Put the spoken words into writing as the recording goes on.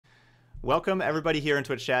Welcome everybody here in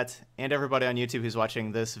Twitch chat and everybody on YouTube who's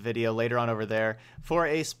watching this video later on over there for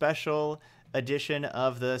a special edition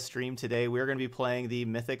of the stream today. We're going to be playing the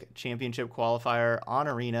Mythic Championship Qualifier on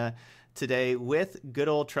Arena today with good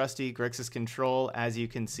old trusty Grixis control, as you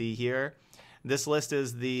can see here. This list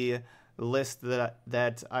is the list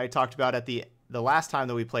that I talked about at the last time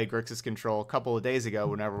that we played Grixis control a couple of days ago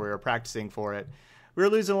whenever we were practicing for it. We were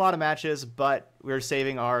losing a lot of matches, but we were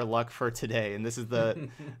saving our luck for today. And this is the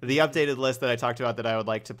updated list that I talked about that I would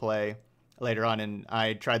like to play later on. And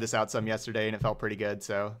I tried this out some yesterday, and it felt pretty good.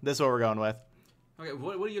 So this is what we're going with. Okay,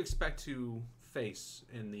 what do you expect to face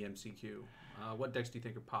in the MCQ? What decks do you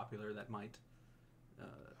think are popular that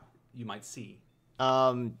you might see?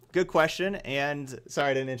 Good question. And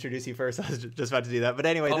sorry I didn't introduce you first. I was just about to do that. But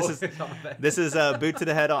anyway, this is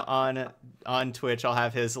Boottodahead on Twitch. I'll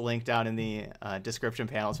have his link down in the description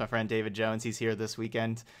panel. It's my friend David Jones. He's here this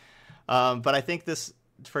weekend. But I think this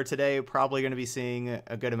for today probably going to be seeing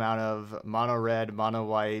a good amount of mono red, mono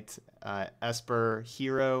white, Esper,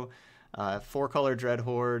 Hero, 4-color Dread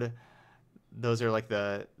Horde. Those are like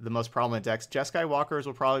the most prominent decks. Jeskai Walkers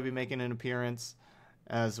will probably be making an appearance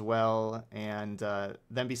as well, and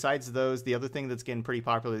then besides those, the other thing that's getting pretty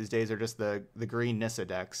popular these days are just the green Nissa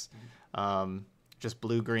decks. Just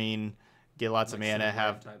blue-green, get lots of mana,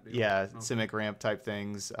 have Simic Ramp type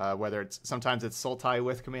things, whether it's sometimes it's Sultai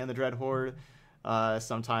with Command the Dread Horde,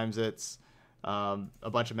 sometimes it's a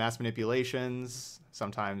bunch of mass manipulations,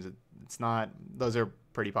 sometimes it's not. Those are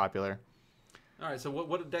pretty popular. All right, so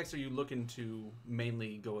what decks are you looking to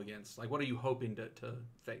mainly go against? Like, what are you hoping to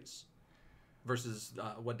face? Versus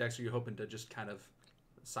what decks are you hoping to just kind of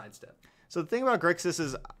sidestep? So the thing about Grixis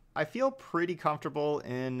is I feel pretty comfortable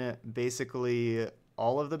in basically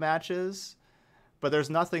all of the matches, but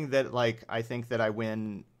there's nothing that like I think that I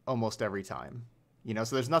win almost every time. You know,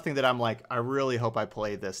 so there's nothing that I'm like, I really hope I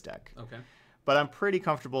play this deck. Okay. But I'm pretty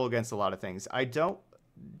comfortable against a lot of things.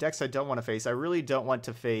 Decks I don't want to face. I really don't want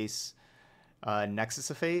to face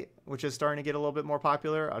Nexus of Fate, which is starting to get a little bit more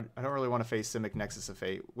popular. I don't really want to face Simic Nexus of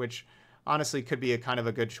Fate, which honestly could be a kind of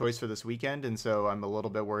a good choice for this weekend, and so I'm a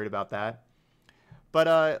little bit worried about that.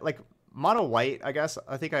 But like mono white, I guess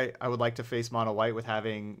I think I would like to face mono white with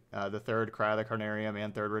having the 3rd Cry of the Carnarium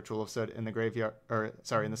and 3rd Ritual of Soot in the graveyard, or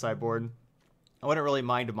sorry, in the sideboard. I wouldn't really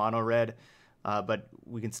mind mono red, but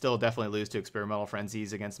we can still definitely lose to Experimental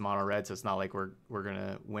Frenzies against mono red, so it's not like we're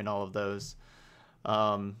gonna win all of those.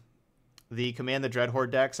 The Command the Dread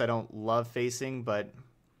Horde decks I don't love facing, but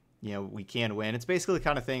you know, we can win. It's basically the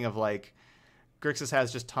kind of thing of like Grixis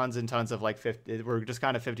has just tons and tons of like 50, we're just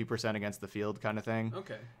kind of 50% against the field kind of thing.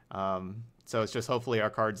 Okay. So it's just hopefully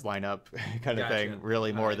our cards line up kind of thing,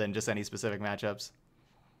 really more than just any specific matchups.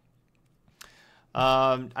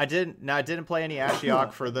 I didn't play any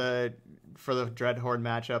Ashiok for the Dread Horde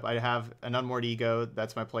matchup. I have an Unmoored Ego.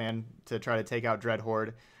 That's my plan, to try to take out Dread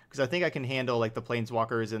Horde, because I think I can handle like the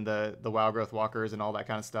Planeswalkers and the Wild Growth Walkers and all that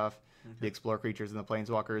kind of stuff. Okay. The Explore creatures and the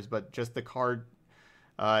Planeswalkers, but just the card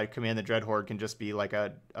Command the Dread Horde can just be like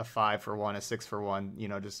a 5 for 1, a 6 for 1, you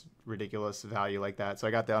know, just ridiculous value like that. So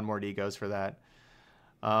I got the Unmoored Egos for that.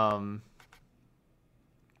 All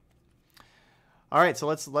right, so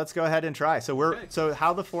let's go ahead and try. So so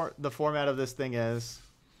how the format of this thing is,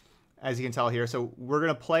 as you can tell here, so we're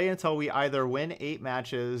gonna play until we either win 8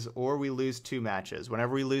 matches or we lose 2 matches.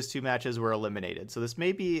 Whenever we lose 2 matches, we're eliminated. So this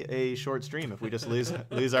may be a short stream if we just lose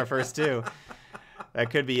our first 2. That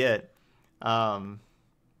could be it. But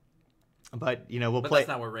you know, we'll play. That's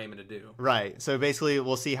not what we're aiming to do. Right. So basically,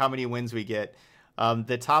 we'll see how many wins we get.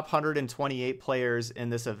 The top 128 players in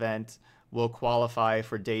this event will qualify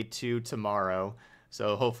for day 2 tomorrow.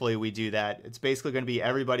 So hopefully we do that. It's basically going to be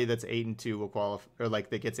everybody that's 8-2 will qualify, or like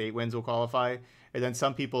that gets 8 wins will qualify. And then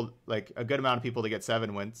some people, like a good amount of people that get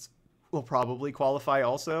 7 wins, will probably qualify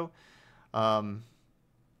also. So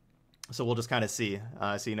we'll just kind of see.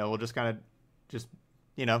 So you know, we'll just kind of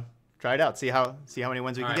you know, try it out. See how many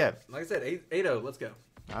wins we can get. Like I said, 8-0. Let's go.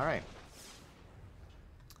 All right.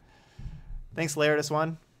 Thanks, Laird,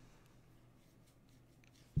 one.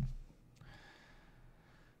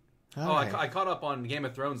 I caught up on Game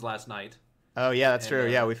of Thrones last night. Oh yeah, that's true.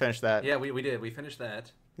 Yeah, we finished that. Yeah, we did. We finished that.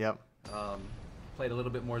 Yep. Played a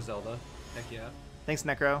little bit more Zelda. Heck yeah. Thanks,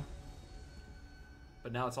 Necro.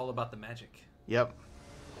 But now it's all about the magic. Yep.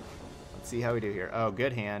 Let's see how we do here. Oh,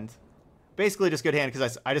 good hand. Basically just good hand,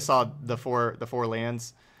 because I just saw the four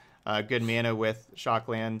lands. Good mana with shock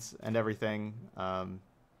lands and everything. I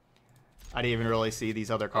didn't even really see these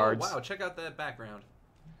other cards. Oh, wow, check out that background.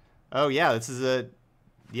 Oh yeah, this is a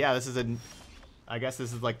I guess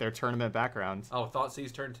this is like their tournament background. Oh,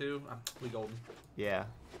 Thoughtseize turn 2. We golden. Yeah.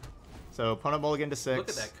 So opponent mulligan to 6. Look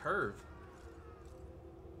at that curve.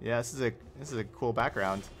 Yeah, this is a cool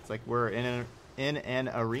background. It's like we're in an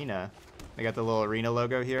arena. They got the little arena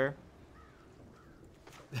logo here.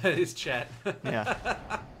 That is chat. Yeah.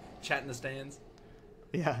 Chat in the stands.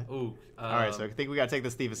 Yeah. Ooh. All right, so I think we gotta take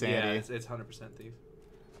this Thief of Sanity. Yeah, it's 100% Thief.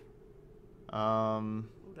 Ooh,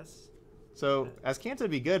 That's. So as Kanta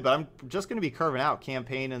would be good, but I'm just gonna be curving out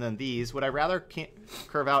campaign and then these. Would I rather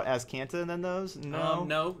curve out as Kanta and then those? No.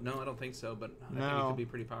 No, I don't think so. But I think it could be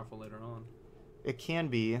pretty powerful later on. It can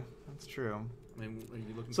be. That's true. I mean, are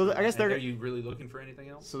you looking? So for, I guess are you really looking for anything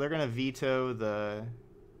else? So they're gonna veto the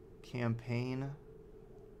campaign.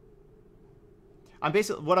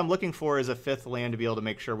 What I'm looking for is a 5th land to be able to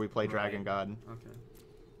make sure we play Dragon God. Okay.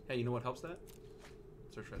 Hey, you know what helps that?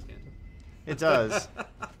 Search for Kanta. It does.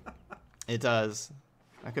 It does.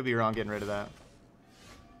 I could be wrong getting rid of that.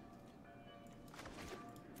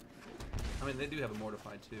 I mean, they do have a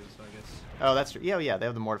Mortify too, so I guess. Oh, that's true. Yeah, they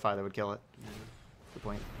have the Mortify that would kill it. Yeah. Good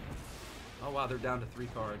point. Oh wow, they're down to 3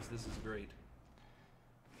 cards. This is great.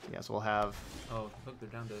 Yes, we'll have. Oh, look, they're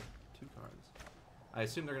down to 2 cards. I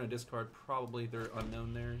assume they're going to discard probably their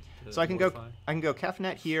unknown there. So I can go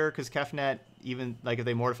Kefnet here because Kefnet, even like if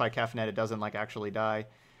they mortify Kefnet, it doesn't like actually die.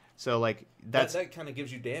 So like that kind of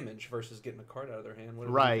gives you damage versus getting a card out of their hand. What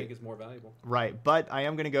do right. you think is more valuable? Right, but I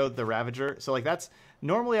am going to go the Ravager. So like that's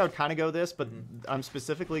normally I would kind of go this, but I'm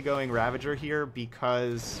specifically going Ravager here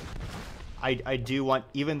because I do want,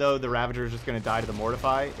 even though the Ravager is just going to die to the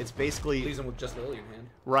Mortify, it's basically leaves them with just Lily in hand.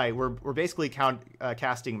 Right, we're basically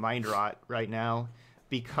casting Mind Rot right now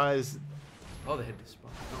because. Oh, they had to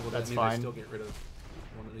spawn. Oh, well, that's that fine. They still get rid of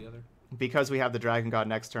one or the other. Because we have the Dragon God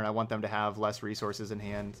next turn, I want them to have less resources in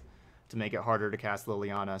hand to make it harder to cast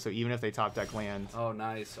Liliana. So even if they top deck land. Oh,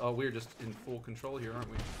 nice. Oh, we're just in full control here,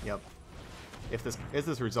 aren't we? Yep. If this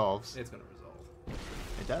resolves. It's going to resolve.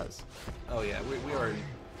 It does. Oh, yeah. We are in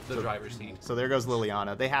the driver's seat. So there goes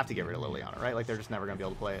Liliana. They have to get rid of Liliana, right? Like they're just never going to be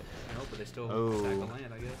able to play it. No, but they still sack the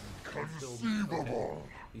land, I guess. Conceivable.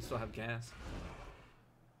 Okay. You still have gas.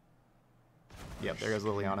 Yep, there goes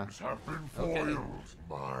Liliana. Have been foiled.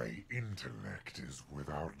 My intellect is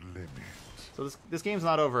without limit. So this game's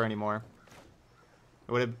not over anymore.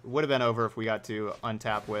 It would have been over if we got to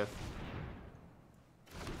untap with.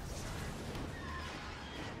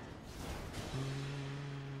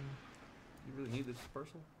 You really need the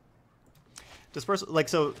dispersal? Dispersal, like,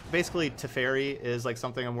 so basically Teferi is like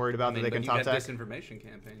something I'm worried about that they can top deck. You got Disinformation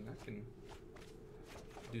Campaign that can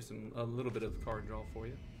do a little bit of card draw for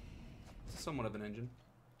you. It's somewhat of an engine.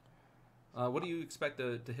 What do you expect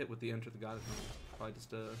to hit with the Enter the God? Probably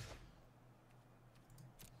just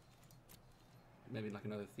maybe like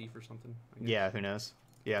another Thief or something. Yeah, who knows?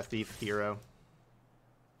 Yeah, Thief, Hero.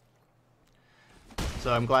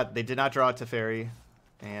 So I'm glad they did not draw a Teferi,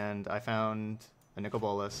 and I found a Nicol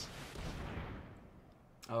Bolas.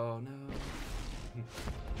 Oh no.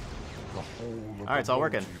 The whole of All right, it's all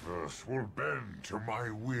working. multiverse will bend to my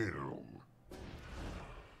will.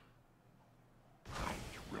 I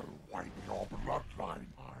will wipe your bloodline.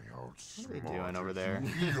 What are they doing over there?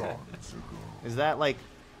 Eons ago. Is that like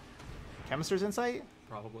Chemister's Insight?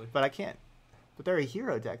 Probably. But I can't. But they're a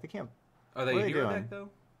hero deck. They can't. Are they what a are they hero doing? deck though?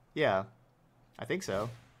 Yeah, I think so.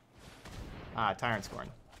 Ah, Tyrant Scorn.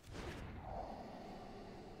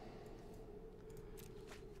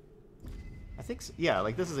 I think so. Yeah,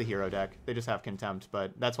 like this is a hero deck. They just have Contempt,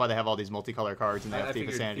 but that's why they have all these multicolor cards and they have Thief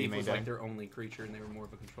of Sanity main was deck. like their only creature and they were more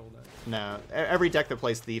of a control deck. No, every deck that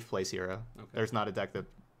plays Thief plays hero. Okay. There's not a deck that,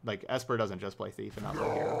 like, Esper doesn't just play Thief and not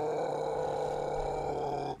play hero.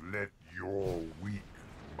 Let your weak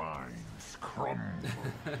minds crumble.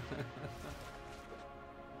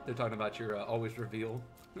 They're talking about your always reveal.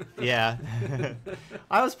 Yeah.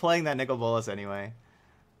 I was playing that Nicol Bolas anyway.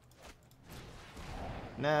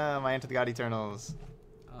 No, my Enter the God Eternals.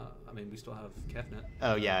 I mean, we still have Kefnet.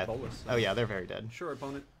 Oh, yeah. Bolas, so. Oh, yeah, they're very dead. Sure,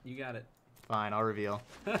 opponent. You got it. Fine, I'll reveal.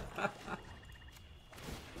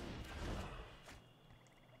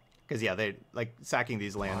 Because, yeah, they like sacking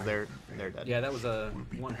these lands, they're dead. Yeah, that was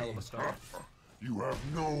one hell of a start. You have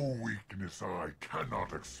no weakness I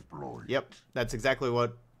cannot exploit. Yep, that's exactly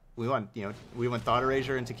what we want. You know, we went Thought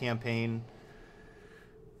Erasure into campaign,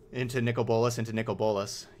 into Nicol Bolas, into Nicol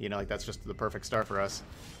Bolas. You know, like that's just the perfect start for us.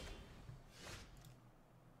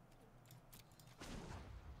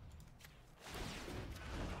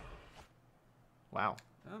 Wow.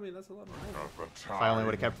 I mean, that's a lot of money. If I only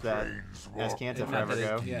would have kept that as Kanta forever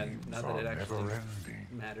ago. Yeah, not that it actually Never-ending.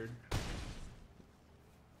 mattered.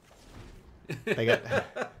 They got.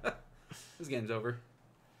 This game's over.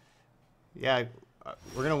 Yeah,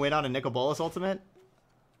 we're gonna win on a Nicol Bolas ultimate.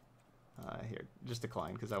 Here, just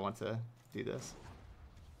decline because I want to do this.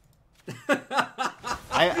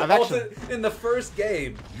 I I've actually in the first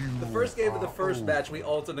game, of the first match, we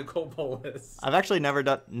ulted Nicol Bolas. I've actually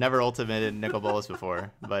never ultimated Nicol Bolas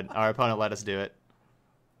before, but our opponent let us do it.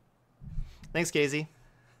 Thanks, Casey.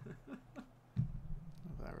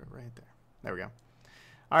 Right there. There we go.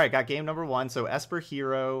 All right, got game number 1. So Esper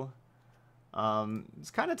Hero.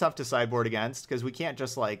 It's kind of tough to sideboard against because we can't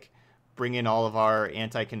just like bring in all of our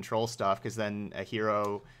anti-control stuff because then a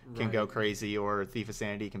hero can go crazy or Thief of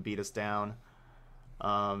Sanity can beat us down.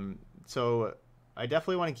 So I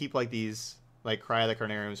definitely want to keep like these, like Cry of the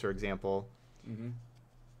Carnariums, for example.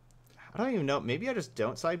 I don't even know. Maybe I just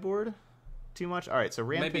don't sideboard too much. All right, so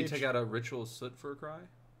Rampage. Maybe take out a Ritual Soot for a Cry.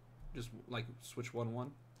 Just like switch 1/1.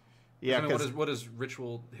 Yeah. I mean, what does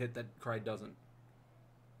Ritual hit that Cry doesn't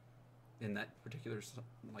in that particular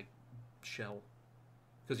like shell?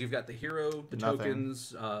 Because you've got the hero, the tokens,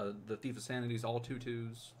 the Thief of Sanities, all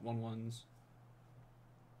 2/2s, 1/1s.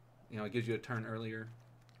 You know, it gives you a turn earlier.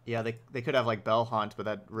 Yeah, they could have like Bell Haunt, but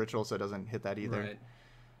that Ritual so doesn't hit that either. Right.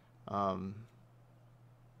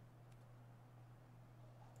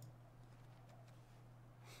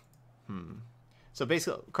 So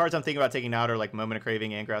basically, cards I'm thinking about taking out are like Moment of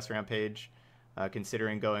Craving and Grass Rampage,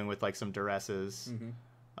 considering going with like some Duresses,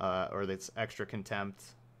 or that's extra Contempt.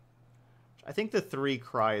 I think the 3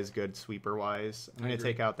 Cry is good sweeper wise. I'm gonna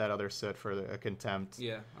take out that other Soot for a Contempt.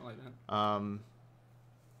 Yeah, I like that.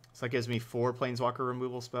 So that gives me 4 Planeswalker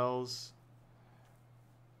removal spells.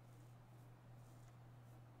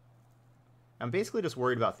 I'm basically just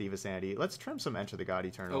worried about Thief of Sanity. Let's trim some Enter the God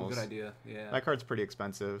Eternals. Oh, good idea. Yeah. That card's pretty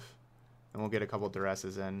expensive. And we'll get a couple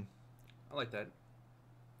Duresses in. I like that.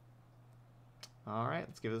 All right,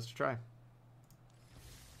 let's give this a try.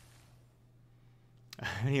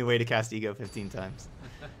 I need a way to cast Ego 15 times.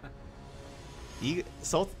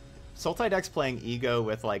 Sultai decks playing Ego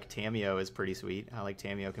with like Tameo is pretty sweet. I like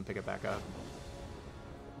Tameo can pick it back up.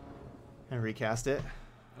 And recast it.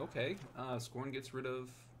 Okay. Scorn gets rid of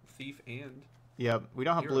Thief and... Yep. We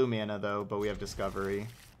don't have Hero. blue mana though, but we have Discovery.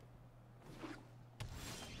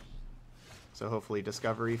 So hopefully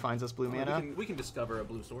Discovery finds us blue mana. We can discover a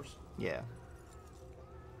blue source. Yeah.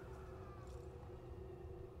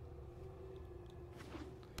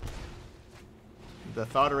 The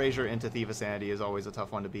Thought Erasure into Thief of Sanity is always a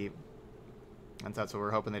tough one to beat. And that's what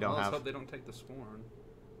we're hoping they don't have. Let's hope they don't take the Scorn.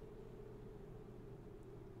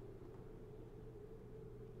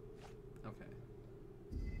 Okay.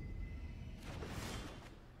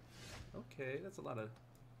 Okay, that's a lot of...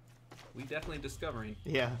 We definitely discovering.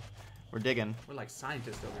 Yeah. We're digging. We're like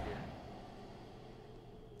scientists over here.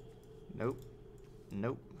 Nope.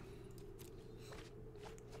 Nope.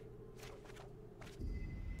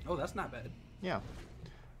 Oh, that's not bad. Yeah.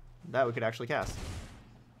 That we could actually cast.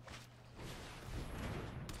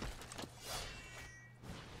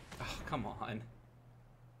 Oh, come on.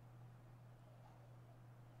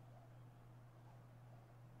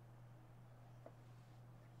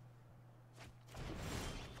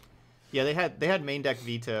 Yeah, they had main deck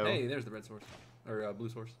veto. Hey, there's the red source. Or blue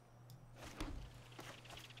source.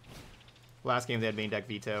 Last game they had main deck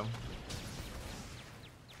veto.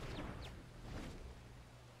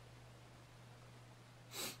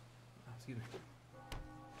 Oh, excuse me.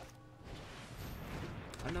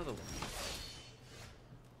 Another one.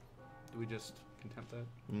 Do we just contempt that?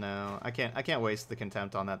 No, I can't waste the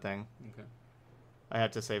Contempt on that thing. Okay. I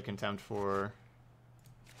have to save Contempt for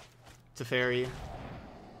Teferi.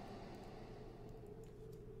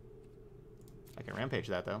 I can Rampage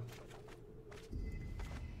that though.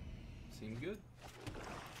 Seems good.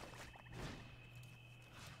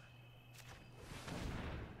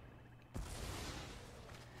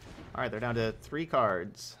 All right, they're down to 3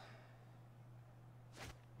 cards.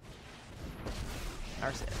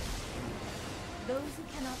 Narset. Those who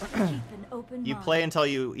cannot keep an open You mind. play until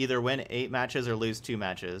you either win 8 matches or lose 2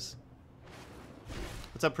 matches.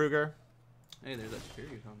 What's up, Pruger? Hey, there's that spear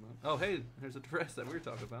you're talking about. Oh, hey, there's a dress that we were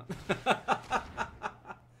talking about.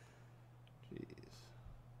 Jeez.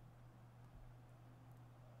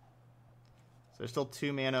 So they're still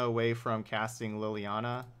 2 mana away from casting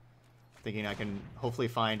Liliana. Thinking I can hopefully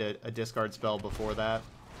find a discard spell before that.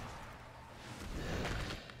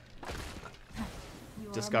 You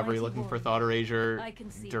are a Discovery mighty looking for warrior. Thought Erasure, I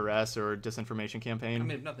can see it. Duress, or Disinformation Campaign. I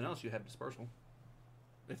mean, if nothing else, you have Dispersal.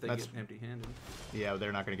 If they That's- get empty-handed. Yeah,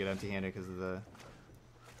 they're not going to get empty-handed because of the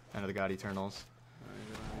End of the God Eternals.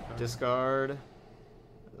 Alright, Discard.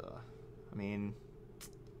 Ugh. I mean,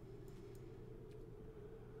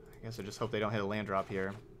 I guess I just hope they don't hit a land drop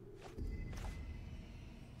here.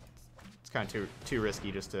 It's kind of too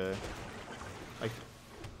risky just to like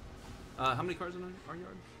how many cards in our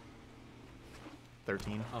yard?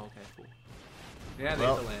 13. Oh, okay, cool. Yeah, they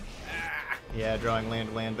Well, hit the land. yeah, drawing land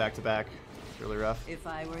to land back to back. It's really rough. If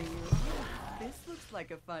I were you, this looks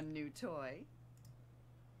like a fun new toy.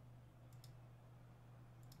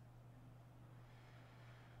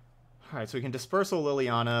 Alright, so we can Dispersal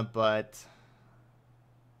Liliana, but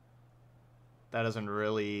that doesn't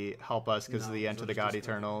really help us because of the Enter the God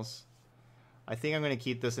Eternals. I think I'm going to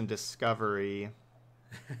keep this in Discovery.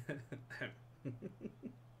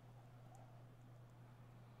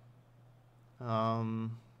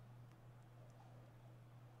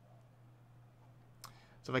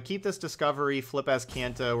 So if I keep this Discovery, flip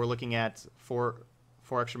Azcanta, we're looking at four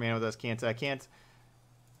extra mana with Azcanta.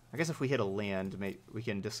 I guess if we hit a land, we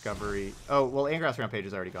can Discovery. Oh, well, Angrath's Rampage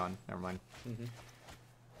is already gone. Never mind. Okay.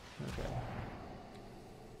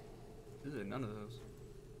 None of those.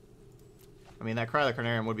 I mean, that Cry of the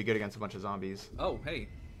Carnarium would be good against a bunch of zombies. Oh, hey.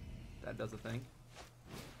 That does a thing.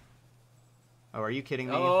 Oh, are you kidding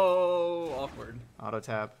me? Oh, awkward. Auto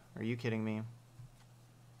tap. Are you kidding me?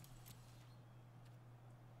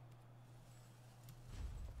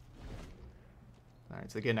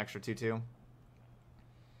 Alright, so get an extra 2/2.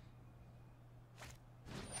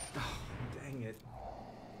 Oh, dang it.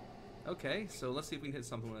 Okay, so let's see if we can hit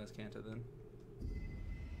something with Azcanta then.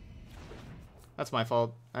 That's my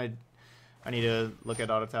fault. I need to look at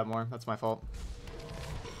auto tab more. That's my fault.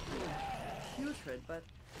 Putrid, but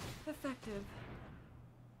effective.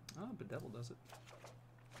 Oh, Bedevil does it.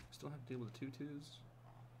 Still have to deal with the 2/2s.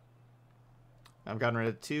 I've gotten rid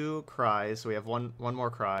of 2 cries, so we have one more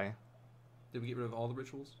cry. Did we get rid of all the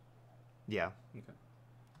rituals? Yeah. Okay.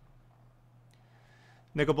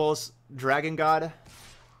 Nicol Bolas, Dragon God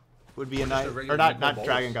would be a nice, or not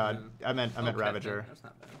Dragon God. Yeah. I meant Ravager. That's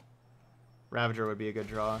not bad. Ravager would be a good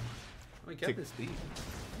draw. I mean, kept this deep.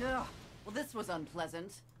 Ugh. Well, this was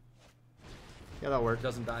unpleasant. Yeah, that'll work.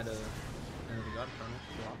 Doesn't die to Enter the God Eternal.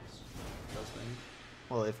 Blocks. Does things.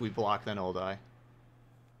 Well, if we block, then it'll die.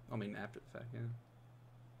 I mean, after the fact, yeah.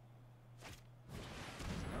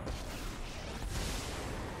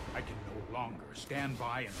 I can no longer stand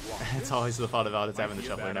by and watch. It's always the thought of auto tab in the Might be a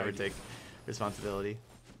shuffler. bad Never idea. take responsibility.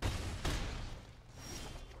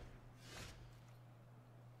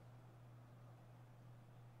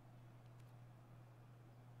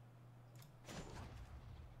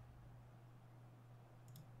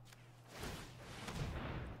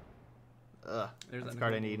 Ugh, There's that's that the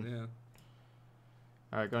card I Nicol, need. Yeah.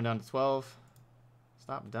 Alright, going down to 12.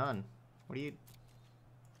 Stop, done. What do you...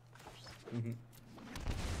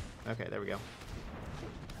 Okay, there we go.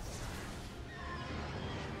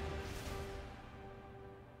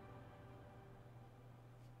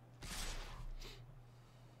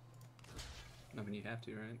 I mean, you have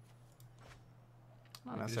to, right?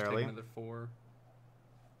 Not You just necessarily. take another 4.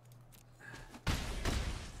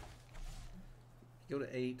 Go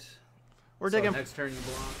to 8. We're So digging... next turn you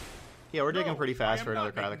block. Yeah, we're digging pretty I fast am for another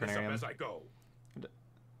not Cry of the making this up Carnarium. as I go.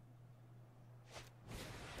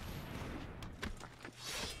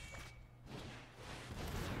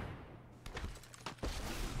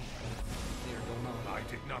 Here, going on. I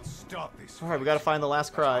did not start this. Alright, we gotta find the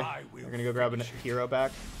last Cry. I will We're gonna go grab a finish it. hero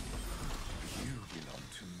back. You belong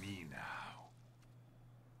to me now.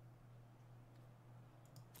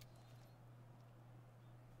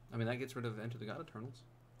 I mean, that gets rid of Enter the God Eternals.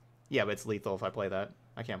 Yeah, but it's lethal if I play that.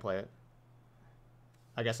 I can't play it.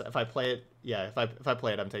 I guess if I play it, yeah, if I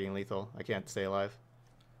play it, I'm taking lethal. I can't stay alive.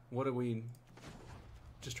 What are we...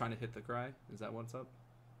 Just trying to hit the Cry? Is that what's up?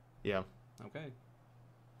 Yeah. Okay.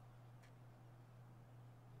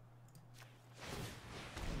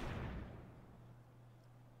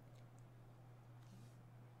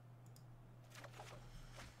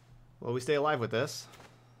 Well, we stay alive with this.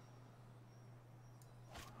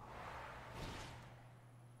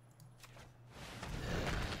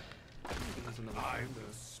 That's another I turn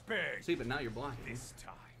will to- spare See, but now you're blocking. this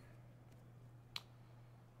time.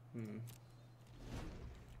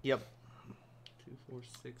 Yep. 2, 4,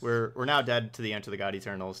 6. We're now dead to the Enter the God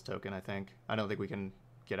Eternals token, I think. I don't think we can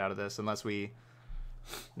get out of this unless we...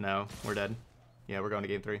 No, we're dead. Yeah, we're going to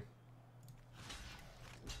game 3.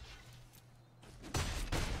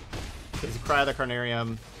 Because Cry of the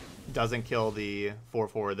Carnarium doesn't kill the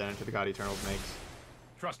 4/4 that Enter the God Eternals makes.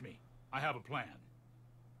 Trust me, I have a plan.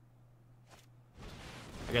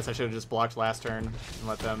 I guess I should have just blocked last turn and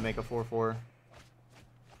let them make a 4/4.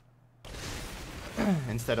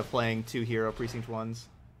 Instead of playing 2 hero precinct 1s.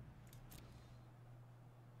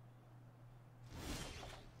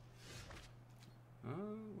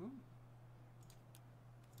 Well.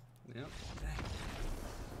 Yep.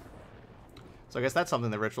 So I guess that's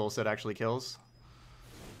something that Ritual Sid actually kills.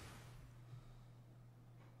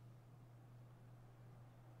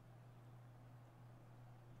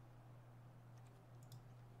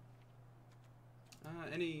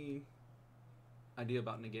 Any idea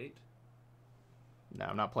about negate? No,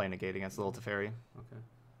 I'm not playing negate against the little Teferi. Okay,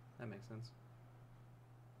 that makes sense.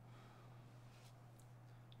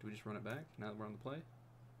 Do we just run it back now that we're on the play?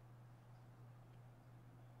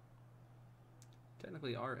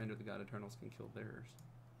 Technically, our End of the God Eternals can kill theirs.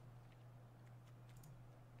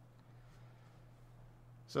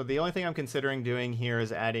 So the only thing I'm considering doing here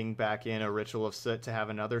is adding back in a Ritual of Soot to have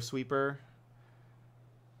another sweeper.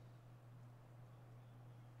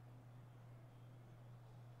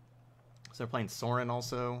 So they're playing Sorin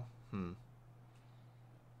also.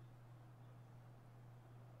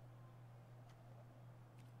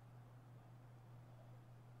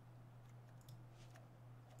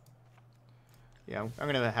 Yeah, I'm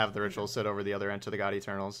going to have the Ritual sit over the other end to the God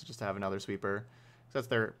Eternals just to have another sweeper. That's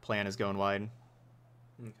their plan, is going wide.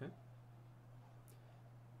 Okay.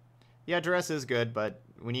 Yeah, Duress is good, but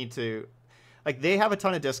we need to... Like, they have a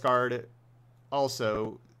ton of discard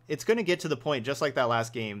also. It's going to get to the point, just like that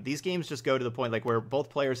last game. These games just go to the point like where both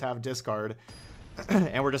players have discard,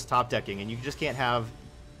 and we're just top decking, and you just can't have...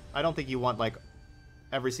 I don't think you want, like,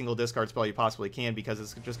 every single discard spell you possibly can, because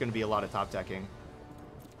it's just going to be a lot of top decking.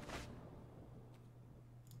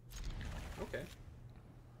 Okay.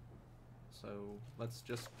 So let's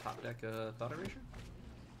just top deck a Thought Erasure.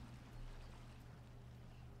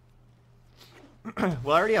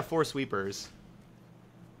 Well, I already have 4 sweepers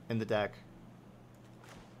in the deck.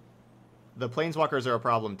 The Planeswalkers are a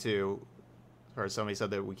problem too. Or somebody said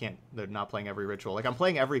that we can't. They're not playing every ritual. Like, I'm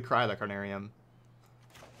playing every Cry the Carnarium.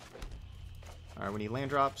 All right, we need land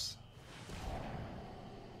drops.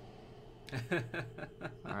 All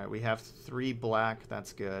right, we have 3 black.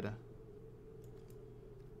 That's good.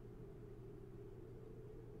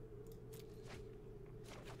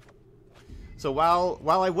 So while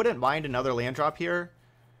I wouldn't mind another land drop here,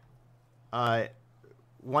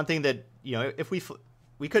 one thing that, you know, if we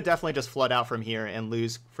could definitely just flood out from here and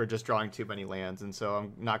lose for just drawing too many lands, and so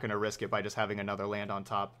I'm not going to risk it by just having another land on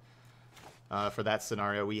top. For that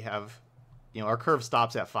scenario, we have, you know, our curve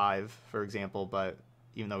stops at 5, for example, but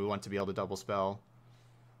even though we want to be able to double spell,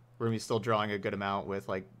 we're going to be still drawing a good amount with,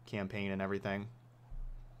 like, campaign and everything.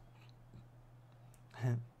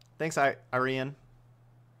 Thanks, Irene.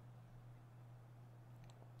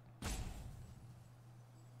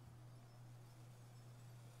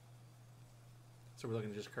 So we're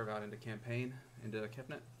looking to just curve out into campaign, into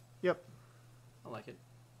Kefnet? Yep. I like it.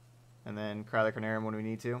 And then Cry the Carnarium when we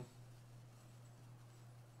need to.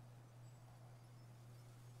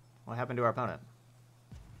 What happened to our opponent?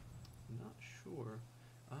 Not sure.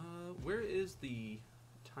 Where is the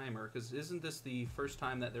timer? Because isn't this the first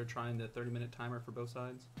time that they're trying the 30-minute timer for both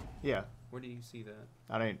sides? Yeah. Where do you see that?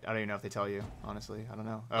 I don't even know if they tell you, honestly. I don't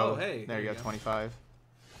know. Oh, hey. There you go, 25.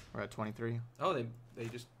 We're at 23. Oh, they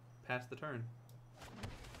just passed the turn.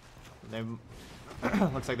 They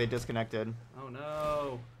looks like they disconnected. Oh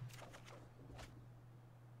no.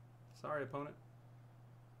 Sorry, opponent.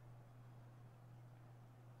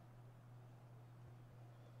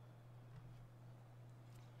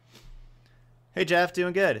 Hey Jeff,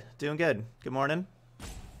 doing good. Doing good. Good morning.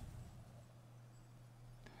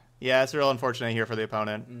 Yeah, it's real unfortunate here for the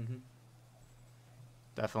opponent. Mm-hmm.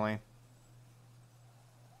 Definitely.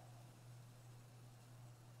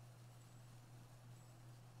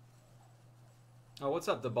 Oh, what's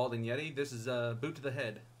up, the Balding Yeti? This is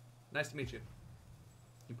Boottodahead. Nice to meet you.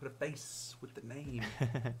 You put a face with the name.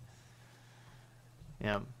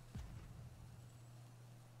 Yeah.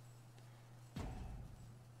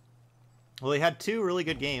 Well, he had 2 really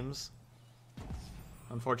good games.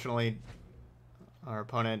 Unfortunately, our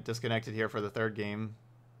opponent disconnected here for the 3rd game.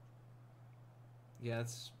 Yeah,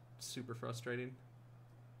 it's super frustrating.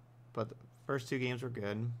 But the first 2 games were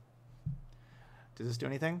good. Does this do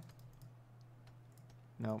anything?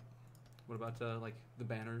 No. What about like the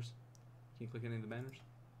banners? Can you click any of the banners?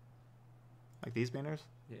 Like these banners?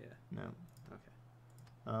 Yeah. No.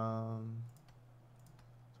 Okay.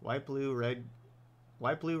 White, blue, red,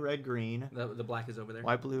 green. The black is over there.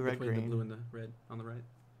 White, blue, red, between green. the blue and the red on the right.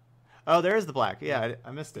 Oh, there is the black. Yeah,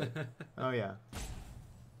 I missed it. Oh yeah.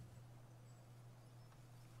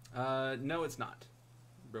 No, it's not.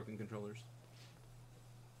 Broken controllers.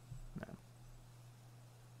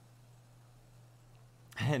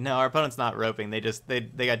 No, our opponent's not roping. They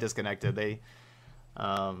got disconnected.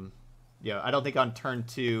 Yeah, I don't think on turn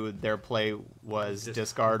 2 their play was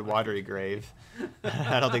discard Watery Grave.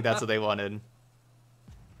 I don't think that's what they wanted.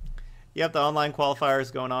 Yep, the online qualifier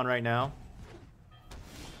is going on right now.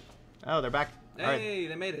 Oh, they're back. Hey, all right.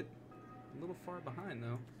 They made it. A little far behind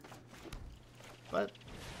though. But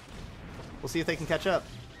we'll see if they can catch up.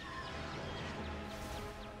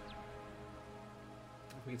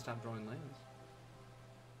 We can stop drawing lands.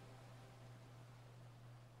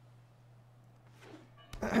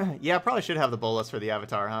 Yeah, I probably should have the bolus for the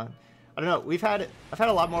avatar, huh? I don't know. I've had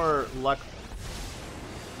a lot more luck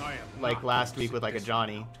like last week with like a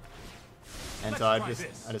Johnny. And so I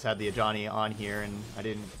just had the Johnny on here and I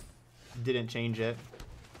didn't change it.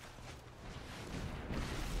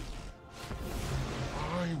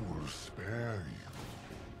 I will spare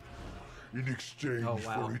you in exchange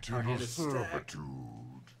for eternal servitude.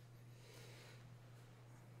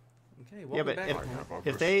 Okay, yeah, but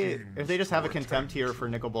if they just have a contempt here for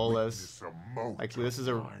Nicol Bolas, like this is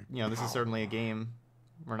this is certainly a game.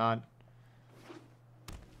 We're not.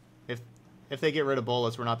 If they get rid of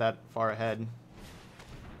Bolas, we're not that far ahead.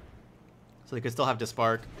 So they could still have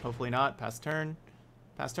Dispark. Hopefully not. Pass turn.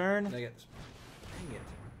 Pass turn. Dang it.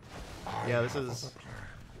 Yeah, this is.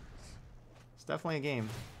 It's definitely a game.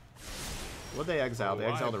 What'd they exile? They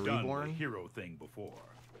exiled a Reborn. The hero thing before.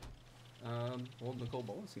 Well, Nicol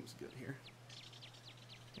Bolas seems good here.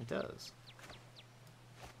 It does.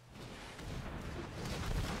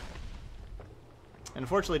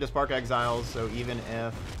 Unfortunately, Dispark exiles, so even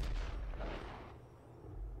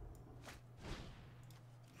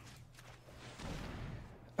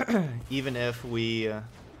if we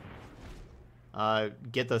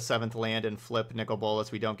get the 7th land and flip Nicol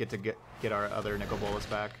Bolas, we don't get to get our other Nicol Bolas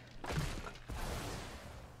back.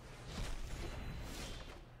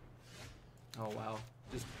 Oh wow,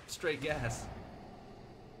 just straight gas.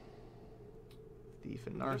 Thief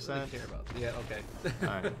and I don't Narset. really care about. Yeah, okay.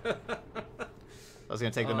 Alright. I was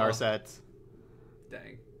gonna take the Narset.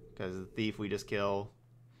 Dang. Because the Thief we just kill.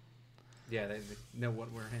 Yeah, they know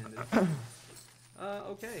what we're handed.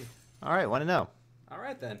 Okay. Alright, want to know.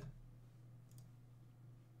 Alright then.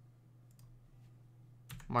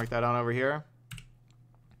 Mark that on over here.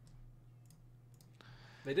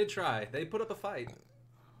 They did try. They put up a fight.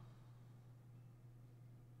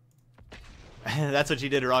 That's what you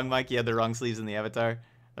did wrong, Mike. You had the wrong sleeves in the avatar.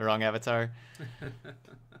 The wrong avatar.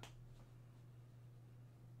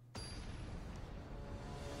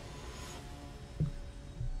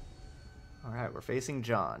 Alright, we're facing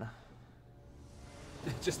John.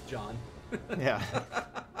 Just John. Yeah.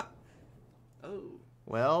 Oh.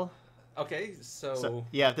 Well. Okay, so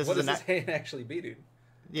yeah, if this what is does this hand actually be, dude?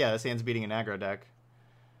 Yeah, this hand's beating an aggro deck.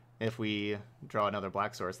 If we draw another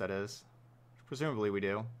black source, that is. Presumably we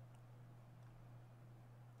do.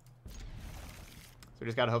 So we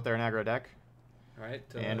just gotta hope they're an aggro deck. Alright.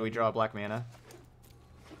 And we draw a black mana.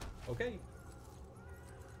 Okay.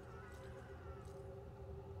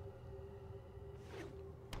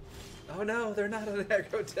 Oh no, they're not an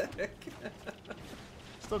aggro deck.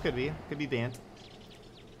 Still could be. Could be Bant.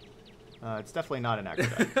 It's definitely not an aggro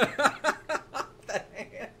deck. That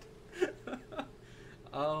hand.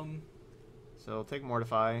 So we'll take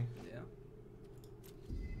Mortify. Yeah.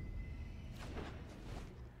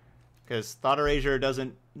 Because Thought Erasure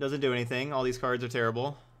doesn't do anything. All these cards are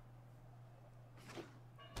terrible.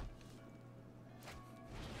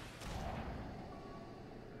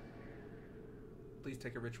 Please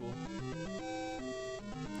take a ritual.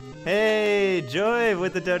 Hey, Joy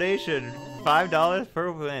with the donation. $5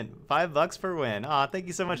 per win. $5 per win. Aw, thank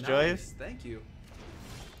you so much, Joy. Nice. Thank you.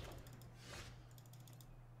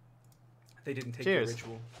 They didn't take Cheers. the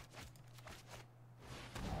ritual.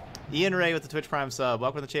 Ian Ray with the Twitch Prime sub.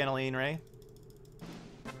 Welcome to the channel, Ian Ray.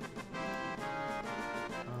 Get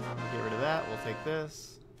rid of that. We'll take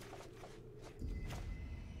this.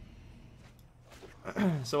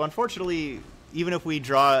 So unfortunately, even if we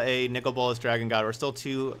draw a Nicol Bolas Dragon God, we're still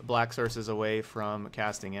 2 black sources away from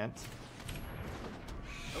casting it.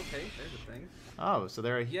 Okay, there's a thing. Oh, so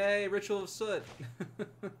there. Yay, Ritual of Soot.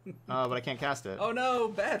 Oh, but I can't cast it. Oh no,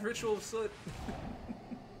 bad Ritual of Soot.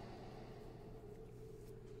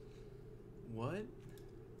 What?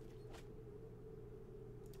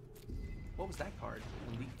 What was that card?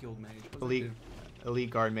 Elite Guild Mage. What does it do? Elite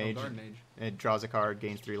Guard Mage. Oh, Guard Mage. It draws a card,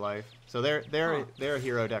 gains 3 life. So they're a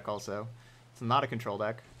hero deck also. It's not a control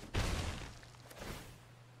deck.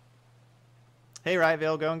 Hey, Riot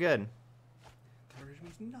Veil, going good. Coverage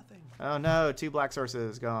means nothing. Oh no, 2 black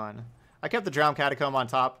sources gone. I kept the Drowned Catacomb on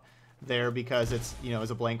top there because it's,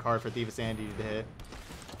 it's a blank card for Thief of Sanity to hit.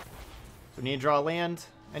 So we need to draw a land.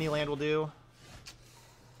 Any land will do.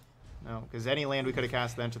 No, because any land we could have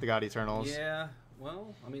cast then to the God Eternals. Yeah,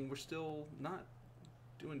 well, I mean, we're still not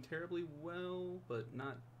doing terribly well, but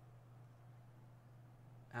not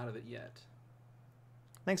out of it yet.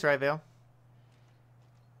 Thanks, Riot Veil.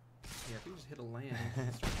 Yeah, if we just hit a land,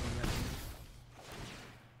 it's start doing that.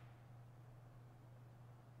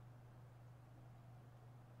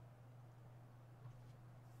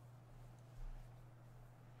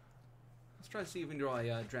 try to see if we can draw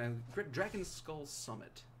a Dragon Skull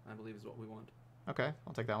Summit, I believe is what we want. Okay,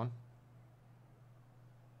 I'll take that one.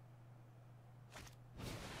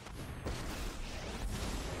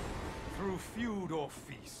 Through feud or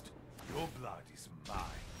feast, your blood is mine.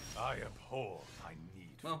 I abhor my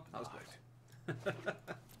need Well, for that was blood. close.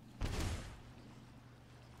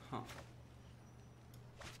 Huh.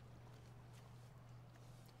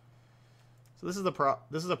 So this is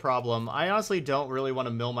a problem. I honestly don't really want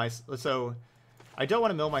to mill I don't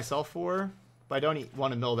want to mill myself for, but I don't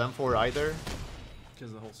want to mill them for either. Because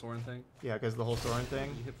of the whole Soren thing? Yeah, because of the whole Soren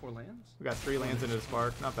thing. You hit 4 lands? We got 3 lands into the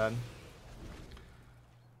Spark. Not bad.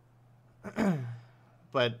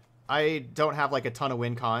 But I don't have like a ton of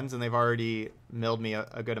win cons, and they've already milled me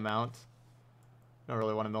a good amount. Don't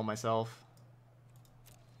really want to mill myself.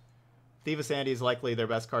 Thief of Sanity is likely their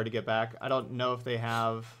best card to get back. I don't know if they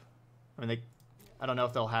have... I don't know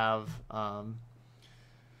if they'll have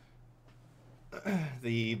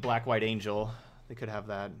the Black-White Angel. They could have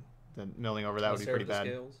that. The milling over that would be pretty bad.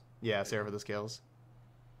 Scales? Yeah, Sarah for the Scales.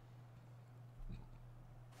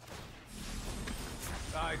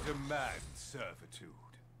 I demand servitude.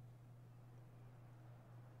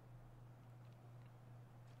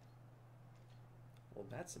 Well,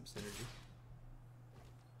 that's some synergy.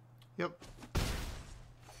 Yep.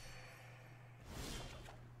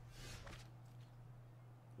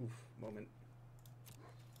 Oof, moment.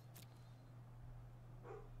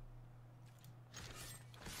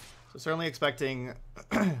 So certainly expecting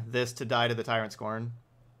this to die to the Tyrant Scorn.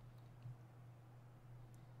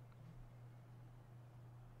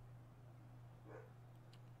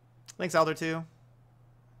 Thanks, Elder 2.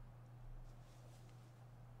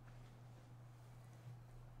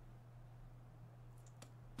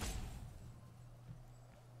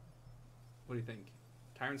 What do you think?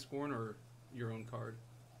 Tyrant Scorn or your own card?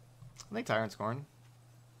 I think Tyrant Scorn.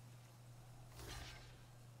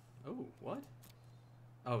 Oh, what?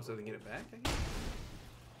 Oh, so they can get it back, I guess?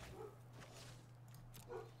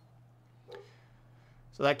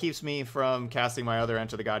 So that keeps me from casting my other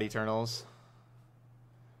Enter the God Eternals.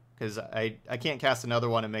 Because I can't cast another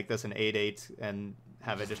one and make this an 8/8 and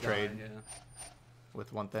have it just trade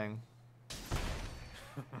with one thing.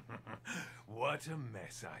 What a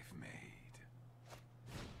mess I've made.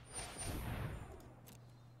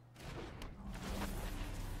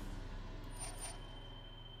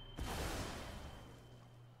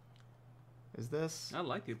 Is this? I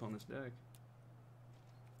like the opponent's deck.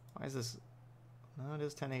 Why is this? No, it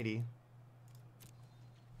is 1080.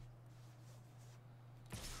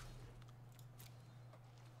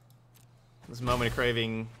 This Moment of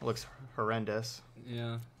Craving looks horrendous.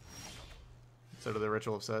 Yeah. So do the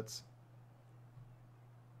Ritual of Sets.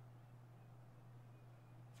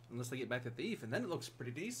 Unless they get back to Thief, and then it looks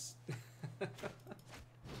pretty decent.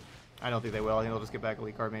 I don't think they will. I think they'll just get back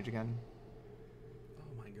Elite Card Mage again.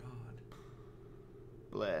 Oh my god.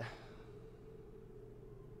 Bleh.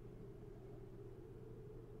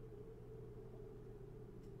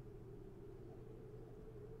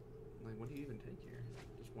 Like, what do you even take here?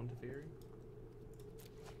 Just one Teferi?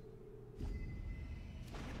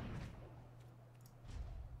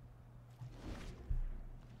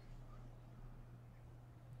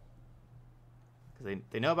 Because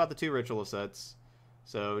they know about the 2 Ritual of Sets.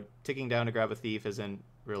 So ticking down to grab a Thief isn't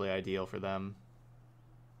really ideal for them.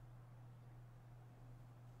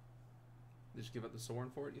 They just give up the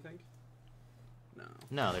Soren for it, you think? No.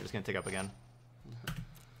 No, they're just going to tick up again.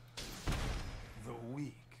 The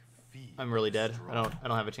weak feed. I'm really dead. I don't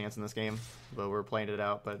have a chance in this game. But we're playing it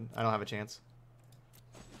out, but I don't have a chance.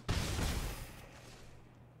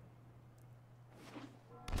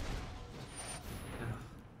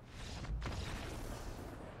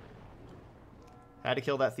 Had to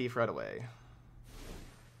kill that Thief right away.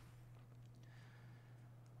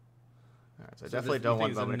 Alright, so I definitely don't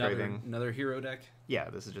want Moment of Craving. Another hero deck?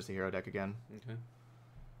 Yeah, this is just a hero deck again. Okay.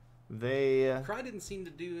 They... Cry didn't seem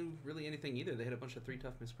to do really anything either. They had a bunch of 3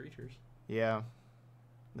 toughness creatures. Yeah.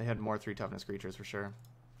 They had more 3 toughness creatures for sure.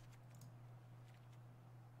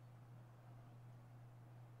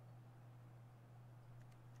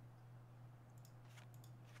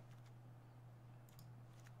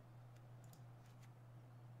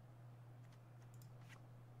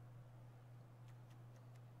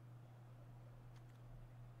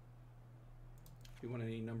 Do you want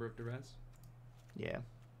any number of duress? Yeah.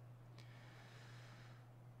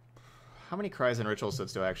 How many Cries and Ritual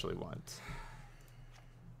Sets do I actually want?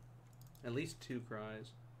 At least 2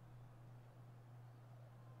 Cries.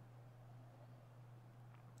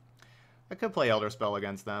 I could play Elder Spell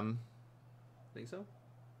against them. Think so?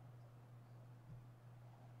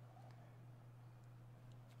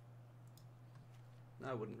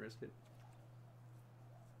 I wouldn't risk it.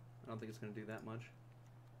 I don't think it's going to do that much.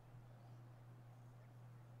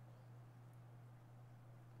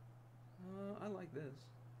 I like this.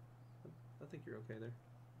 I think you're okay there.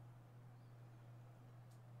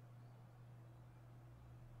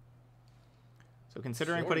 So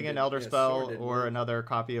considering Shorn putting in did- Elder yeah, Spell Shorn did or work. another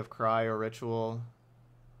copy of Cry or Ritual.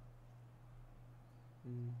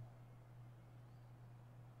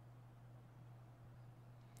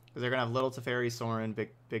 Because they're going to have Little Teferi, Sorin,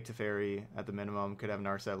 Big Teferi at the minimum. Could have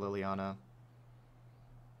Narset, Liliana.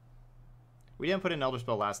 We didn't put in Elder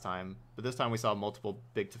Spell last time, but this time we saw multiple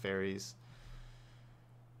Big Teferis.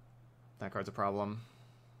 That card's a problem.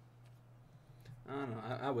 I don't know.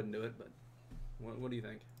 I wouldn't do it, but what do you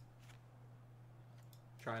think?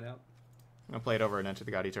 Try it out. I'm going to play it over and enter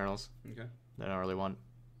the God Eternals. Okay. I don't really want.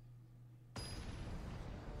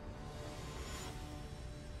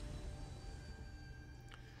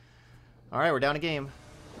 All right, we're down a game.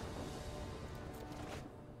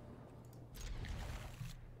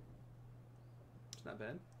 It's not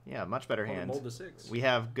bad. Yeah, much better hand. Mold to 6. We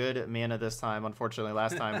have good mana this time. Unfortunately,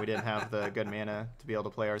 last time we didn't have the good mana to be able to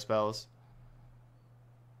play our spells.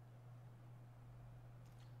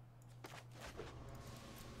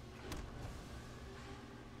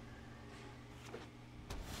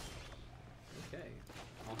 Okay,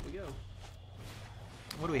 off we go.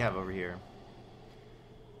 What do we have over here?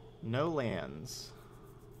 No lands.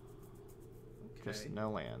 Okay. Just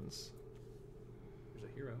no lands. There's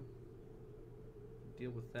a hero.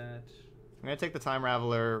 Deal with that. I'm going to take the Time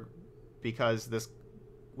Raveler because this,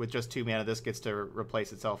 with just 2 mana, this gets to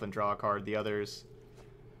replace itself and draw a card. The others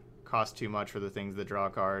cost too much for the things that draw a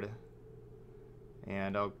card.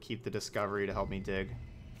 And I'll keep the Discovery to help me dig.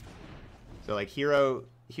 So like Hero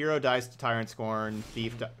dies to Tyrant Scorn,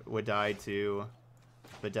 Thief would die to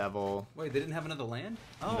the Devil. Wait, they didn't have another land?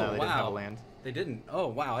 Oh, No, they wow. didn't have a land. They didn't. Oh,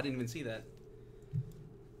 wow. I didn't even see that.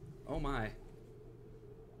 Oh, my.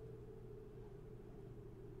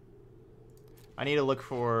 I need to look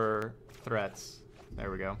for threats. There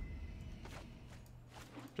we go.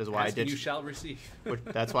 Which is why Asking I ditched. you shall receive.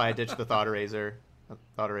 That's why I ditched the Thought Eraser.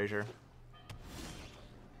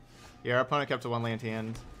 Yeah, our opponent kept a 1-land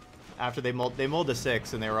hand. After they mulled to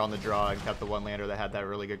 6 and they were on the draw and kept the 1-lander that had that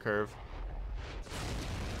really good curve.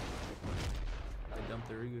 They dumped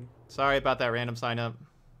their Ugin. Sorry about that random sign up.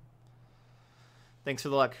 Thanks for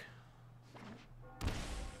the luck.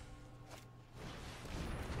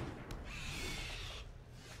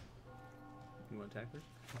 You want to attack first?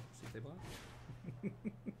 See if they block?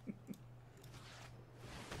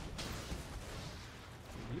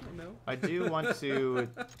 You don't know. I do want to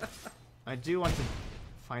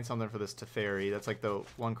find something for this Teferi. That's like the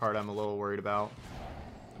one card I'm a little worried about.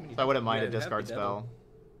 I mean, So I wouldn't mind yeah, a they have discard the devil. spell.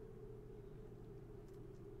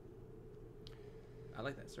 I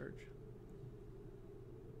like that surge.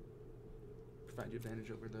 Provide you advantage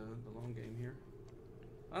over the long game here.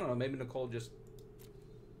 I don't know. Maybe Nicole just,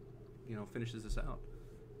 finishes this out.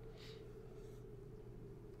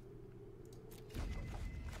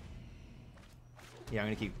 Yeah, I'm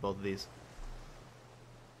gonna keep both of these.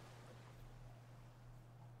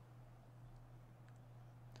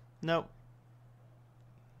 Nope.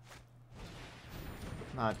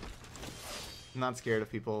 Not scared of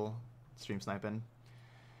people stream sniping.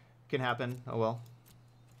 Can happen. Oh well.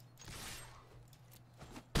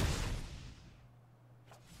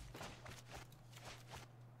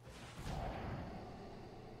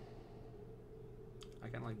 I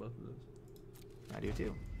kind of like both of those. I do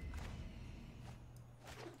too.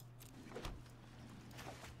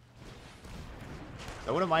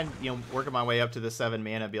 I wouldn't mind, working my way up to the 7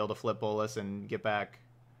 mana, be able to flip Bolus and get back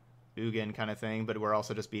Ugin kind of thing, but we're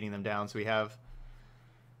also just beating them down. So we have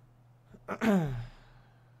a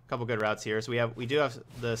couple good routes here. So we do have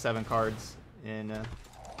the 7 cards in.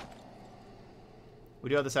 We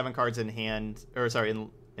do have the 7 cards in hand, or sorry,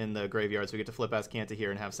 in the graveyard. So we get to flip Azcanta here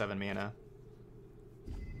and have 7 mana.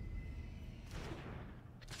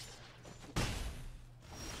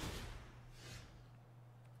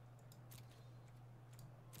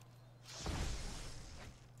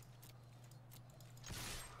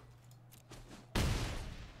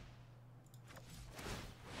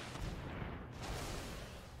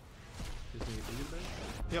 Just need a Ugin back?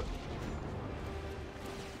 Yep.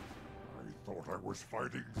 I thought I was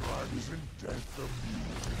fighting dragons in death of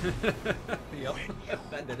Yep.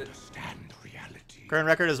 That did it. understand reality. Current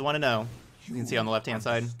record is 1-0. You can see on the left-hand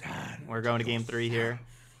side. We're going to game 3 here.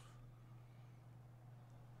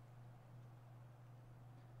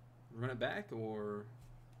 Run it back, or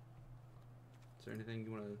is there anything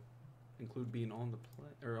you want to include being on the play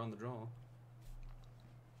or on the draw?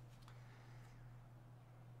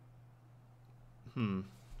 I'm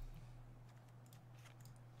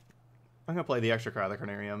gonna play the extra card of the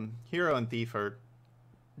Carnarium. Hero and Thief are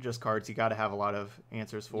just cards you got to have a lot of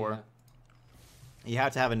answers for. Yeah. You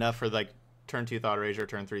have to have enough for like turn 2 Thought Erasure,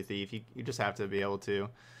 turn 3 Thief. You just have to be able to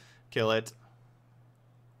kill it.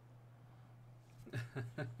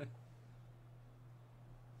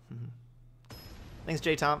 Thanks,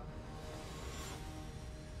 J-Tom.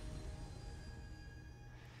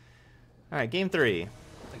 All right, game 3.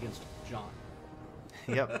 Against John.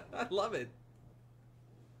 Yep. I love it.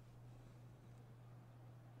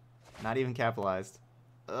 Not even capitalized.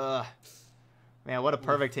 Ugh. Man, what a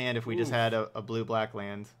perfect hand if we just had a blue-black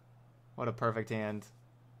land. What a perfect hand.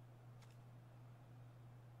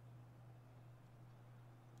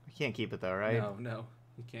 We can't keep it though, right? No.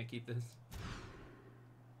 You can't keep this.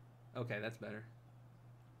 Okay, that's better.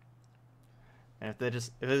 And if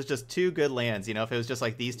it was just 2 good lands, you know, if it was just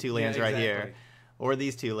like these 2 lands right here, or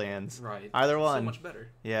these 2 lands, right? Either one, so much better.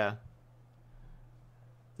 Yeah.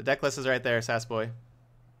 The deck list is right there, Sass Boy.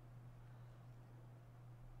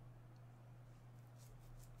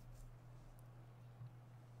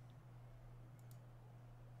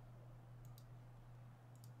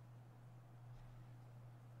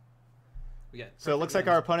 So it looks like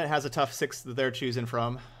our opponent has a tough 6 that they're choosing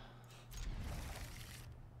from.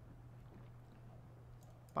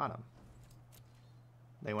 Bottom.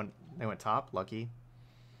 They went top. Lucky.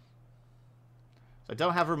 So I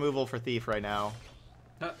don't have removal for Thief right now.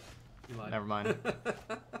 You lied. Never mind.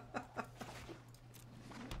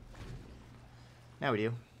 Now we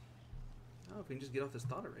do. Oh, if we can just get off this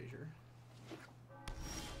Thought Erasure.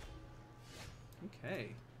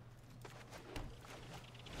 Okay.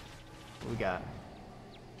 What we got?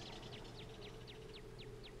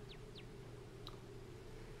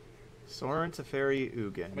 Soren, Teferi,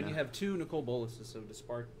 Ugin. When you have 2 Nicole Boluses, so to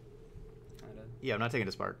spark, kinda. Yeah, I'm not taking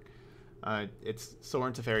a spark. It's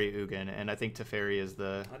Soren, Teferi, Ugin, and I think Teferi is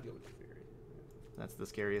the. I'd go with Teferi. That's the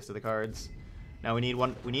scariest of the cards. Now we need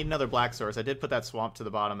one. We need another black source. I did put that swamp to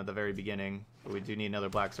the bottom at the very beginning, but we do need another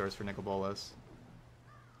black source for Nicol Bolas.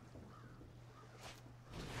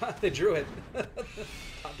 They drew it.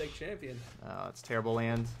 Top deck champion. Oh, it's terrible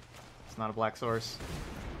land. It's not a black source.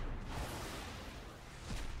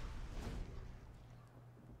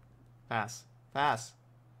 Pass. Pass.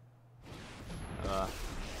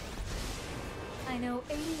 I know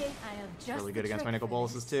 88. I have just Really good against my Nicol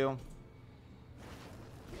Bolases too.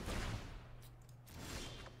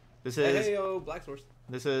 This is hey, black source.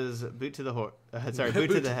 This is boot to the horde. Sorry, boot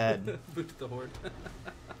to the head. Boot to the horde.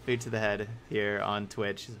 Boot to the head here on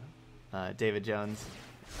Twitch. David Jones,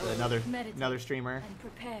 another streamer. And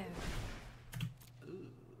prepare.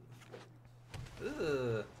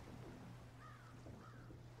 Ugh.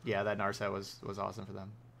 Yeah, that Narset was awesome for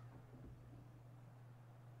them.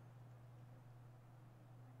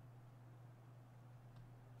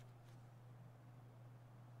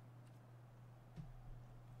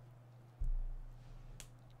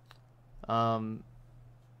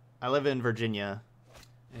 I live in Virginia.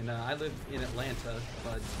 And I live in Atlanta,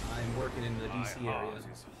 but I'm working in the DC area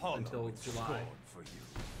until July. For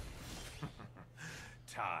you.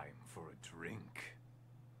 Time for a drink.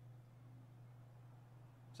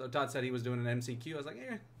 So Todd said he was doing an MCQ. I was like,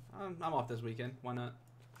 eh, I'm off this weekend. Why not?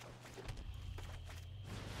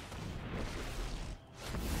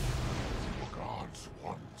 For gods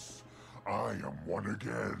once, I am one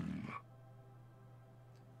again.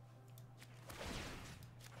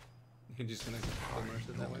 You're just gonna kill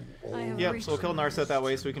Narset that way? Yep, so we'll kill Narset that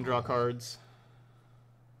way so we can draw cards.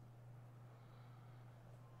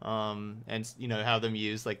 And, you know, have them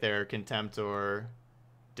use, like, their Contempt or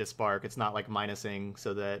Disbark. It's not, like, minusing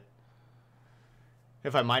so that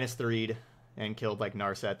if I -3'd and killed, like,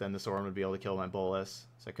 Narset, then the Sorin would be able to kill my Bolas.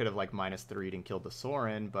 So I could have, like, -3'd and killed the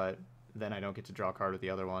Sorin, but then I don't get to draw a card with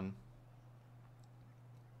the other one.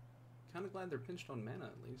 Kind of glad they're pinched on mana,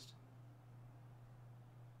 at least.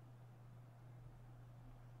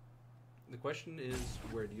 The question is,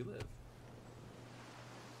 where do you live?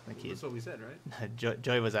 That's what we said, right?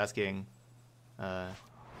 Joey was asking somebody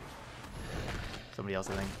else,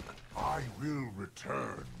 I think. I will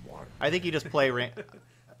return one. I think you just play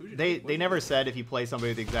they never said if you play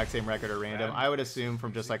somebody with the exact same record or random. I would assume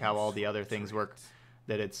from just like how all the other things work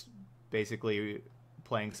that it's basically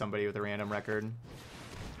playing somebody with a random record.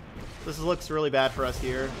 This looks really bad for us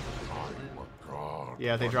here.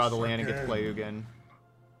 Yeah, if they draw the land and get to play Ugin.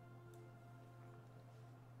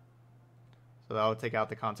 So that would take out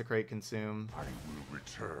the Consecrate, Consume. I will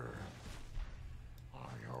return. I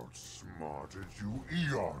outsmarted you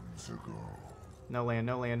eons ago. No land,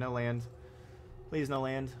 no land, no land. Please, no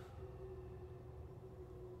land.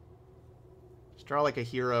 Just draw like a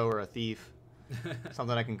hero or a thief.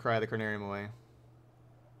 Something I can cry the Carnarium away.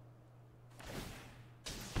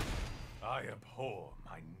 I abhor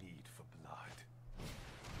my need for blood.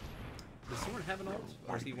 Does someone have an ult?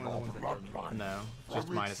 Or is he one of the ones that doesn't? No, just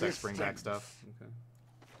minus X bring back stuff. Okay.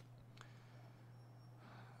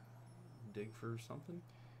 Dig for something?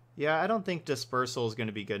 Yeah, I don't think Dispersal is going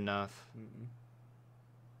to be good enough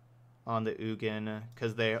on the Ugin,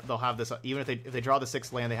 because they'll have this, even if they draw the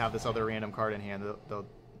 6th land, they have this other random card in hand that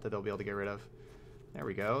they'll be able to get rid of. There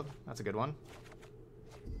we go. That's a good one.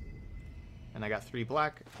 And I got 3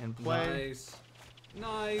 black in play. Nice.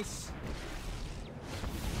 Nice.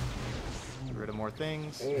 Get rid of more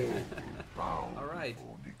things. All right.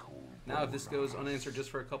 Now, if this goes unanswered just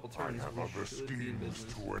for a couple turns, I have other schemes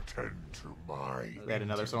to attend to my. We had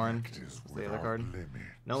another Sorin. The other card.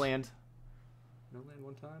 No land. No land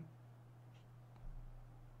one time.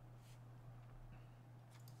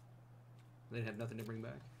 They have nothing to bring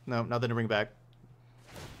back. No, nothing to bring back.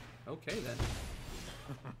 Okay then.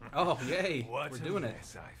 Oh yay! What We're doing it.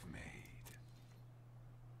 I've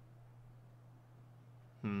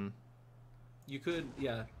made. You could,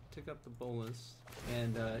 yeah, tick up the bolus,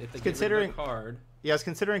 and if they Considering get rid of a card. Yeah, I was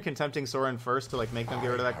considering contempting Sorin first to like make them get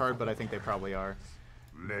rid of that card, but I think they probably are.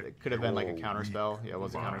 It could have been like a counter spell. Yeah, it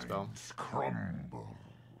was a counter spell. Crumble.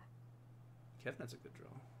 Kevnet's a good draw.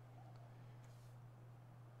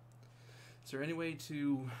 Is there any way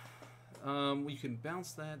to? You can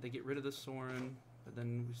bounce that. They get rid of the Sorin, but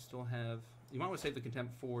then we still have. You might want to save the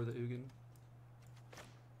contempt for the Ugin.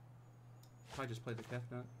 Probably just play the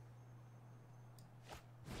Kefnet.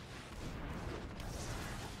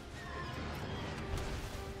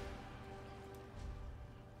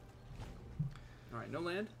 All right, no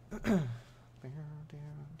land.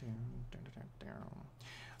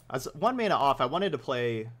 As 1 mana off, I wanted to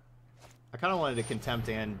play. I kind of wanted to contempt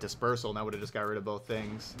and dispersal, and that would have just got rid of both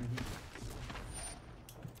things.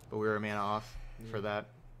 But we were a mana off for that.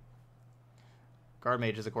 Guard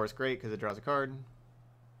Mage is of course great because it draws a card.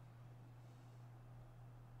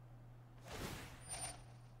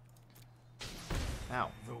 Ow.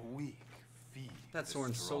 The weak feed. That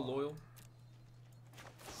Sorin's so loyal.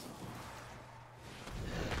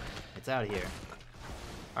 It's out of here.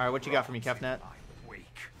 All right, what you got for me, Kefnet?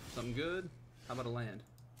 Something good? How about a land?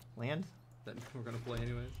 Land? That we're gonna play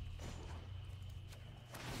anyways.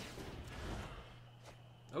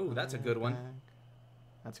 Oh, that's a good one.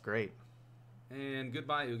 That's great. And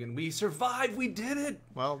goodbye, Ugin. We survived. We did it.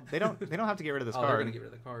 Well, they don't have to get rid of this card. They're gonna get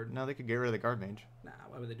rid of the card. No, they could get rid of the Guard Mage. Nah,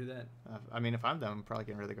 why would they do that? I mean, if I'm them, I'm probably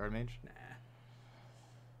getting rid of the Guard Mage. Nah.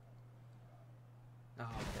 Oh,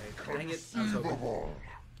 okay. Dang it. I was hoping.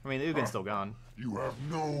 I mean, the Ugin's still gone. You have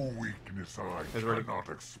no weakness I cannot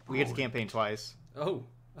exploit. We get to campaign twice. Oh,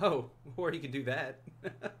 or he can do that.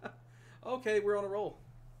 Okay, we're on a roll.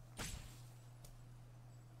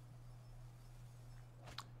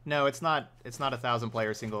 No, it's not. It's not a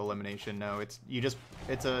 1,000-player single elimination. No, it's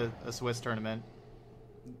a Swiss tournament.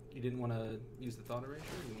 You didn't want to use the thought erasure?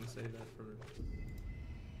 You want to save that for?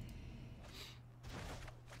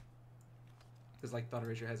 Because like thought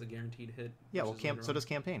erasure has a guaranteed hit. Yeah, well, so does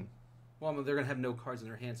campaign. Well, I mean, they're gonna have no cards in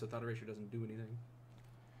their hand, so thought erasure doesn't do anything.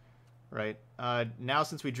 Right. Now,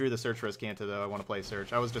 since we drew the Search for Azcanta, though, I want to play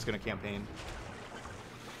Search. I was just gonna campaign.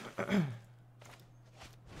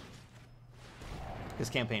 Because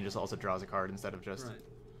campaign just also draws a card instead of just. Right.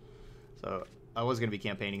 So I was gonna be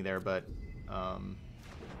campaigning there, but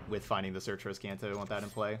with finding the Search for Azcanta, I want that in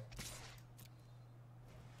play.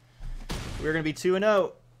 We're gonna be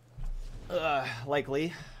 2-0.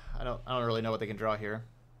 Likely. I don't really know what they can draw here.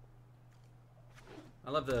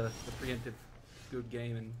 I love the preemptive good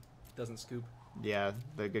game and doesn't scoop. Yeah,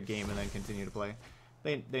 the good game and then continue to play.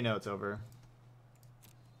 They know it's over.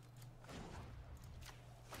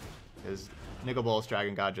 Because Nicol Bolas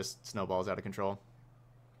Dragon God just snowballs out of control.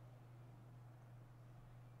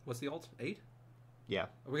 What's the ult? 8? Yeah.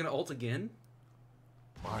 Are we gonna ult again?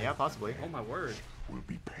 Yeah, possibly. Oh my word. Will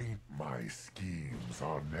be paint my schemes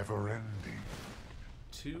are never ending.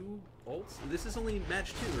 2 ults? This is only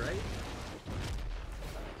match 2, right?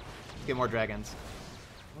 Get more dragons.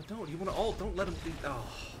 Well, don't. You want to ult? Don't let them do. Oh,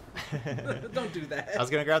 don't do that. I was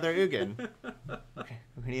gonna grab their Ugin.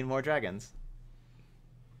 We need more dragons.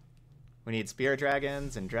 We need Spirit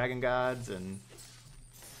Dragons and Dragon Gods and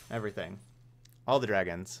everything. All the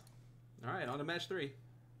dragons. All right, on to match 3.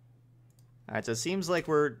 All right, so it seems like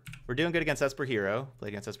we're doing good against Esper Hero. Played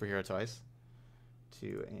against Esper Hero twice.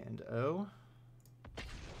 2-0.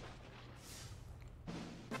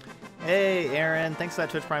 Hey, Aaron. Thanks for that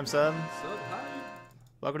Twitch Prime sub. Sub, hi.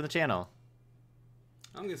 Welcome to the channel.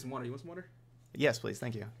 I'm gonna get some water. You want some water? Yes, please.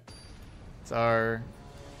 Thank you. It's our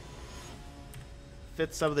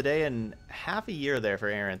 5th sub of the day and half a year there for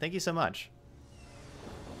Aaron. Thank you so much.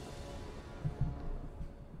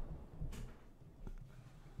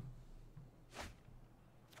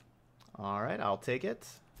 All right, I'll take it.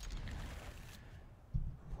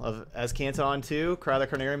 Love as Canton too. Cry the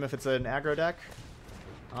Carnarium if it's an aggro deck.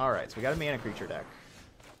 All right, so we got a mana creature deck.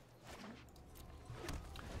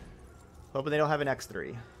 Hoping they don't have an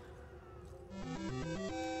X3.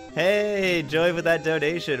 Hey, Joy with that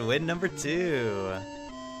donation. Win number 2.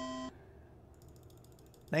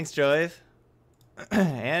 Thanks, Joy.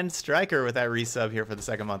 And Striker with that resub here for the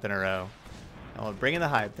 2nd month in a row. Oh, bring in the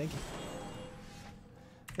hype. Thank you.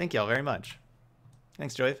 Thank y'all very much.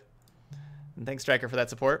 Thanks, Joy. And thanks, Striker, for that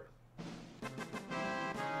support.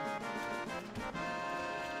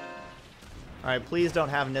 Alright, please don't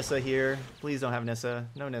have Nissa here. Please don't have Nissa.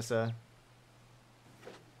 No Nissa.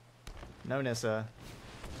 No Nissa.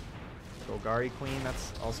 Golgari Queen,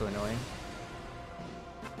 that's also annoying.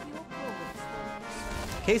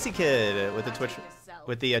 Casey Kid with the Twitch,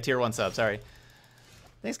 with the tier 1 sub, sorry.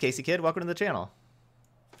 Thanks, Casey Kid. Welcome to the channel.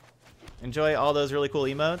 Enjoy all those really cool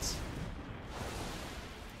emotes.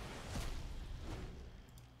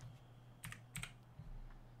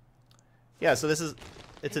 Yeah, so this is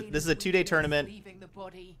a 2-day tournament.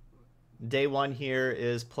 Day 1 here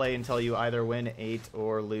is play until you either win 8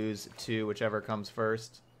 or lose 2, whichever comes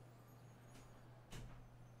first.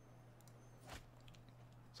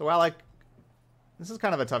 So while this is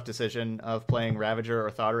kind of a tough decision of playing Ravager or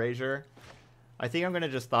Thought Erasure, I think I'm going to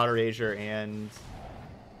just Thought Erasure and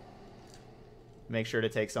make sure to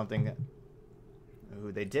take something.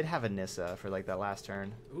 Ooh, they did have a Nissa for like that last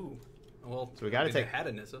turn. Ooh, well, so we got to take. They had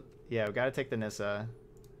a Nissa. Yeah, we got to take the Nissa.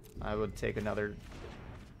 I would take another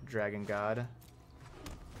Dragon God.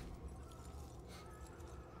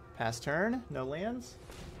 Pass turn, no lands.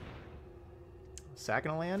 Sacking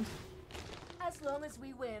a land. As long as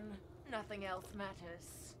we win, nothing else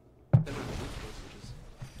matters.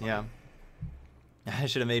 Yeah. I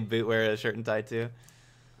should have made Boot wear a shirt and tie too.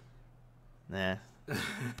 Nah.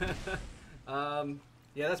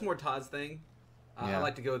 Yeah, that's more Todd's thing. Yeah. I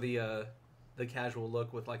like to go the casual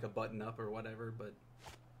look with like a button up or whatever, but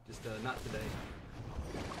just not today.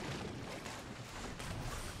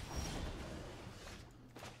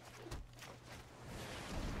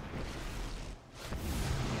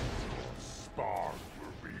 Spark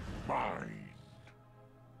will be mine.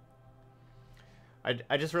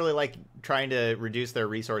 I just really like trying to reduce their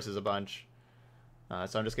resources a bunch.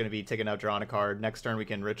 So I'm just going to be taking out, drawing a card. Next turn we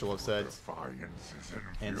can Ritual of Soot.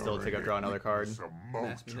 And still take out, draw another card.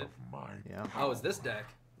 Yeah. Oh, it's this deck.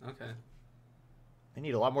 Okay. I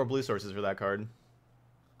need a lot more blue sources for that card.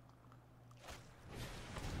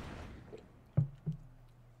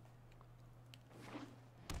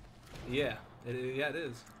 Yeah. It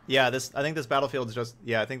is. Yeah, I think this battlefield's just...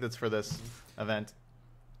 Yeah, I think that's for this event.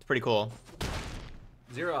 It's pretty cool.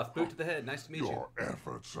 Zeroth, Boot to the Head. Nice to meet you. Your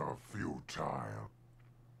efforts are futile.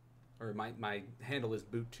 Or my handle is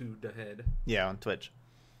Boottodahead. Yeah, on Twitch.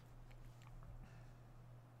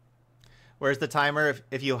 Where's the timer?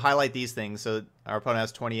 If you highlight these things, so our opponent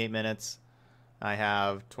has 28 minutes. I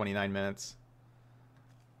have 29 minutes.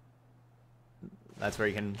 That's where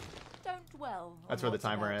you can... Don't dwell. That's where the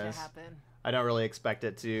timer is. I don't really expect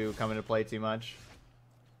it to come into play too much.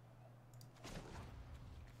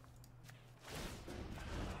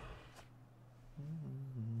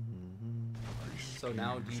 So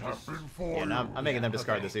now do you just... Yeah, now I'm making them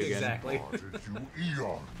discard this again. Exactly.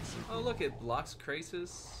 Oh, look, it blocks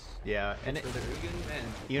Grixis. Yeah, and for the Ugin, man.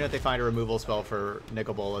 Even if they find a removal spell for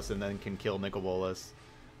Nicol Bolas and then can kill Nicol Bolas,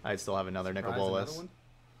 I'd still have another Nicol Bolas.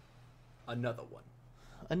 Another one.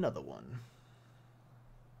 Another one.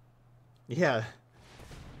 Yeah.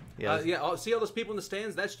 Yeah. Oh, see all those people in the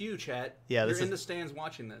stands? That's you, chat. Yeah, you're in the stands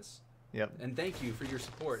watching this. Yep. And thank you for your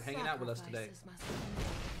support, hanging out with us today.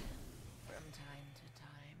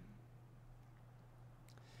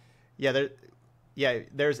 Yeah,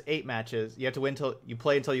 there's 8 matches. You have to win till you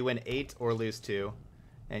play until you win 8 or lose 2.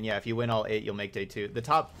 And yeah, if you win all 8, you'll make day 2.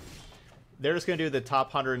 They're just gonna do the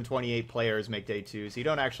top 128 players make day 2, so you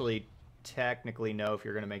don't actually technically know if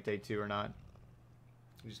you're gonna make day 2 or not.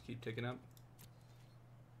 You just keep ticking up.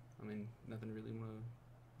 I mean, nothing really want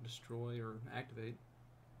to destroy or activate.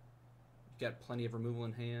 You've got plenty of removal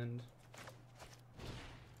in hand.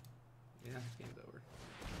 Yeah, this game's over.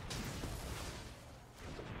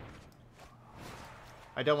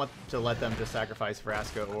 I don't want to let them just sacrifice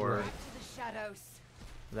Vraska or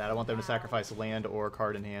that. I want them to sacrifice land or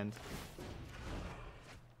card in hand.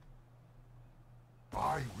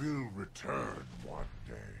 I will return one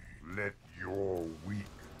day. Let your weak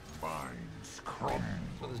spines crumble.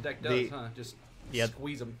 That's what this deck does, huh? Just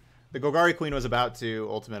squeeze them. The Golgari Queen was about to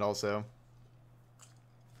ultimate also.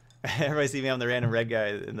 Everybody see me, I'm the random red guy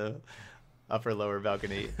in the upper lower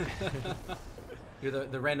balcony. You're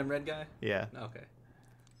the random red guy? Yeah. Okay.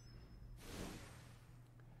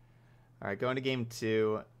 All right, going to game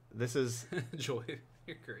 2. This is Joy.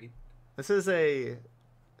 You're great. This is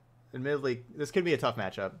admittedly, this could be a tough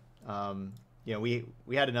matchup. You know, we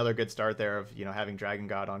had another good start there of, you know, having Dragon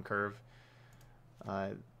God on curve.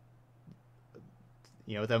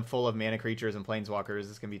 You know, with them full of mana creatures and planeswalkers,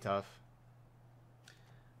 this can be tough.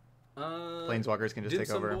 Planeswalkers can just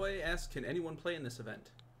take over. Did some boy ask, can anyone play in this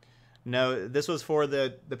event? No, this was for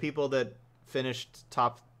the people that finished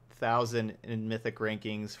top 1,000 in Mythic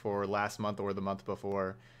rankings for last month or the month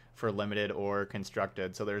before for limited or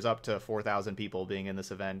constructed. So there's up to 4,000 people being in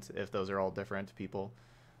this event if those are all different people.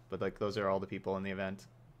 But like those are all the people in the event.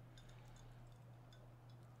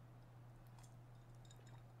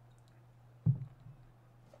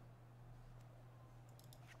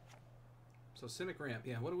 So Simic Ramp,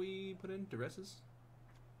 yeah. What do we put in? Duresses?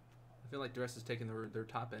 I feel like Duresses taking their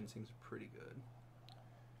top end seems pretty good.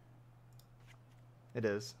 It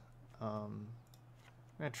is. I'm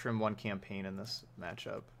gonna trim one campaign in this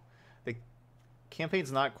matchup. The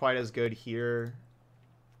campaign's not quite as good here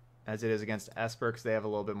as it is against Esper because they have a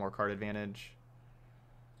little bit more card advantage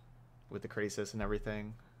with the Grixis and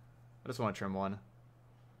everything. I just want to trim one.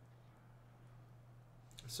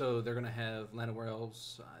 So they're gonna have Land of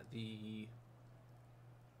Elves, the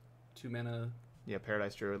 2 mana. Yeah,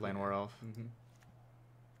 Paradise Druid, Land War Elf. Mm-hmm.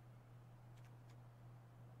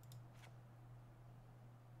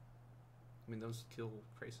 I mean, those kill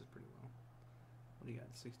Grixis pretty well. What do you got?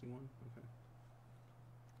 61? Okay.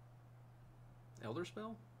 Elder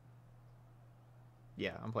Spell?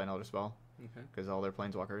 Yeah, I'm playing Elder Spell. Okay. Because all their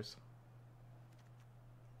planeswalkers.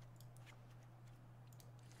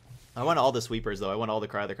 I want all the sweepers, though. I want all the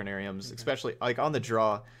Cry of the Carnariums, okay. Especially, like, on the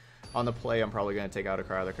draw. On the play, I'm probably going to take out a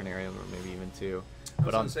Cry of the Carnarium, or maybe even 2. I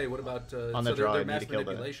was going to say, what about... on the draw, their I need mass to kill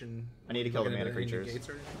manipulation. I need to kill the mana creatures.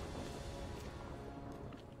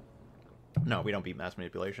 No, we don't beat Mass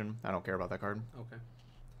Manipulation. I don't care about that card. Okay.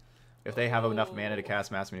 If they have enough mana to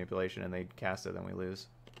cast Mass Manipulation and they cast it, then we lose.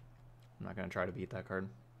 I'm not going to try to beat that card.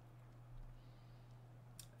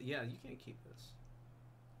 Yeah, you can't keep this.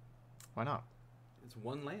 Why not? It's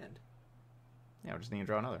one land. Yeah, we just need to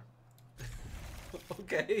draw another.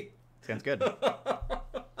 Okay. Sounds good.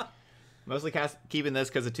 Mostly keeping this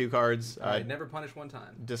because of 2 cards. Never punish one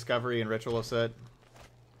time. Discovery and Ritual of Soot.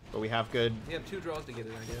 But we have good... You have 2 draws to get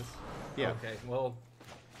it, I guess. Yeah. Okay, well...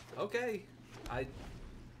 Okay.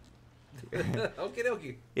 Okie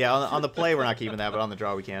dokie. Yeah, on the play we're not keeping that, but on the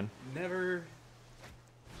draw we can. Never...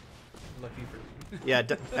 Lucky for me. Yeah,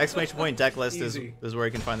 exclamation point deck list is where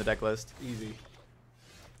you can find the deck list. Easy.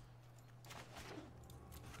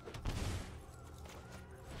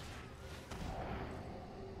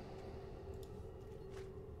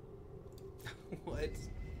 What?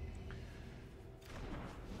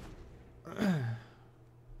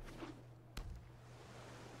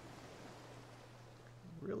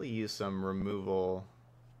 Really use some removal.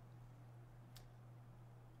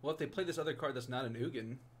 Well, if they play this other card that's not an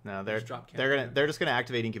Ugin, no, they're just gonna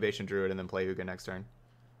activate Incubation Druid and then play Ugin next turn.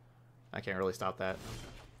 I can't really stop that.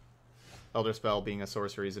 Elder Spell being a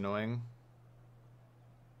sorcery is annoying.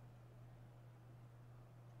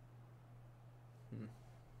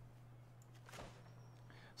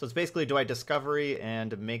 So it's basically, do I Discovery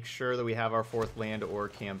and make sure that we have our 4th land or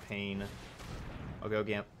campaign? I'll go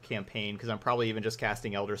campaign, because I'm probably even just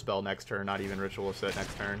casting Elder Spell next turn, not even Ritual of Soot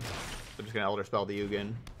next turn. So I'm just going to Elder Spell the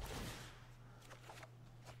Ugin.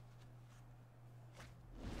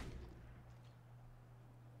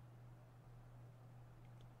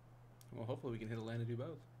 Well, hopefully we can hit a land to do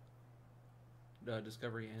both.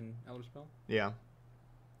 Discovery and Elder Spell? Yeah.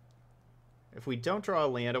 If we don't draw a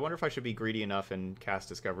land, I wonder if I should be greedy enough and cast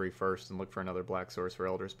Discovery first and look for another black source for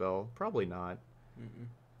Elder Spell. Probably not.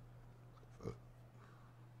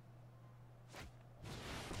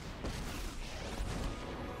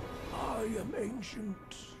 I am ancient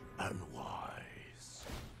and wise.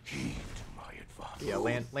 Heed my advice. Yeah,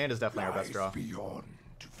 land is definitely our best draw. Beyond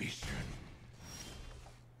vision.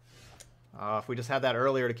 If we just had that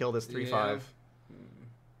earlier to kill this 3/5. Yeah.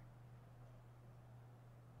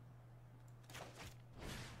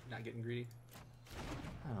 Not getting greedy.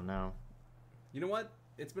 I don't know. You know what?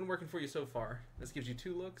 It's been working for you so far. This gives you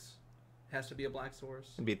 2 looks. Has to be a black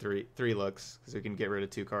source. It'd be three looks, because we can get rid of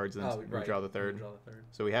 2 cards and then draw the 3rd.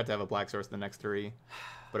 So we have to have a black source in the next 3.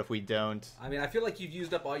 But if we don't... I mean, I feel like you've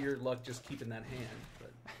used up all your luck just keeping that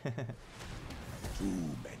hand. But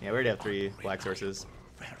Yeah, we already have 3 black sources.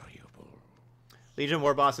 Legion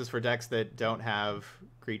War Bosses for decks that don't have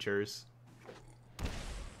creatures.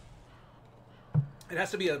 It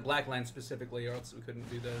has to be a black land specifically, or else we couldn't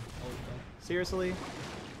do the. Seriously?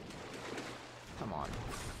 Come on.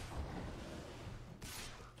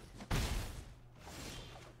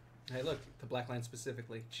 Hey, look, the black land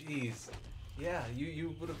specifically. Jeez. Yeah,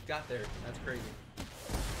 you would have got there. That's crazy.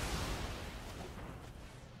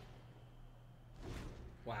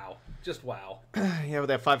 Wow. Just wow. Yeah, but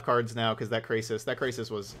they have 5 cards now because that Grixis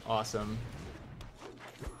was awesome.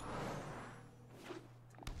 You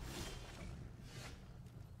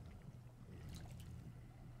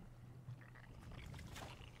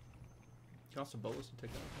can also bolus and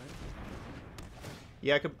take that, right?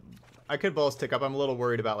 Yeah, I could bolus tick up. I'm a little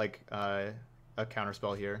worried about like a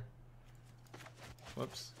counterspell here.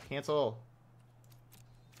 Whoops. Cancel.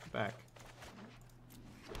 Back.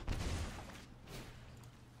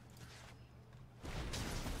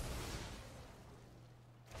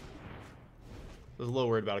 I was a little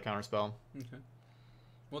worried about a counterspell. Okay.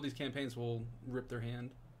 Well, these campaigns will rip their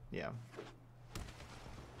hand. Yeah.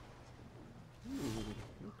 Ooh,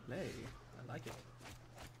 good play. I like it.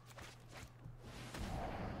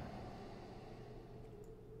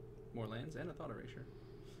 More lands and a thought erasure.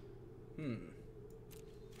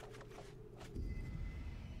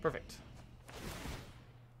 Perfect.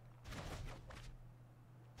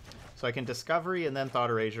 So I can Discovery and then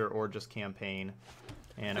Thought Erasure or just Campaign.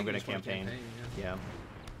 And I'm going to campaign. Yeah.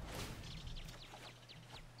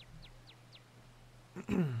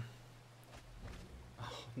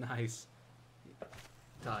 Oh, nice.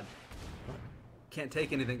 Todd. Can't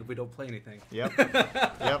take anything if we don't play anything. Yep.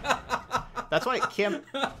 Yep. That's why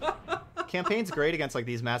Campaign's great against like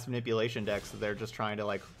these mass manipulation decks that they're just trying to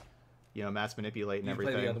like, you know, mass manipulate and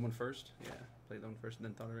everything. Play the other one first? Yeah. Play the one first and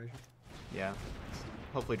then Thought Erasure. Yeah.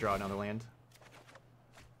 Hopefully draw another land.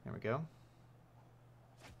 There we go.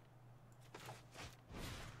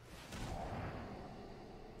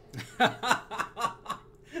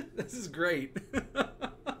 This is great.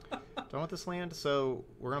 Don't want this land, so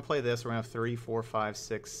we're gonna play this. We're gonna have 3, 4, 5,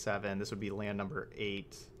 6, 7. This would be land number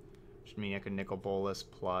 8, which means I could nickel bolus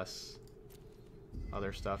plus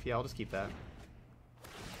other stuff. Yeah, I'll just keep that.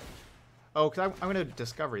 Oh, because I'm gonna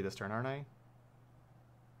Discovery this turn, aren't I?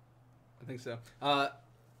 I think so. I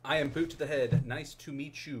am Boottodahead. Nice to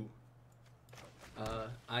meet you.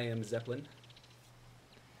 I am Zeppelin.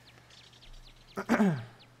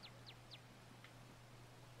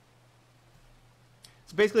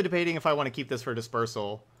 So basically debating if I want to keep this for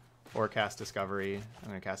Dispersal or cast Discovery. I'm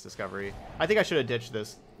going to cast Discovery. I think I should have ditched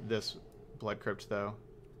this Blood Crypt, though.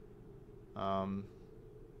 Yeah,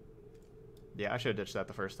 I should have ditched that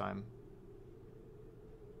the first time.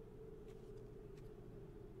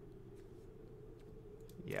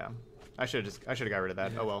 Yeah. I should have got rid of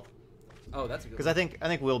that. Yeah. Oh well. Oh, that's a good. Because I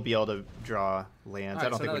think we'll be able to draw lands. Right, I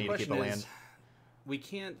don't think we need to keep a land. We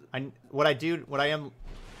can't.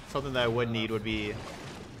 Something that I would need would be,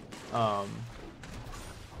 that's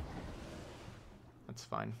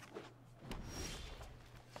fine.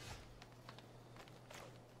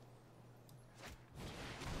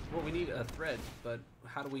 Well, we need a thread, but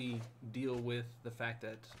how do we deal with the fact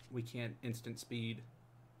that we can't instant speed?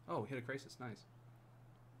 Oh, hit a Grixis, nice.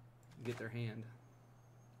 Get their hand.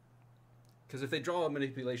 Because if they draw a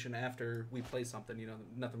manipulation after we play something, you know,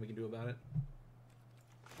 nothing we can do about it.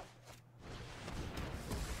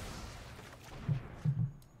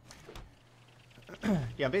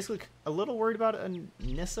 Yeah, I'm basically a little worried about a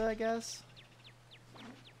Nissa, I guess.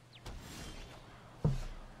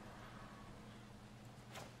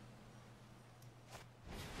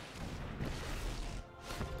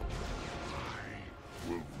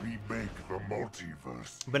 Will remake the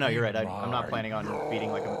multiverse. But no, you're right. I'm not planning on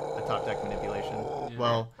beating like a top deck manipulation. Yeah.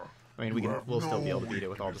 Well, I mean, we'll still be able to beat it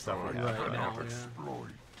with all the stuff we have. Right now,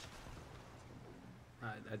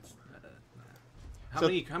 yeah. How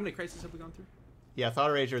many crises have we gone through? Yeah, Thought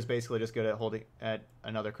Erasure is basically just good at holding at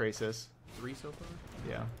another Grixis. 3 so far?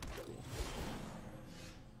 Yeah. Cool.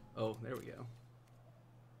 Oh, there we go.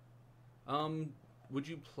 Would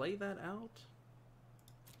you play that out?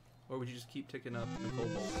 Or would you just keep ticking up Nicole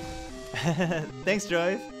Bolt? Thanks,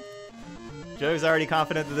 Joy. Joy's already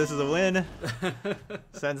confident that this is a win.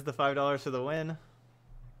 Sends the $5 for the win.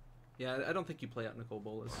 Yeah, I don't think you play out Nicole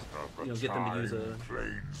Bolas. You know, get them to use a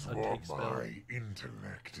take spell. My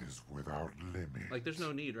intellect is without limit. Like, there's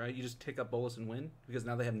no need, right? You just tick up Bolas and win because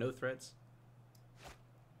now they have no threats.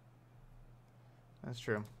 That's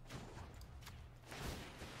true.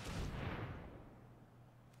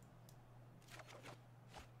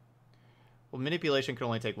 Well, manipulation can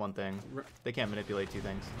only take one thing. They can't manipulate two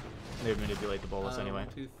things. They would manipulate the bolus anyway.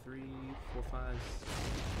 1, 2, 3, 4, 5.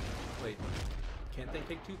 Wait, can't they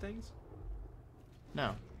take two things?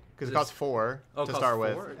 No, because it costs 4 to start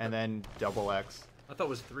with, and then double X. I thought it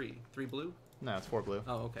was 3. 3 blue? No, it's 4 blue.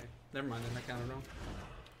 Oh, okay. Never mind, then I counted wrong.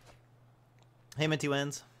 Hey, Minty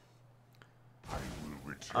wins. I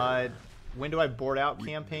will return. When do I board out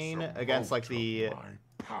campaign against like the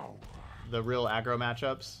real aggro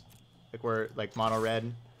matchups, like where like mono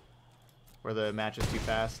red, where the match is too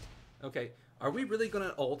fast? Okay, are we really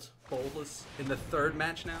gonna ult Bolus in the third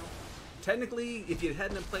match now? Technically, if you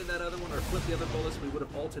hadn't played that other one or flipped the other Bolus, we would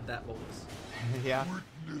have ulted that Bolus. Yeah.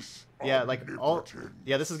 Yeah, like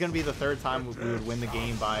yeah, this is gonna be the third time we would win the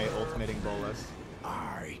game by ultimating Bolus.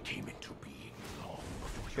 I came into being long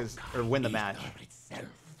before or win the match. itself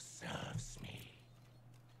serves me.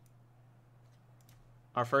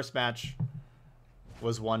 Our first match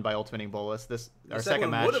was won by ultimating Bolus. Our second second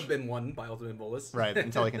match would have been won by ultimate Bolus. Right,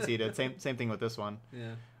 until he conceded. Same thing with this one.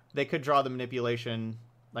 Yeah. They could draw the manipulation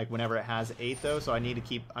like whenever it has 8 though, so I need to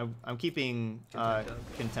keep. I'm keeping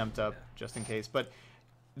contempt up just in case. But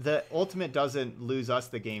the ultimate doesn't lose us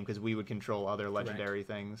the game because we would control other legendary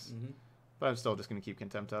things. Mm-hmm. But I'm still just gonna keep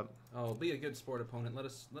contempt up. Oh, be a good sport opponent. Let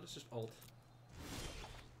us just ult.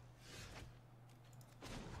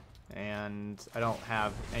 And I don't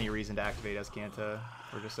have any reason to activate Escanta.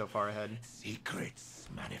 We're just so far ahead. Secrets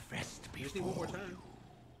manifest before you just need one more turn.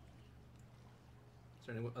 Is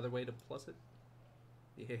there any other way to plus it?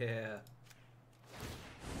 Yeah.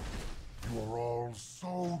 You are all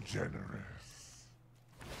so generous.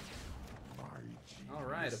 My all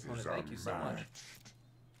right, opponent. Thank you so much.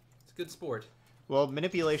 It's a good sport. Well,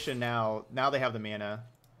 manipulation now they have the mana.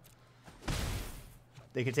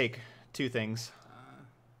 They could take 2 things.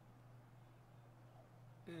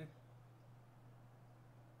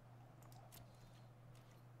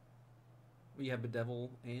 We have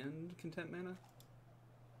Bedevil and Content mana.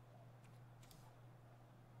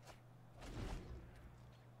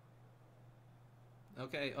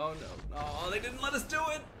 Okay. Oh no! Oh, they didn't let us do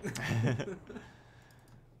it.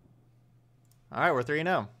 All right, we're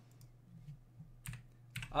 3-0.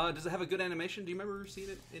 Does it have a good animation? Do you remember seeing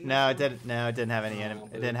it? No, it didn't. No, it didn't have any.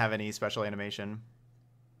 It didn't have any special animation.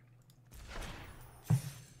 All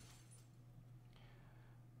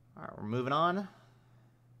right, we're moving on.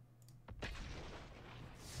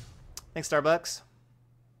 Thanks, Starbucks.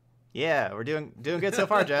 Yeah, we're doing good so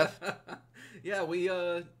far, Jeff. Yeah, we've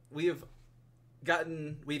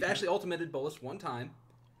actually ultimated Bolus one time,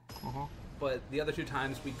 but the other 2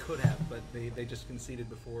 times we could have, but they just conceded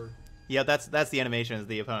before. Yeah, that's the animation. Is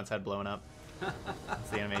the opponent's head blown up? That's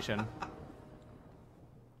the animation.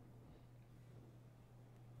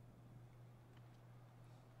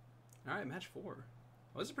 All right, match 4.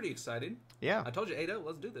 Well, this is pretty exciting. Yeah. I told you 8-0.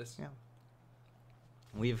 Let's do this. Yeah.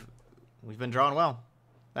 We've been drawing well.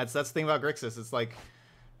 That's the thing about Grixis. It's like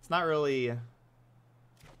it's not really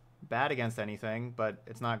bad against anything, but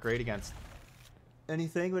it's not great against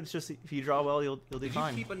anything. But it's just if you draw well, you'll do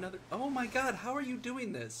fine. Did you keep another? Oh my God! How are you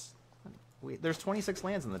doing this? There's 26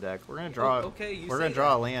 lands in the deck. We're gonna draw. Okay, we're gonna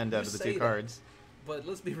draw a land out of the 2 cards. But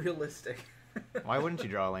let's be realistic. Why wouldn't you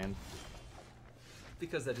draw a land?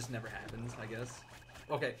 Because that just never happens, I guess.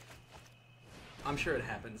 Okay. I'm sure it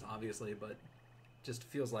happens, obviously, but just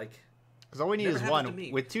feels like. Because all we need is one.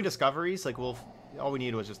 With 2 discoveries, like all we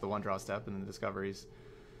need was just the 1 draw step and the discoveries.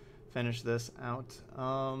 Finish this out.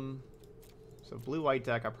 So blue-white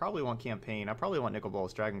deck, I probably want campaign. I probably want Nicol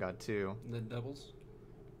Bolas Dragon God too. The doubles.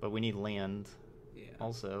 But we need land. Yeah.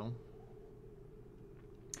 Also.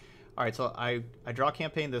 All right, so I draw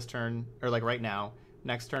campaign this turn, or like right now.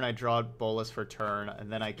 Next turn I draw Bolas for turn, and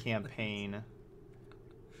then I campaign.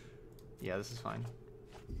 Yeah, this is fine.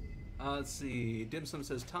 Let's see. Dimsum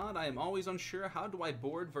says, Todd, I am always unsure. How do I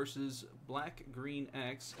board versus Black Green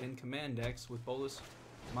X in Command X with Bolas?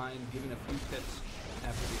 Mind giving a few tips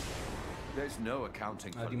after the. There's no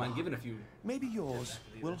accounting for do you mind giving a few? Maybe yours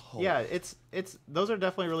will hold. Yeah, it's those are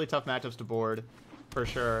definitely really tough matchups to board, for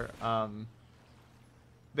sure.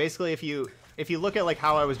 Basically, if you look at like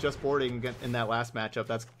how I was just boarding in that last matchup,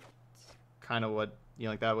 that's kind of what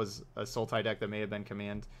like that was a Sultai deck that may have been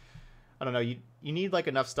command. I don't know. You need like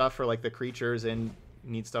enough stuff for like the creatures, and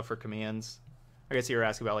you need stuff for commands. I guess you were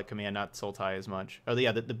asking about like command, not Sultai as much. Oh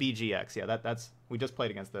yeah, the BGX. Yeah, that's we just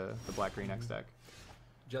played against the Black Green X deck.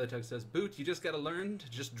 Jellytug says, Boot, you just got to learn to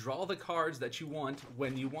just draw the cards that you want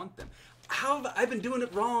when you want them. How have I been doing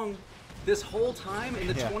it wrong this whole time in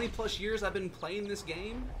the 20 plus years I've been playing this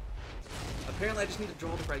game? Apparently I just need to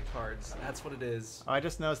draw the right cards. That's what it is. Oh, I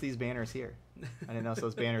just noticed these banners here. I didn't notice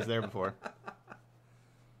those banners there before.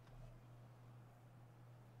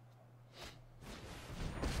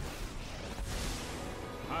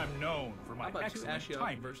 I'm known for my How about 2 excellent Ashiok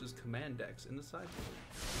timing. versus command decks in the sideboard?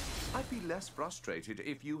 I'd be less frustrated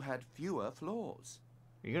if you had fewer flaws.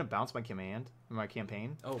 Are you gonna bounce my command? My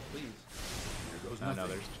campaign? Oh, please. Here goes Oh, no,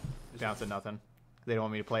 nothing. there's bouncing nothing. They don't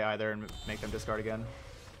want me to play either and make them discard again.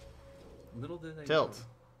 Little did they Tilt. know.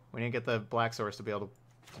 We didn't get the black source to be able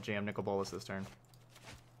to jam Nicol Bolas this turn.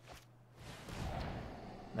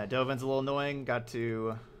 That Dovin's a little annoying. Got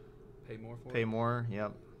to Pay more for pay it. more.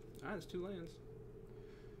 Yep. Alright, it's 2 lands.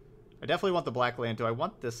 I definitely want the black land. Do I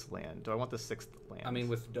want this land? Do I want the 6th land? I mean,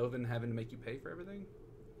 with Dovin having to make you pay for everything?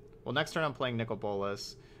 Well, next turn I'm playing Nicol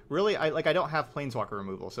Bolas. Really, I don't have Planeswalker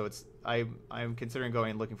removal, so I'm considering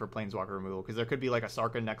going and looking for Planeswalker removal because there could be like a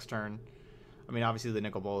Sarkhan next turn. I mean, obviously the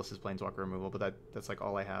Nicol Bolas is Planeswalker removal, but that's like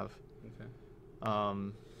all I have. Okay.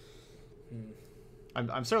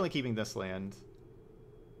 I'm certainly keeping this land.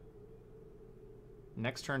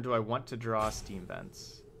 Next turn, do I want to draw Steam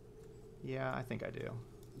Vents? Yeah, I think I do.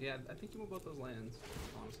 Yeah, I think you want both those lands,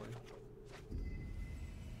 honestly.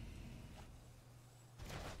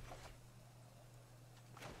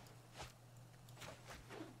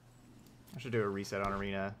 I should do a reset on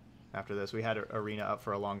Arena after this. We had Arena up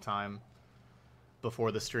for a long time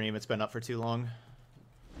before the stream. It's been up for too long,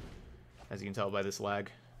 as you can tell by this lag.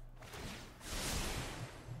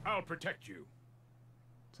 I'll protect you.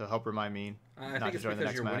 So help remind me I not think to it's join the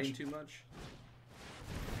because next you're match. winning too much.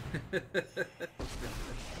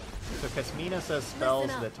 So Kasmina says spells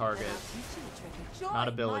Listen up, that target. and I'll teach you a trick. Join not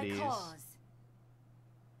my abilities. cause.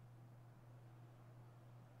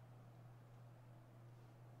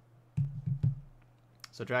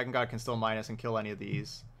 So Dragon God can still minus and kill any of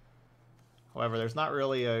these. However, there's not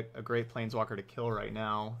really a great Planeswalker to kill right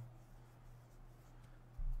now.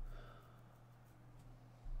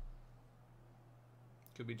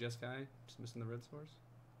 Could be Jeskai, just missing the red source.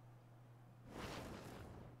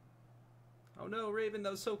 Oh no, Raven,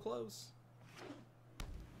 that was so close.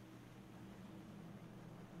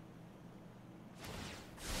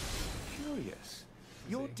 Curious.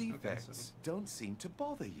 Your defects don't seem to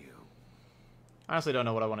bother you. I honestly don't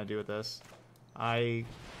know what I want to do with this. I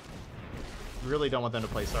really don't want them to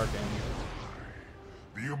play Sarkhan.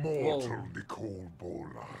 The immortal Nicol Bolas.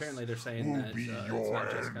 Apparently they're saying will that be it's your not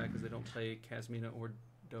Jeskai end. because they don't play Kasmina or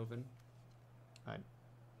Dovin.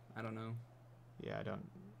 I don't know. Yeah,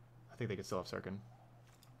 I think they could still have Sarkhan.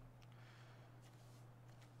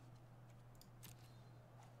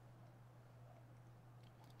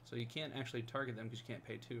 So you can't actually target them because you can't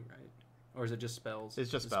pay 2, right? Or is it just spells? It's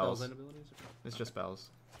just Is it spells. and abilities? It's just spells.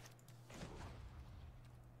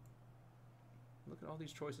 Look at all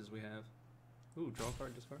these choices we have. Ooh, draw a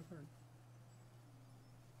card, discard a card.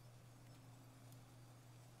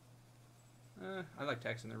 I like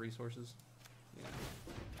taxing their resources. Yeah.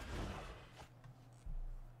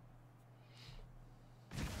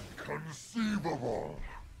 Conceivable.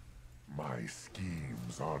 My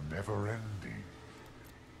schemes are never ending.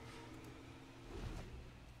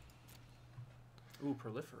 Ooh,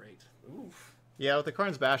 proliferate. Oof. Yeah, with the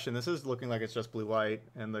Karn's Bastion, this is looking like it's just blue-white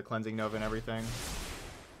and the Cleansing Nova and everything.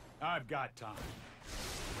 I've got time.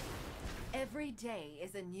 Every day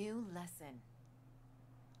is a new lesson.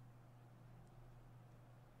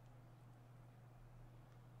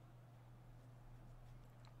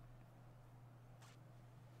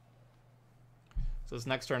 So this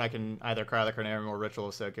next turn I can either Cry the Carnarium or Ritual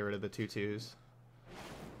of Soak, get rid of the 2/2s.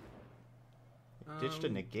 Ditched a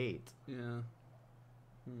negate. Yeah.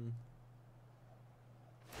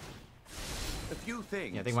 A few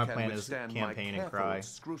things Yeah, I think my can plan is withstand campaign my and careful cry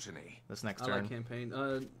scrutiny. this next I turn. like campaign.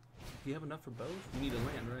 Do you have enough for both? You need a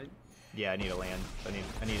land, right? Yeah, I need a land. I need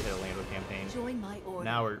to hit a land with campaign. Join my order.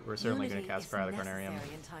 Now we're certainly going to Unity cast is Cry the Carnarium.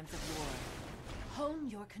 necessary in times of war. Hone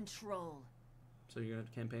your control. So you're gonna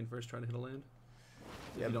campaign first, try to hit a land.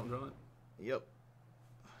 If Yep. you don't draw it. Yep.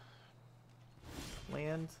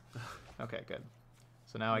 Land. Okay, good.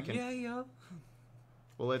 So now I can. Yeah.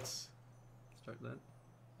 Well, let's. Start that.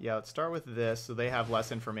 Yeah, let's start with this. So they have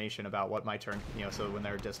less information about what my turn. So when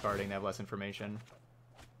they're discarding, they have less information.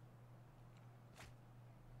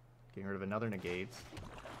 Getting rid of another negate.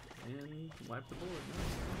 And wipe the board.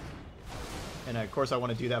 Nice. And of course, I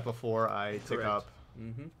want to do that before I tick Correct. up,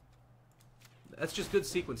 Mm-hmm. That's just good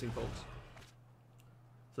sequencing, folks.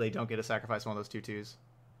 so they don't get to sacrifice one of those 2/2s.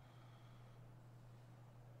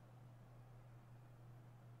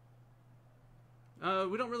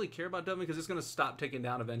 We don't really care about Dovin because it's going to stop taking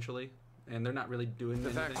down eventually, and they're not really doing The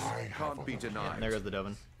anything. facts can't be denied. And there goes the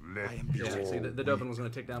Dovin. Let Yeah, see, the your Dovin was going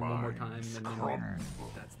to take down one more time, minds and then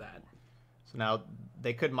crumble. that's that. So now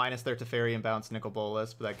they could minus their Teferi and bounce Nicol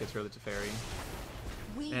Bolas, but that gets rid of the Teferi.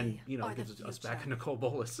 We And, are the gives us back a future. Nicol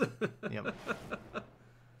Bolas. Yep.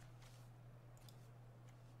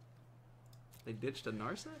 They ditched a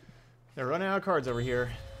Narset? They're running out of cards over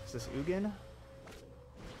here. Is this Ugin?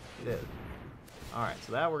 It is. Alright,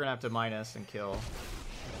 so that we're going to have to minus and kill.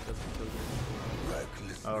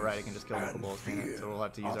 Oh, right, it can just kill Nicol Bolas. So we'll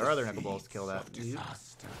have to use our other Nicol Bolas to kill that.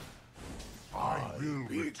 I will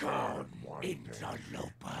return one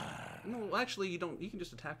interloper. No, actually, you don't. You can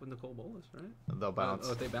just attack with Nicol Bolas, right? They'll bounce.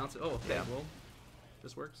 Oh, if they bounce it. Oh, okay, yeah. well,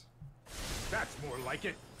 this works. That's more like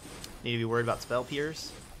it. Need to be worried about Spell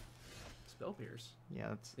Pierce. Spell Pierce. Yeah,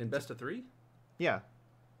 that's In best of 3? yeah.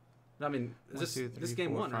 No, I mean, is 1, 2, 3, this game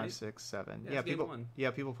 4, 1, 5, right? 6, 7. Yeah, Yeah, it's game people. 1.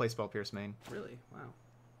 Yeah, people play Spell Pierce main. Really? Wow.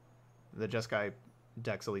 The Jeskai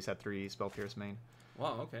decks at least had 3 Spell Pierce main.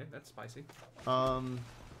 Wow. Okay, that's spicy.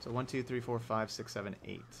 So 1, 2, 3, 4, 5, 6, 7,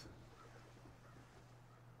 8.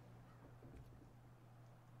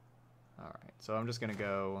 All right. So I'm just gonna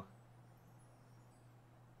go.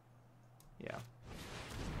 Yeah.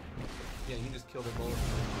 Yeah, you can just kill the Bolas,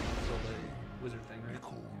 kill the wizard thing, right?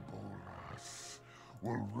 Nicol Bolas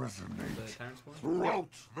will resonate The Tyrant Spawn? throughout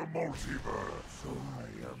the multiverse. I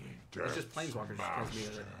am death. It's just Planeswalkers tells me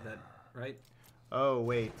that, right? Oh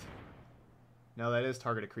wait. No, that is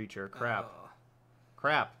target a creature. Crap.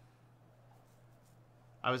 Crap.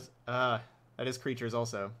 I was. That is creatures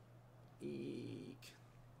also. Eek.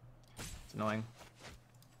 It's annoying.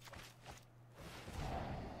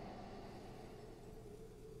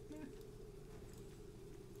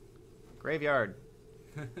 Graveyard.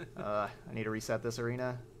 I need to reset this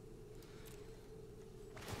arena.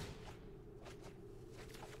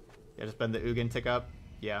 Yeah, just bend the Ugin tick up.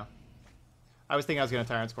 Yeah. I was thinking I was going to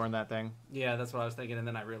Tyrant Scorn that thing. Yeah, that's what I was thinking, and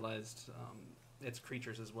then I realized it's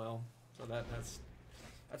creatures as well. So that's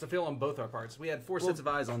a fail on both our parts. We had 4 sets of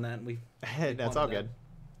eyes on that, and we That's all good.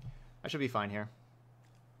 I should be fine here.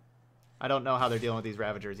 I don't know how they're dealing with these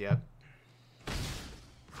Ravagers yet.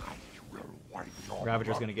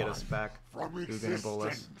 Ravager's going to get us back. Ugin and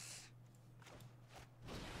Bolas.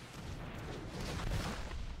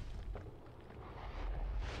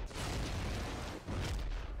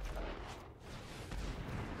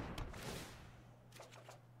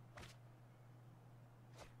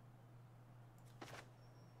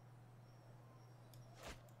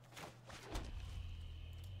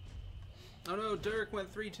 Oh no, Dirk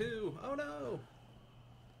went 3-2. Oh no.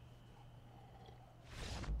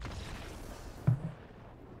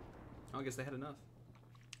 I guess they had enough.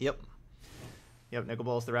 Yep. Yep, Nicol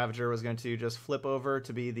Bolas the Ravager was going to just flip over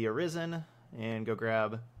to be the Arisen and go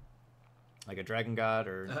grab like a Dragon God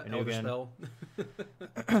or an Elder Ugin. Spell.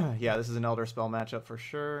 Yeah, this is an Elder Spell matchup for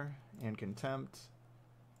sure. And Contempt.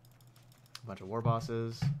 A bunch of War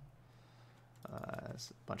Bosses. A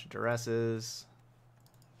bunch of Duresses.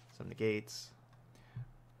 Some Negates.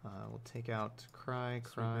 We'll take out Cry,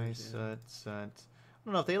 Set. I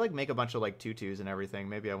don't know if they like make a bunch of like 2/2s and everything.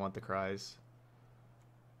 Maybe I want the Cries.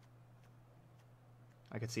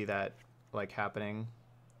 I could see that like happening.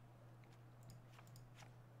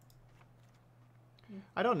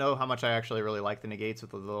 I don't know how much I actually really like the Negates with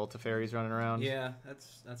the little Teferis running around. Yeah,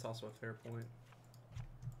 that's also a fair point.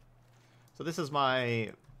 So this is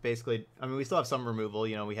my basically. I mean, we still have some removal.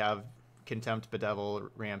 You know, we have Contempt, Bedevil,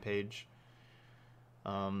 Rampage.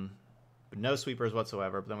 But no sweepers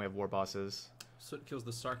whatsoever. But then we have War Bosses. So it kills the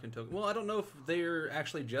Sarkin token. Well, I don't know if they're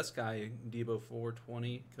actually Jeskai Debo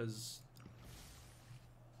 420 because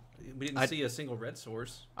we didn't see a single red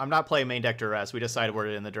source. I'm not playing main deck Duress. We just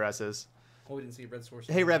sideboarded in the Duresses. Oh, we didn't see a red source.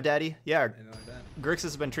 Hey, Rev Daddy. Yeah, Anything like that. Grixis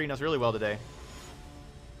has been treating us really well today.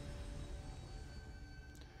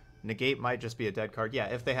 Negate might just be a dead card. Yeah,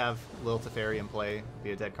 if they have Lil Teferi in play, it'd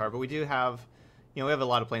be a dead card. But we do have, you know, we have a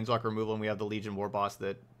lot of Planeswalker removal, and we have the Legion War Boss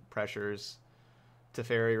that pressures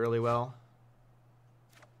Teferi really well.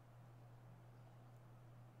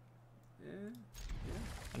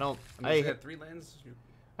 Yeah. I mean, had 3 lands.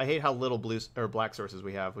 I hate how little blue or black sources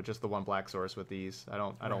we have with just the one black source with these. I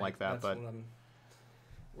don't like that. That's but what I'm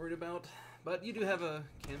worried about. But you do have a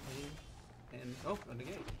campaign and a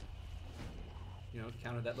negate. You know,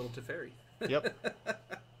 counter that little Teferi. Yep.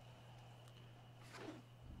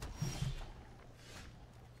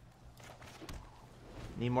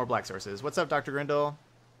 Need more black sources. What's up, Dr. Grindle?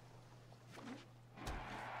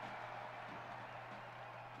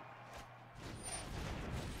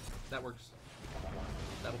 That works.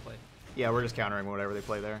 That'll play. Yeah, we're just countering whatever they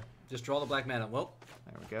play there. Just draw the black mana. Well,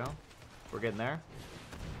 there we go. We're getting there.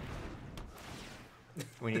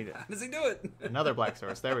 We need how does he do it? Another black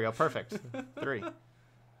source. There we go. Perfect. 3.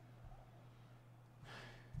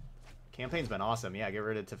 Campaign's been awesome. Yeah, get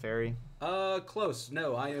rid of Teferi. Close.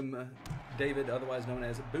 No, I am David, otherwise known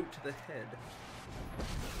as Boot to the Head.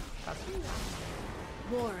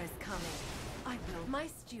 War is coming. I will. My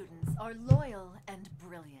students are loyal and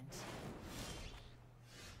brilliant.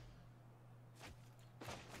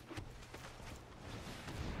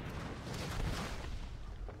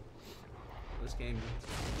 This game.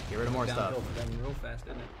 Get rid of more stuff. For them real fast,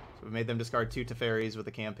 isn't it? So we made them discard 2 Teferis with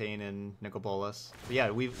the campaign and Nicol Bolas. But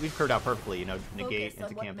yeah, we've curved out perfectly. You know, negate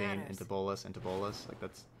into campaign, into Bolas, into Bolas. Like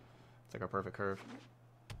it's like our perfect curve.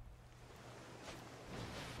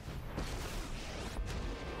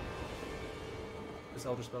 This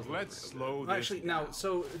Elder Spell's Let's slow this Actually, now,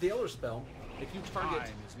 so the Elder Spell, if you target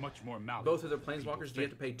Time is much more both of their planeswalkers, do you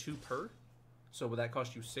have to pay 2 per? So would that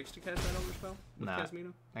cost you 6 to cast that Elder Spell with Nah,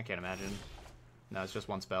 Casmino? I can't imagine. No, it's just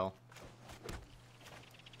 1 spell.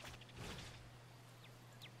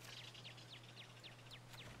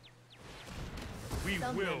 We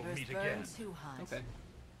Some will members meet burn again. too hot. Okay.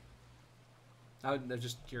 I'm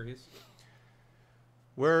just curious.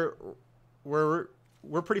 We're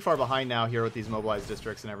pretty far behind now here with these mobilized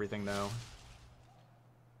districts and everything, though.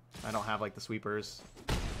 I don't have like the sweepers.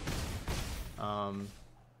 I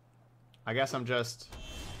guess I'm just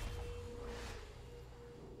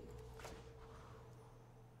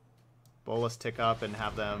Bolas tick up and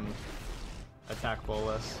have them attack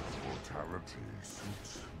Bolas. Mortality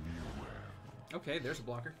suits me well. Okay, there's a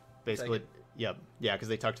blocker. Basically, yep, yeah, because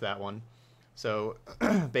they tucked that one. So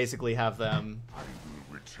basically, have them, I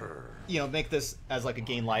will return. you know, make this as like a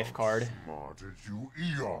gain life card. Smarted you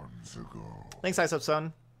eons ago. Thanks, Ice Up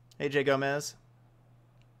Sun. Hey, Jay Gomez.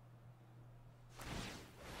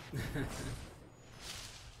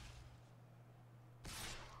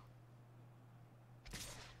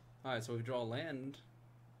 Alright, so we draw land.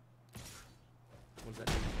 What does that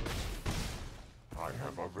do? I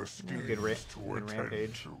have other schemes Good to good attend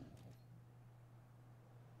rampage. to.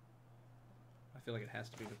 I feel like it has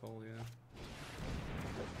to be Nicole, yeah.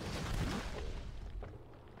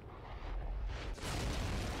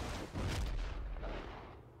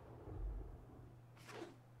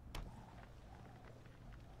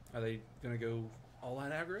 Are they gonna go all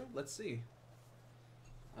out aggro? Let's see.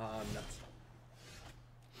 Nuts.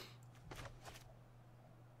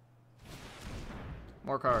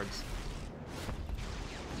 More cards.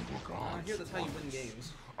 I hear that's how you win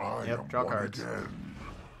games. I Yep, am draw one cards. again.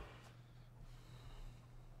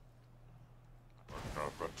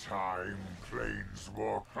 Another time,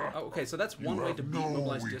 Planeswalker. Oh, okay, so that's one You way have to beat no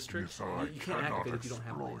Mobilized weakness District. I You can't cannot activate if you don't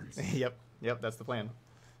have exploit. lands. Yep, that's the plan.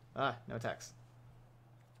 Ah, no attacks.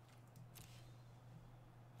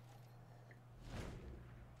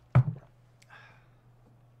 Come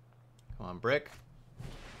on, Brick.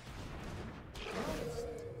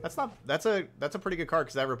 That's a pretty good card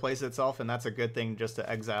because that replaces itself, and that's a good thing just to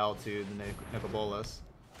exile to the Nicol Bolas.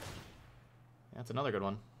 That's another good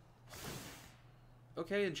one.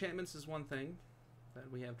 Okay, enchantments is one thing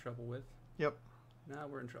that we have trouble with. Yep. Now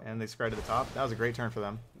we're in trouble. And they scry to the top. That was a great turn for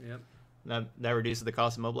them. Yep. That reduces the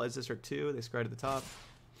cost of Mobilized District 2. They scry to the top.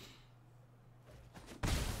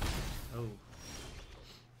 Oh.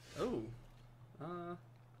 Oh.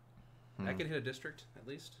 I can hit a district at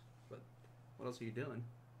least, but what else are you doing?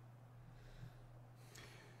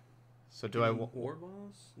 So do I... War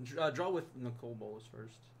boss? Draw with Nicol Bolas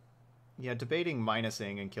first. Yeah, debating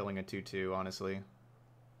minusing and killing a 2/2, honestly.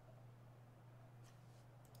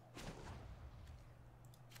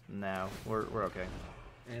 No, we're okay.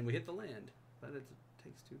 And we hit the land, but it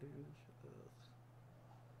takes 2 damage.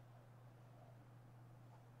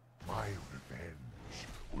 My revenge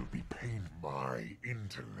will be pain. My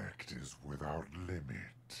intellect is without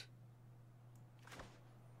limit.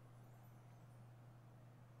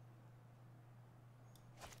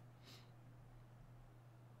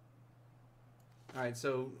 Alright,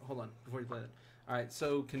 so hold on before you play that. Alright,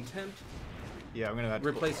 so Contempt Yeah, I'm gonna have to...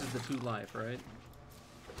 replaces the 2 life, right?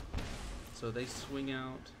 So they swing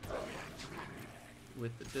out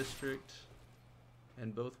with the district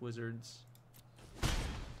and both wizards.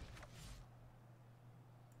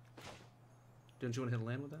 Don't you want to hit a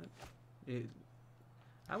land with that?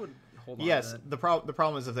 I would hold on Yes, to that. the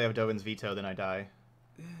problem is if they have Dovin's Veto, then I die.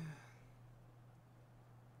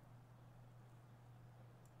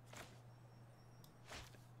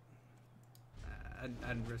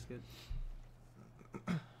 I'd risk it.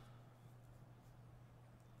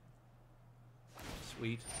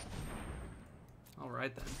 Sweet.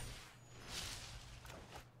 Alright then.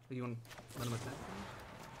 You want to let him attack?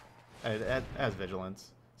 It has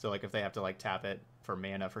Vigilance. So like if they have to like tap it for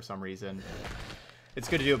mana for some reason, it's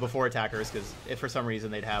good to do it before attackers, because if for some reason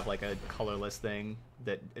they'd have like a colorless thing,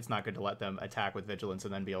 that it's not good to let them attack with Vigilance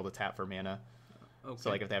and then be able to tap for mana. Okay. So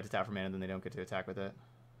like if they have to tap for mana, then they don't get to attack with it.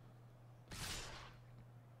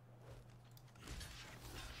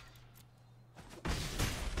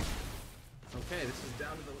 Okay, this is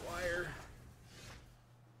down to the wire.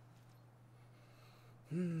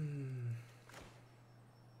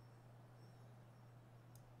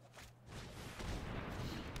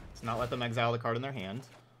 Let's not let them exile the card in their hand.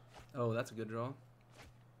 Oh, that's a good draw.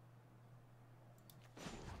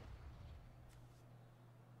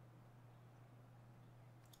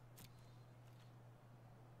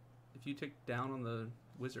 If you tick down on the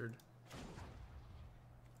wizard.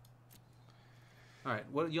 Alright,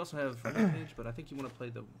 well, you also have Rampage, but I think you want to play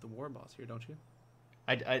the War Boss here, don't you?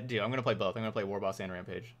 I do. I'm going to play both. I'm going to play War Boss and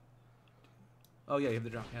Rampage. Oh, yeah, you have the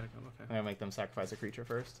drop Catacomb, okay. I'm going to make them sacrifice a creature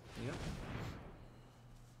first. Yep.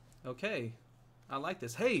 Okay. I like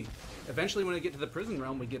this. Hey, eventually when we get to the Prison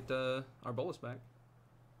Realm, we get our Bolus back.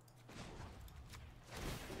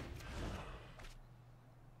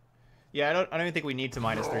 Yeah, I don't even think we need to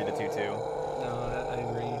 -3 the 2/2. No, I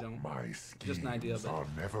agree. You don't. My Just an idea, schemes but are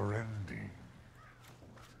never ending.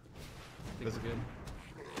 I think we're good.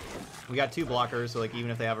 We got 2 blockers, so like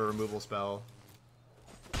even if they have a removal spell,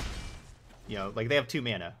 you know, like they have 2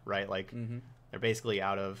 mana, right? Like they're basically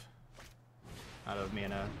out of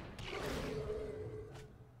mana.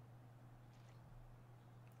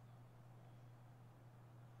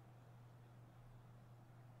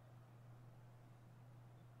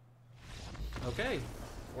 Okay.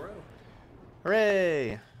 4-0.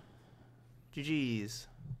 Hooray! GG's.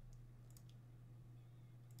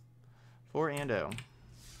 4-0.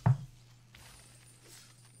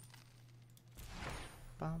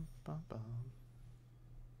 Bum, bum, bum.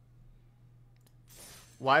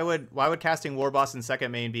 Why would casting War Boss in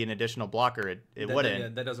second main be an additional blocker? It wouldn't. Yeah,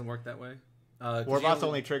 that doesn't work that way. War Boss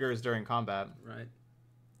only triggers during combat. Right.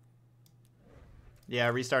 Yeah,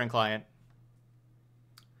 restarting client.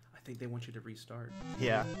 I think they want you to restart.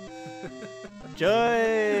 Yeah.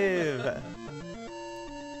 Joy!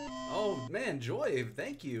 Oh man, Joy!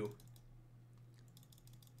 Thank you.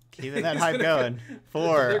 Keeping that hype going.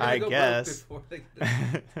 4, I guess.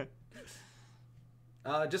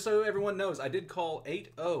 Just so everyone knows, I did call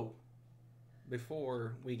 8-0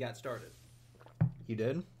 before we got started. You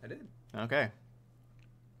did? I did. Okay.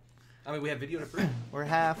 I mean, we have video to prove. We're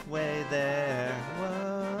halfway there.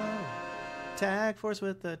 Whoa. Tag Force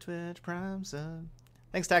with the Twitch Prime sub.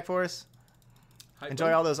 Thanks, Tag Force.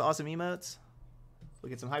 Enjoy all those awesome emotes. We'll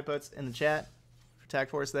get some hype votes in the chat for Tag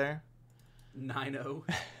Force there. 9-0.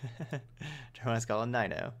 Jeremiah's calling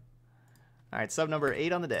 9-0. All right, sub number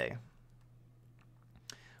 8 on the day.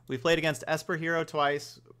 We played against Esper Hero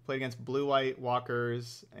twice, played against Blue-White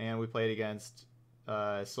Walkers, and we played against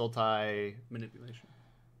Sultai... Manipulation.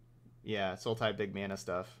 Yeah, Sultai Big Mana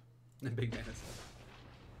stuff. Big Mana stuff.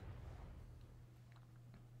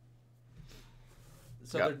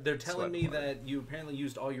 So they're telling me that you apparently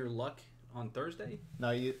used all your luck on Thursday? No,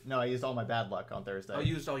 I used all my bad luck on Thursday. Oh,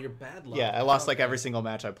 you used all your bad luck? Yeah, I lost like every single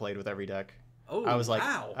match I played with every deck. Oh, I was like,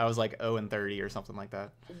 wow. I was like 0-30 or something like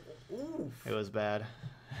that. Oof. It was bad.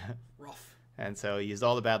 Rough. And so I used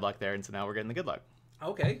all the bad luck there, and so now we're getting the good luck.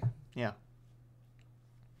 Okay. Yeah.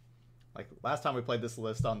 Like last time we played this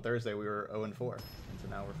list on Thursday, we were 0-4, and so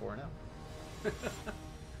now we're 4-0.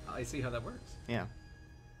 I see how that works. Yeah.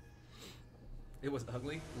 It was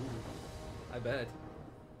ugly? Ooh, I bet.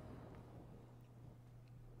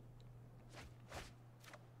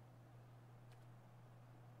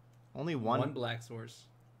 Only one black source.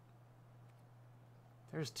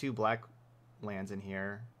 There's 2 black lands in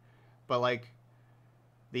here. But like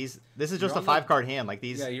this is just a 5-card hand. Like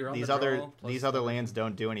these other lands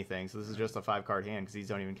don't do anything. So this is just a 5-card hand because these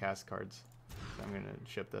don't even cast cards. So I'm going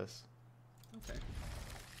to ship this. Okay.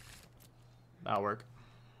 That'll work.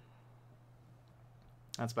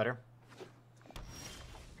 That's better.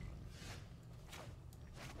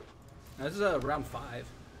 Now, this is round 5.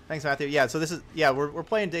 Thanks, Matthew. Yeah, so this is we're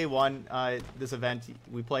playing day 1. This event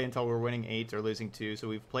we play until we're winning 8 or losing 2. So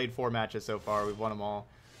we've played 4 matches so far. We've won them all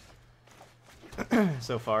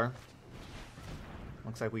so far.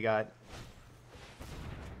 Looks like we got.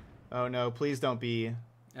 Oh no! Please don't be.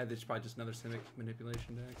 This is probably just another Simic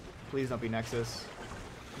manipulation deck. Please don't be Nexus.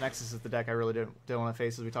 Nexus is the deck I really don't want to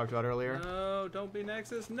face, as we talked about earlier. No, don't be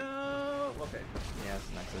Nexus. No. Okay. Yeah, it's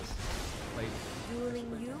Nexus. Wait. Dueling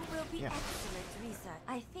you will be excellent research.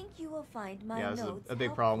 I think you will find my notes. Yeah, this is a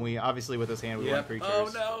big problem. We obviously with this hand we want creatures. Oh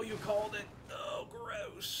no, you called it. Oh,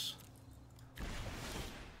 gross.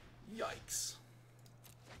 Yikes.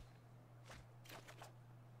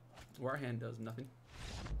 Our hand does nothing.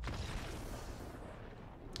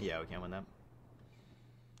 Yeah, we can't win that.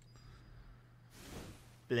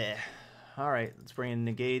 Bleh. Alright, let's bring in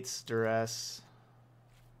Negates, Duress,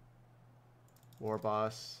 War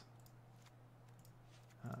Boss,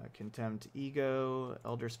 Contempt Ego,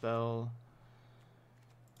 Elder Spell.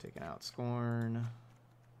 Taking out Scorn,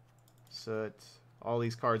 Soot, all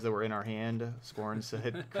these cards that were in our hand. Scorn,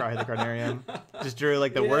 Soot, Cry the Carnarium. Just drew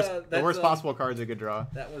like the worst possible cards we could draw.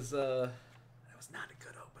 That was not a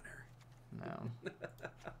good opener. No.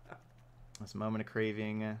 This Moment of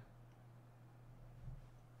Craving.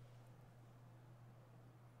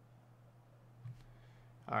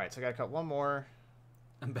 All right, so I got to cut one more.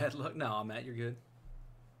 And bad luck. No, Matt, you're good.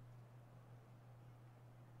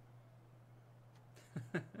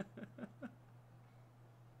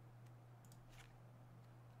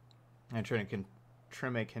 I'm trying to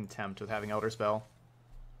trim a Contempt with having Elder Spell.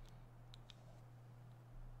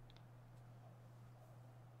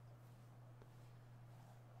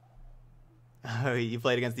 Oh, you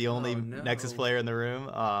played against the only Nexus player in the room?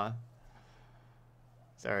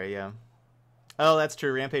 Sorry, yeah. Oh, that's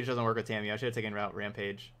true. Rampage doesn't work with Tammy. I should have taken out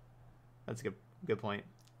Rampage. That's a good point.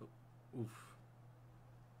 Oof.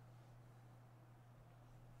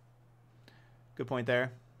 Good point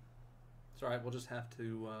there. It's alright, we'll just have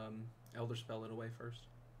to Elder Spell it away first.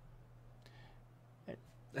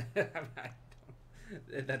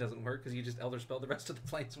 That doesn't work because you just Elder Spell the rest of the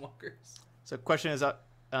Planeswalkers. So question is,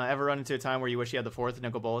 ever run into a time where you wish you had the 4th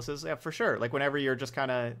Nicol Bolas's? Yeah, for sure. Like whenever you're just kind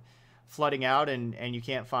of flooding out and you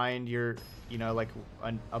can't find your, like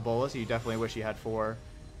a Bolas, you definitely wish you had 4.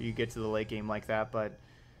 You get to the late game like that, but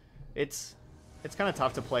it's kind of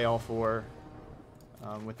tough to play all 4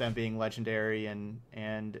 with them being legendary and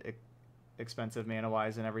expensive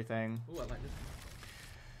mana-wise and everything. Ooh, I like this.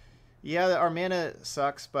 Yeah, our mana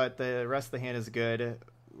sucks, but the rest of the hand is good.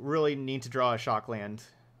 Really need to draw a shock land.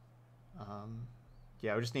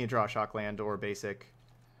 Yeah, we just need to draw a shock land or basic.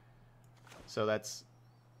 So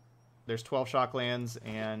there's 12 shock lands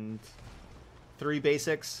and 3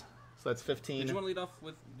 basics. So that's 15. Did you want to lead off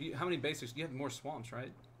with how many basics? You have more swamps,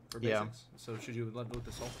 right? For basics. Yeah. So should you lead with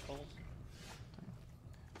the Salt Falls?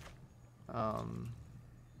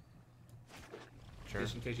 Sure.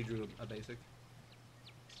 Just in case you drew a basic.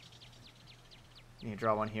 Need to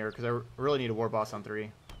draw one here because I really need a War Boss on 3.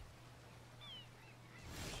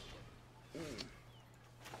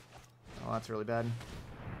 Oh, that's really bad.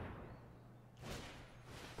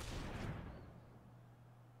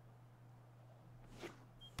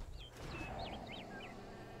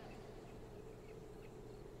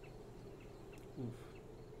 Oof.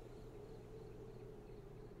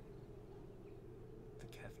 The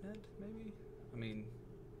Kefnet, maybe? I mean...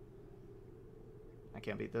 I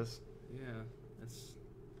can't beat this. Yeah, it's...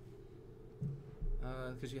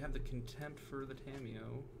 because you have the Contempt for the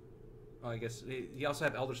Tameo. Oh, I guess you also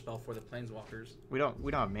have Elder Spell for the Planeswalkers. We don't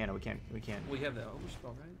have mana. We can't. Well, you have the Elder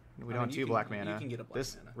Spell, right? We don't have 2 black mana. You can get a black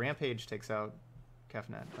this mana. Rampage takes out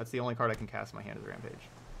Kefnet. That's the only card I can cast in my hand is Rampage. It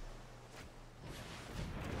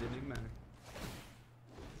didn't even matter.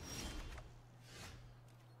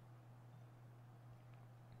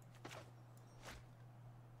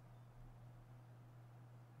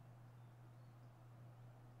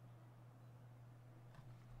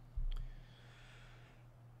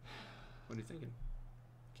 What are you thinking?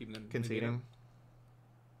 Keeping them conceding.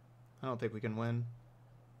 I don't think we can win.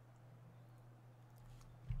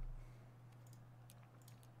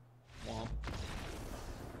 Womp.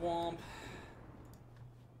 Womp.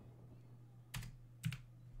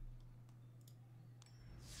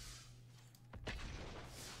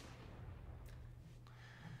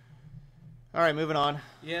 All right, moving on.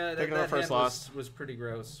 Yeah, that first loss was pretty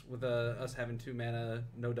gross with us having 2 mana,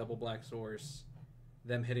 no double black source.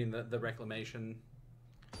 Them hitting the Reclamation.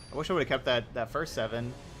 I wish I would have kept that first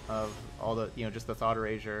 7 of all the, just the Thought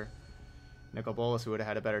Erasure. Nicol Bolas, we would have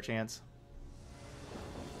had a better chance.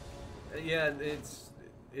 Yeah,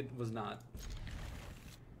 it was not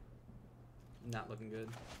looking good.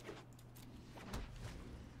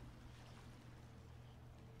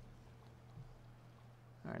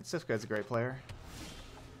 All right, Sifka's a great player.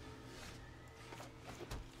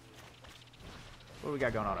 What do we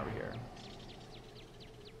got going on over here?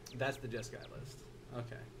 That's the Just Guy list.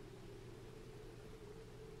 Okay.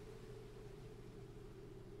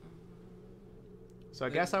 So I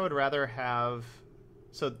guess I would rather have...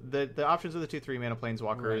 So the options of the 2/3 mana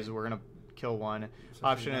Planeswalkers, right. We're going to kill one.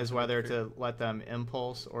 Option is whether to let them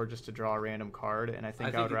Impulse or just to draw a random card, and I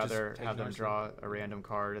think I would rather have them draw a random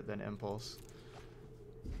card than Impulse.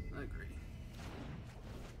 I agree.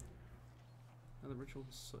 Another Ritual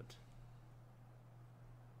Soot.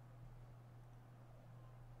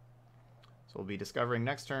 So we'll be discovering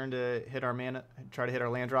next turn to hit our mana, try to hit our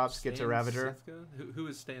land drops, get to Ravager. Who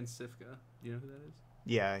is Stan Sifka? Do you know who that is?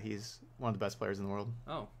 Yeah, he's one of the best players in the world.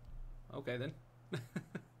 Oh, okay then.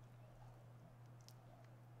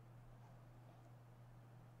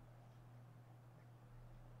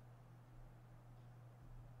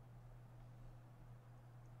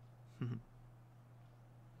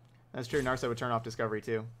 That's true. Narset would turn off Discovery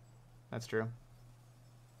too. That's true.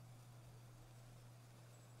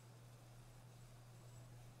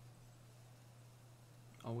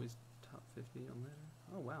 Always top 50 on ladder.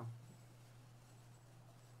 Oh wow.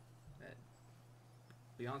 That,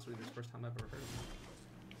 be honest with you, this is the first time I've ever heard of him.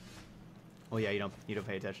 Well, yeah, you don't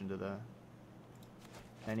pay attention to the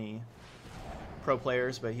any pro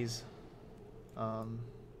players, but he's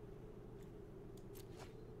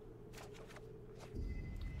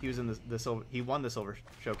he was in the silver. He won the silver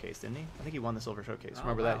showcase, didn't he? I think he won the silver showcase. Oh,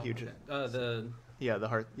 Remember wow. that huge? Okay. The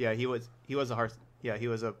Hearth. Yeah, he was a Hearth. Yeah, he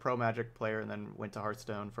was a pro Magic player and then went to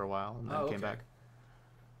Hearthstone for a while and then came back.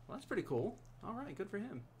 Well, that's pretty cool. All right, good for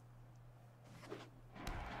him.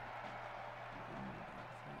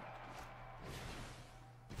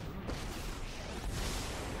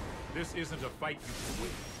 This isn't a fight you can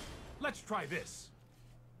win. Let's try this.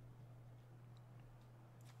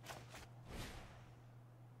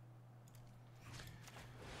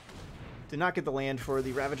 Did not get the land for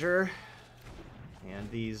the Ravager. And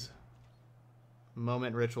these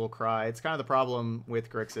Moment Ritual Cry. It's kind of the problem with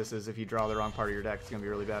Grixis is if you draw the wrong part of your deck, it's going to be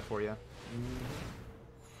really bad for you.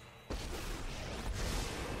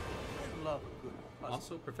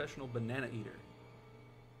 Also, Professional Banana Eater.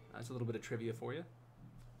 That's a little bit of trivia for you.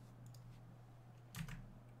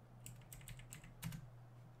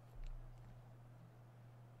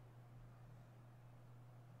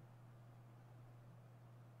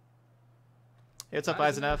 Hey, what's up,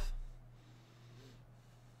 Eisenf?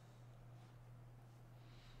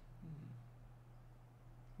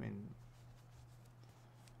 I mean,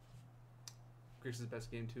 Grixis'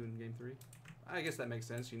 best game 2 and game 3. I guess that makes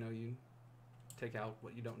sense. You know, you take out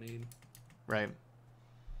what you don't need. right.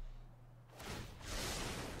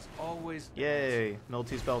 It's always Yay, mill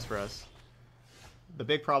 2 spells for us. The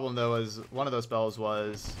big problem, though, is one of those spells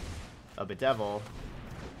was a Bedevil,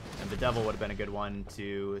 and Bedevil would have been a good one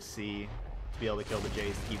to see, to be able to kill the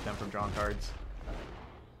Jace, to keep them from drawing cards.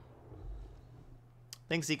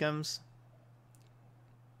 Thanks, Seekums.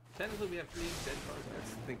 Technically, we have 3 dead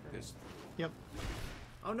cards. I think this. Yep.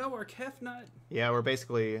 Oh no, our Kef Nut. Yeah, we're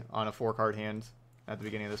basically on a 4-card hand at the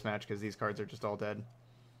beginning of this match because these cards are just all dead.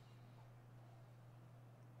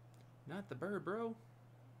 Not the bird, bro.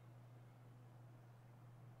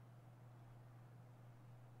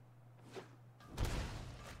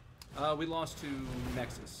 We lost to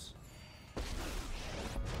Nexus. Maybe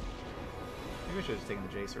we should have taken the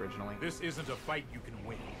Jace originally. This isn't a fight you can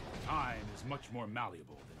win. Time is much more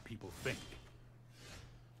malleable than people think.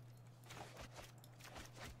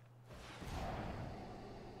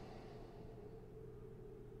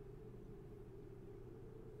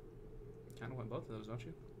 Kind of want both of those, don't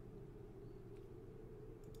you?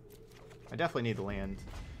 I definitely need the land.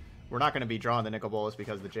 We're not going to be drawing the Nicol Bolas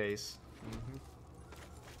because of the Jace. Mm-hmm.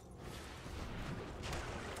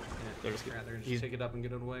 They're Yeah, just- they're gonna he's- just take it up and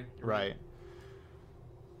get it away. You're Right.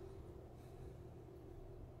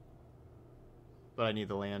 But I need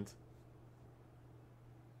the land.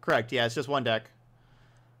 Correct. Yeah, it's just one deck.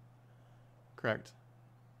 Correct.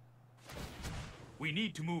 We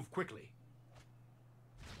need to move quickly.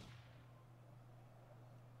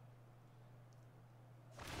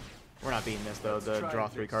 We're not beating this, though. Let's The try draw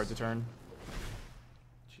 3 this. cards a turn.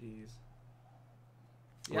 Jeez.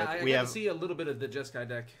 Yeah, I we got have- to see a little bit of the Jeskai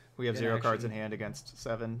deck. We have in 0 cards in action. hand against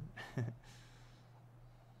 7. That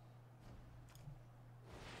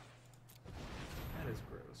is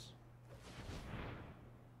gross.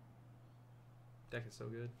 Deck is so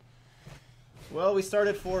good. Well, we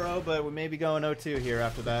started 4-0, but we may be going 0-2 here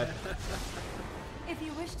after that. If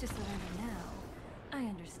you wish to surrender now, I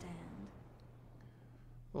understand.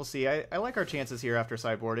 We'll see. I like our chances here after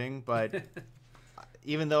sideboarding, but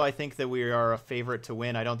even though I think that we are a favorite to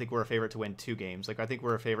win, I don't think we're a favorite to win 2 games. Like, I think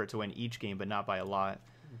we're a favorite to win each game, but not by a lot.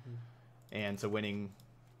 Mm-hmm. And so winning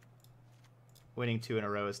 2 in a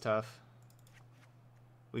row is tough.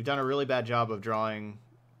 We've done a really bad job of drawing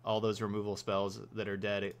all those removal spells that are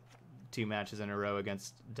dead at 2 matches in a row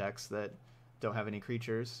against decks that don't have any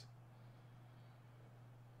creatures.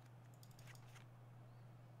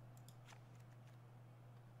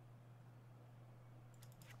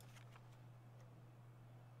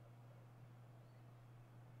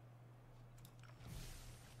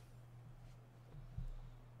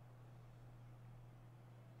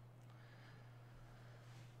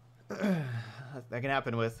 That can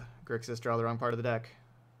happen with Grixis draw the wrong part of the deck.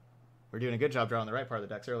 We're doing a good job drawing the right part of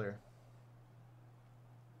the decks earlier.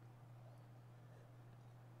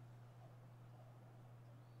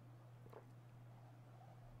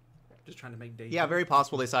 Just trying to make day. Yeah, very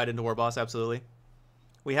possible they side into War Boss, absolutely.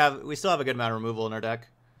 We still have a good amount of removal in our deck.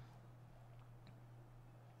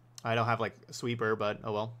 I don't have like sweeper, but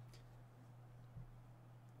oh well.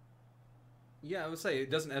 Yeah, I would say,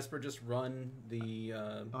 doesn't Esper just run the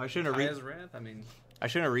I shouldn't have Wrath? I mean, I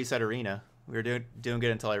shouldn't have reset arena. We were doing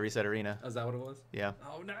good until I reset arena. is that what it was? Yeah.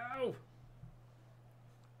 Oh no!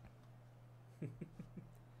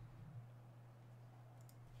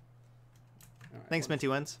 Right, Thanks, Minty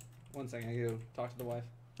Wins. 1 second, I go talk to the wife.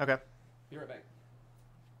 Okay. Be right back.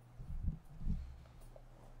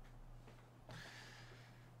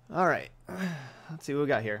 All right. Let's see what we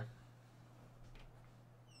got here.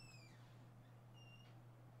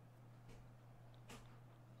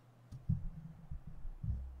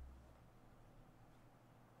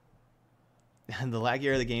 And the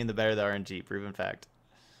laggier the game, the better the RNG. Proven fact.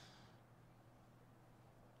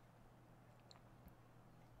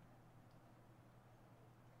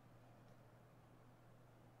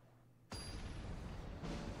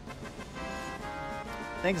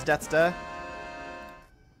 Thanks, Detsta.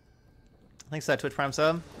 Thanks for that Twitch Prime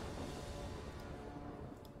sub.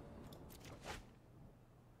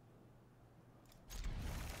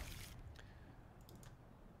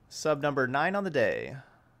 Sub number 9 on the day.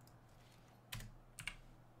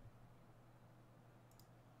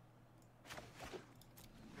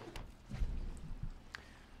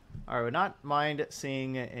 I would not mind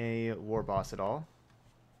seeing a war boss at all.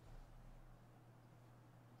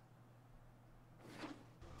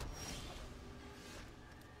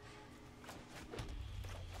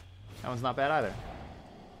 That one's not bad either.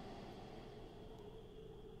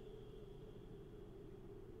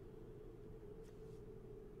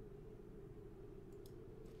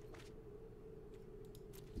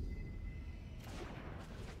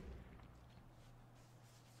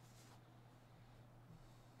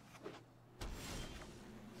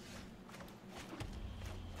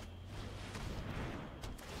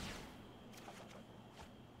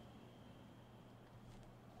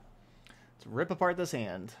 Let's rip apart this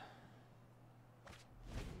hand.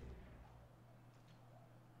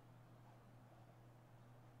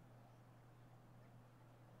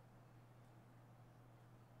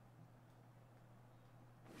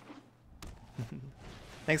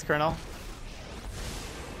 Thanks, Colonel.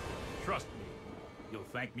 Trust me, you'll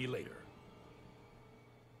thank me later.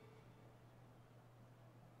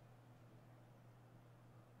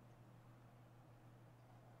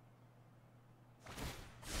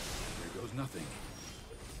 There goes nothing.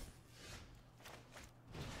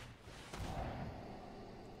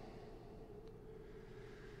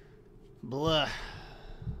 Blah.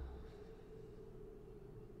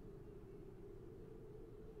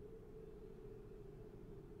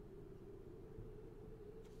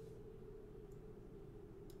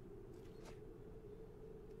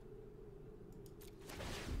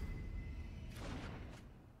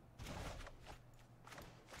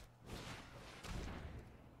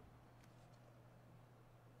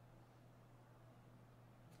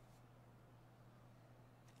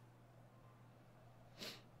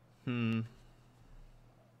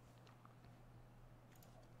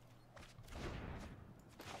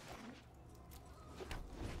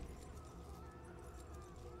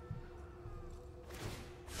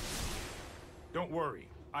 Don't worry,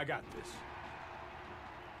 I got this.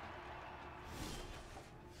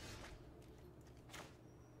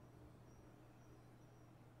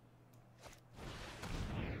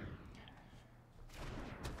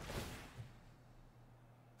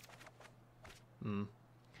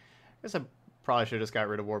 Guess I probably should have just got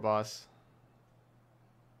rid of War Boss.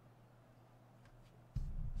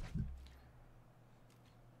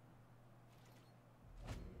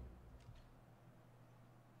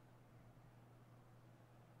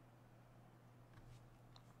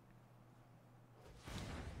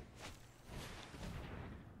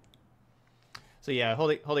 So yeah,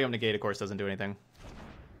 holding up negate, of course, doesn't do anything.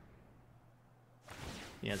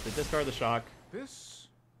 Yeah, to discard the shock. This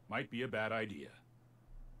might be a bad idea.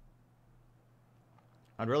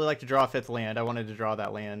 I'd really like to draw a 5th land. I wanted to draw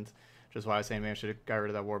that land, which is why I was saying maybe I should have got rid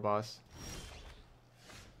of that War Boss.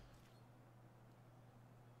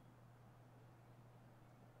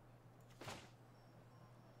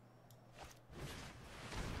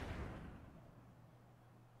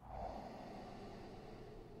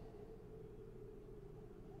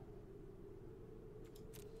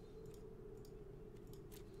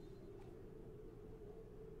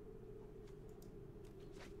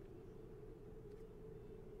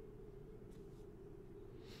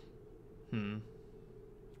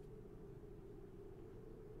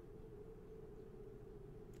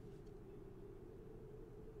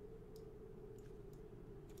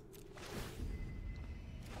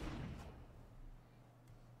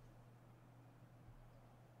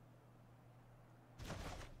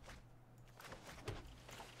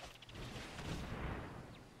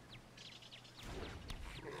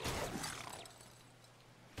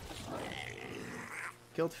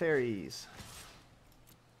 Guild Fairies.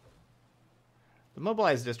 The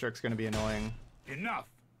mobilized district's going to be annoying. Enough.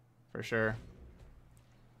 For sure.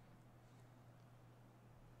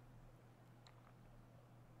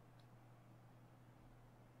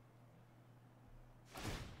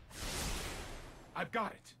 I've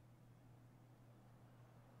got it.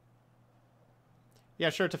 Yeah,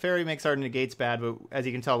 sure, Teferi makes our negates bad, but as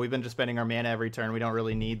you can tell, we've been just spending our mana every turn. We don't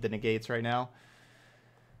really need the negates right now.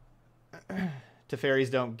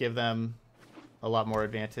 Teferis don't give them a lot more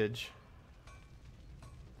advantage.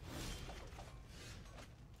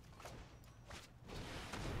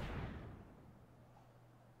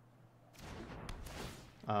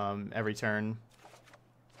 Every turn.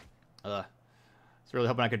 I was really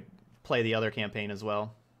hoping I could play the other campaign as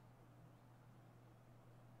well.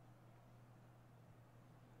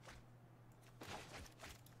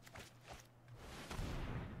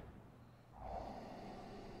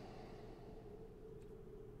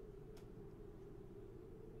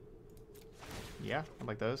 Yeah, I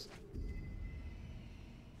like those.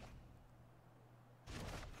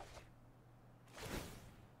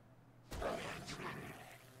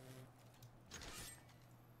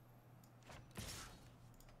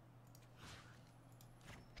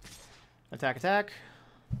 Attack, attack.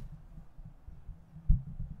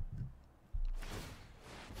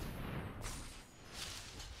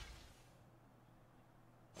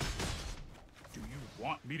 Do you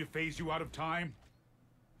want me to phase you out of time?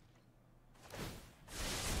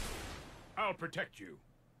 I'll protect you.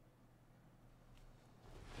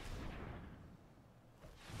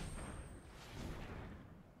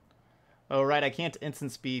 Oh, right, I can't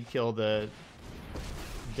instant speed kill the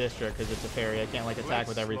district because it's a fairy. I can't like attack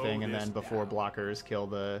with everything and then before blockers kill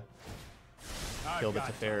the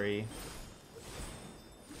Teferi.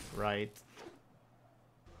 Right.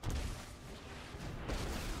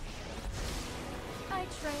 I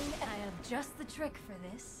train and I have just the trick for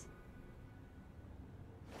this.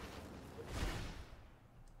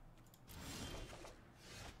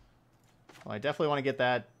 Well, I definitely want to get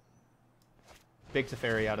that big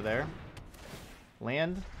Teferi out of there.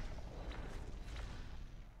 Land.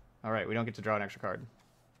 Alright, we don't get to draw an extra card.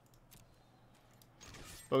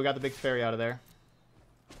 But we got the big Teferi out of there.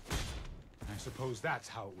 I suppose that's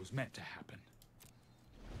how it was meant to happen.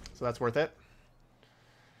 So that's worth it.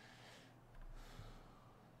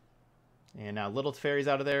 And now little Teferi's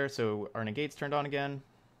out of there, so our negate's turned on again.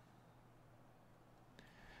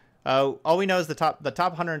 All we know is the top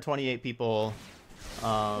 128 people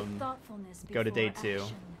go to day 2.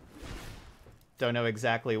 Don't know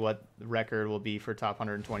exactly what the record will be for top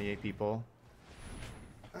 128 people.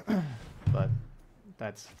 But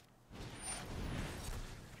that's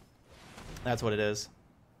what it is.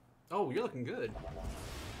 Oh, you're looking good.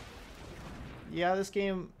 Yeah, this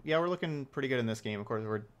game, yeah, we're looking pretty good in this game. Of course,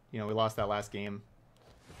 we lost that last game.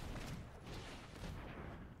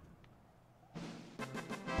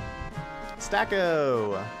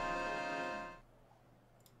 Stacko!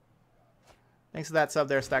 Thanks for that sub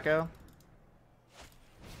there, Stacko.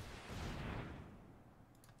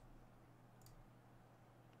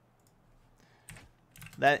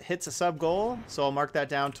 That hits a sub goal, so I'll mark that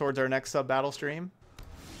down towards our next sub battle stream.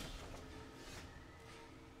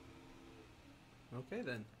 Okay,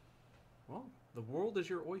 then. Well, the world is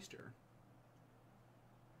your oyster.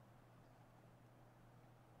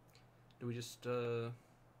 Do we just, yeah,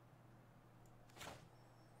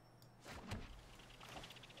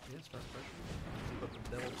 start pressure. Put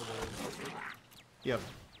the devil to the oyster. Yep.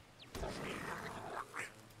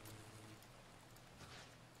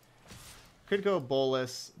 Could go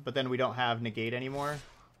bolus, but then we don't have negate anymore.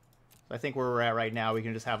 So I think where we're at right now, we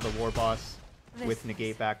can just have the war boss with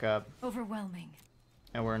negate back up. Overwhelming.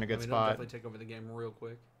 And we're in a good It'll spot. definitely take over the game real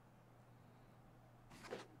quick.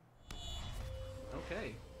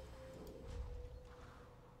 Okay.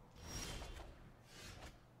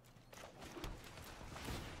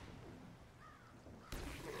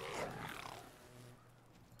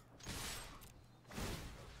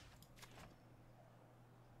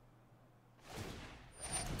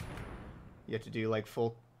 You have to do like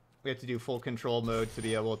we have to do full control mode to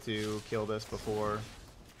be able to kill this before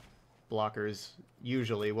blockers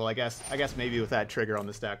usually. Well, I guess maybe with that trigger on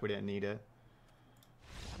the stack we didn't need it.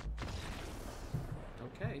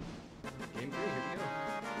 Okay. Game 3, here we go.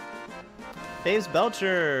 Faves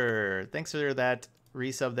Belcher, thanks for that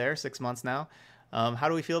resub there, 6 months now. How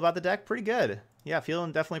do we feel about the deck? Pretty good. Yeah,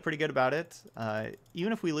 feeling definitely pretty good about it.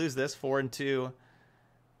 Even if we lose this, 4-2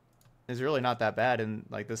 is really not that bad in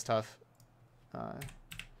like this tough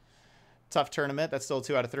tournament. That's still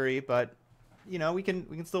 2 out of 3, but you know we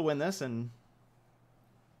can still win this, and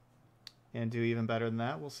and do even better than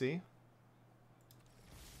that. We'll see.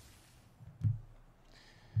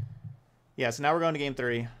 Yeah, so now we're going to game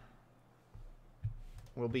 3.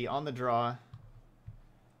 We'll be on the draw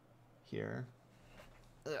here.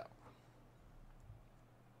 Ugh.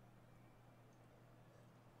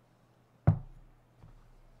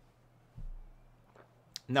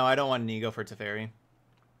 No, I don't want an ego for Teferi. I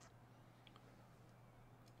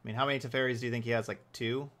mean, how many Teferis do you think he has? Like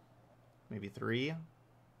 2? Maybe 3?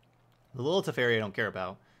 The little Teferi I don't care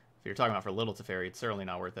about. If you're talking about for little Teferi, it's certainly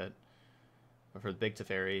not worth it. But for the big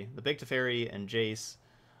Teferi and Jace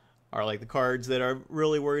are like the cards that are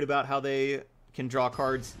really worried about how they can draw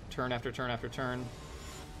cards turn after turn after turn.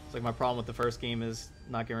 It's like my problem with the first game is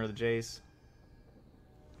not getting rid of the Jace.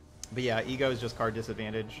 But yeah, ego is just card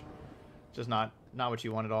disadvantage. Just not what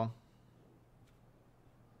you want at all.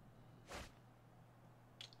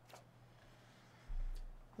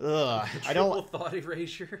 Ugh, I don't. Thought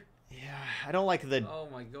erasure. Yeah, I don't like the. Oh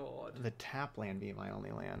my god. The tap land being my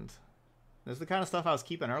only land. This is the kind of stuff I was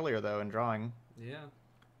keeping earlier though in drawing. Yeah.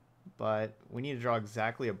 But we need to draw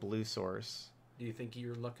exactly a blue source. Do you think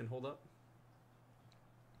your luck can hold up?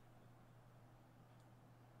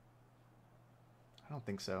 I don't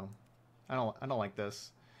think so. I don't like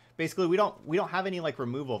this. Basically, we don't have any like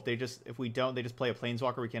removal. If we don't, they just play a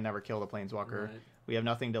planeswalker. We can never kill the planeswalker. Right. We have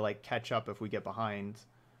nothing to like catch up if we get behind.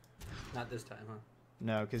 Not this time, huh?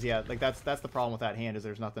 No, because yeah, like that's the problem with that hand is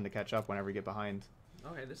there's nothing to catch up whenever you get behind.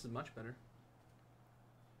 Okay, this is much better.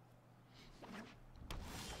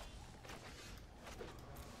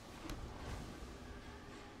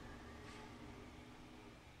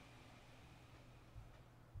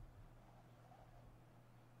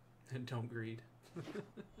 And don't greed.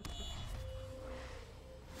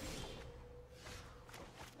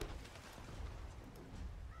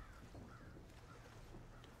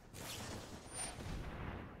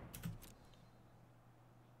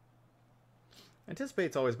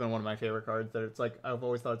 Anticipate's always been one of my favorite cards. That it's like I've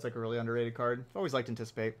always thought it's like a really underrated card. I've always liked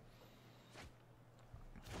Anticipate.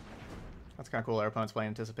 That's kind of cool. Our opponents play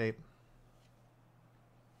Anticipate.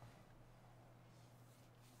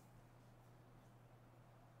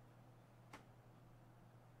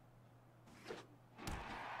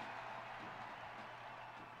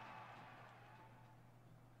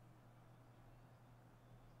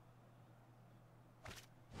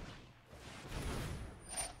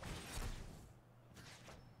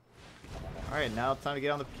 Alright, now it's time to get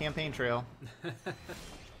on the campaign trail.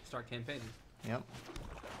 Start campaigning. Yep.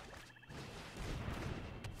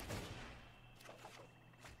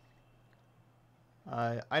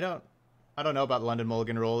 I don't know about the London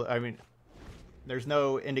Mulligan rule. I mean, there's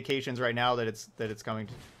no indications right now that it's coming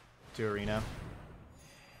to Arena.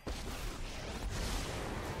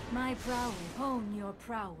 My prowess, hone your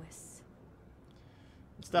prowess.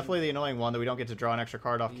 It's definitely the annoying one that we don't get to draw an extra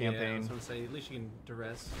card off campaign. Yeah, I was gonna say, at least you can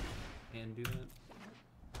duress and do that.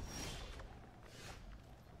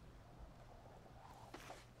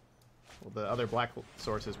 Well, the other black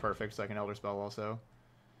source is perfect, so I can Elder Spell also.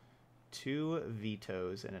 2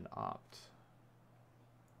 vetoes and an opt.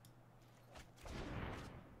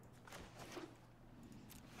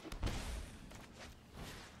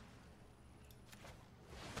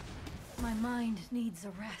 My mind needs a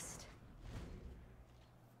rest.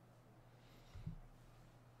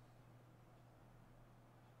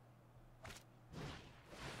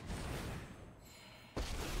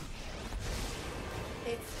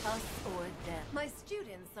 It's us or them. My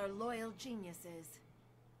students are loyal geniuses.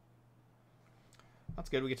 That's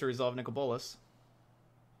good. We get to resolve Nicol Bolas.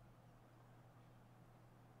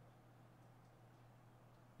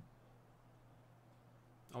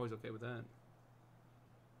 Always okay with that.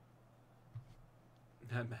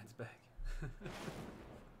 That man's back.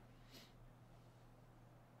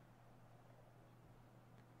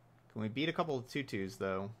 Can we beat a couple of 2/2s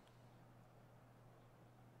though?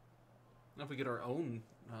 Now if we get our own,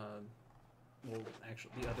 well,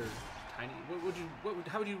 actually, the other tiny.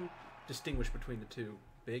 How would you distinguish between the two?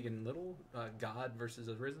 Big and little? God versus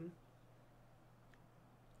Arisen?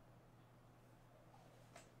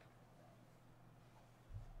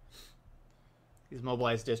 These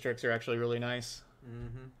mobilized districts are actually really nice.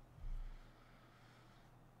 Mm-hmm.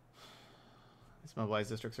 These mobilized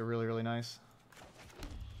districts are really, really nice.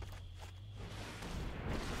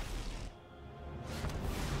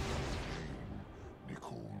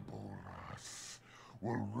 Nicol Bolas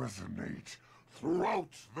will resonate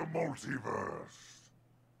throughout the multiverse.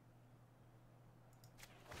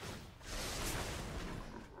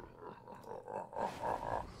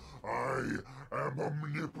 I am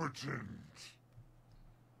omnipotent.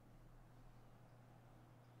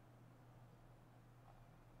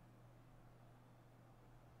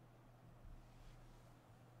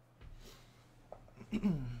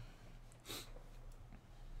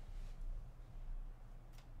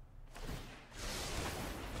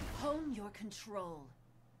 Hone your control.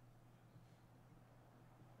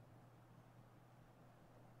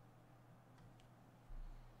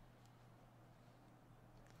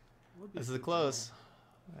 This is close.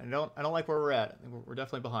 I don't like where we're at. I think we're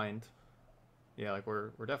definitely behind. Yeah, like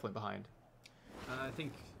we're definitely behind. I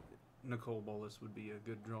think Nicole Bolas would be a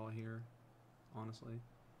good draw here, honestly.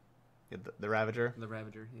 Yeah, the Ravager. The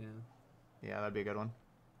Ravager, yeah. Yeah, that'd be a good one.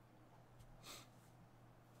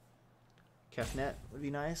 Kefnet would be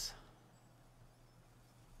nice.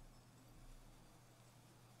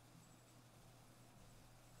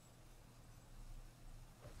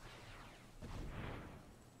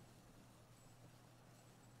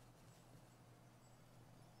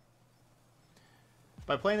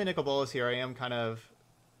 By playing the Nicol Bolas here, I am kind of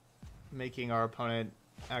making our opponent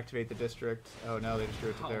activate the district. Oh no, they just drew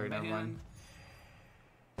it to Teferi. Never mind.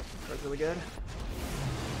 That's really good.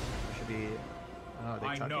 Should be. Oh, they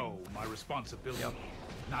I know my responsibility. Yep.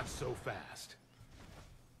 Not so fast.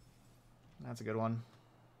 That's a good one.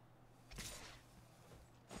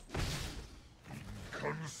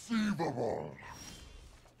 Conceivable.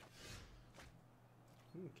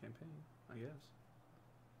 Campaign, I guess.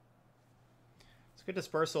 Let's get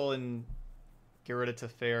Dispersal and get rid of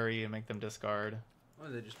Teferi and make them discard.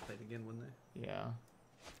 Oh, they just played again, wouldn't they? Yeah.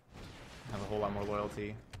 Have a whole lot more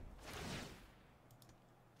loyalty.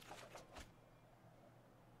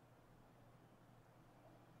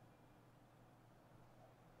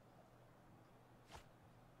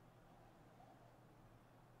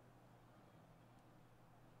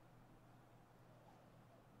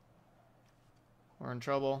 We're in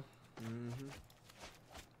trouble. Mm-hmm.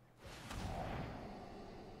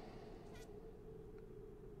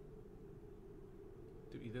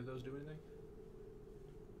 Do either of those do anything?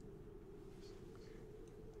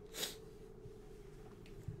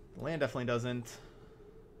 The land definitely doesn't.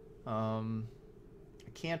 I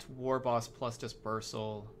can't War Boss plus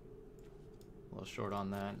Dispersal. A little short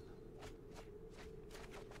on that.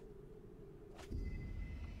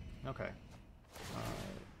 Okay.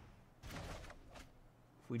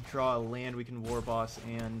 If we draw a land, we can War Boss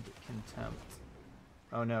and Contempt.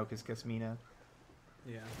 Oh no, because Kasmina.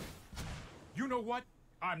 Yeah. You know what?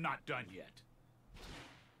 I'm not done yet.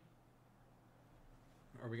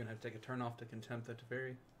 Are we going to have to take a turn off to Contempt the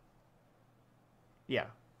Teferi? Yeah.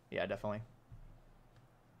 Yeah, definitely.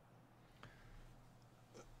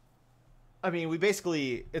 I mean, we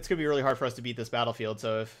basically... It's going to be really hard for us to beat this battlefield,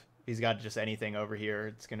 so if he's got just anything over here,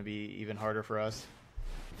 it's going to be even harder for us.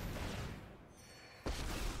 If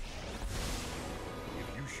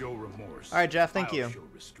you show remorse, all right, Jeff, thank I'll you. Show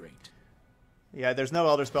restraint. Yeah, there's no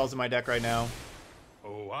Elder Spells in my deck right now.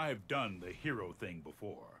 Oh, I've done the hero thing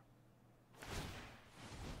before.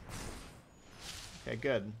 Okay,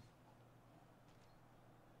 good.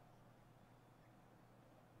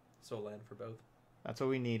 So land for both. That's what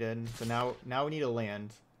we needed. So now we need a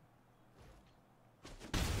land.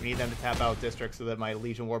 We need them to tap out districts so that my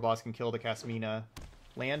Legion War Boss can kill the Kasmina.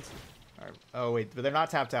 Land? All right. Oh, wait, but they're not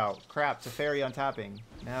tapped out. Crap, Teferi untapping.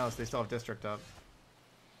 No, so they still have district up.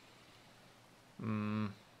 Hmm.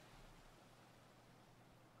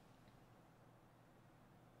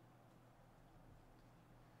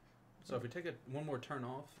 So if we take one more turn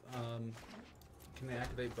off, can they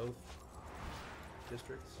activate both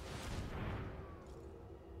districts?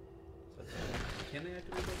 Can they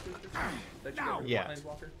activate both districts? Yeah.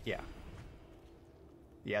 Yeah.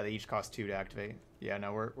 Yeah, they each cost 2 to activate. Yeah,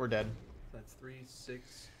 no, we're dead. That's 3,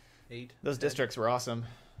 6, 8. Those 10. districts were awesome.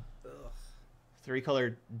 Ugh.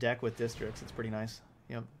 3-color deck with districts. It's pretty nice.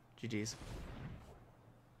 Yep. GG's.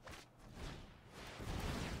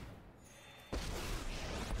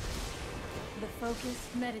 The focus,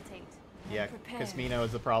 meditate. Yeah, prepare. Kasmina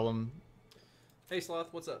is the problem. Hey Sloth,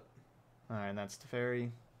 what's up? Alright, and that's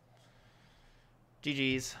Teferi.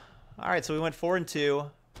 GG's. Alright, so we went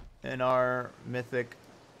 4-2 in our Mythic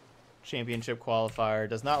Championship qualifier.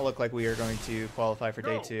 Does not look like we are going to qualify for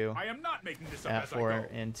day 2 I am not making this up at as I go.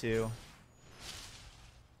 4-2.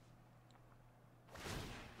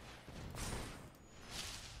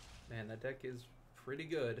 Man, that deck is pretty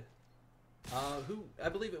good. I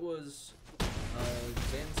believe it was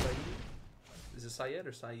Van Saeed. Is it Syed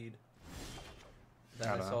or Saeed?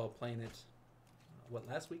 That I saw playing it,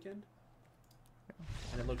 last weekend?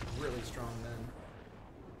 And it looked really strong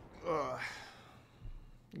then. Ugh.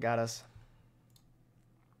 Got us.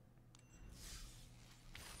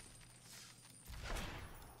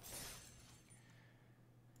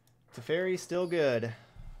 Teferi still good.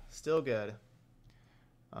 Still good.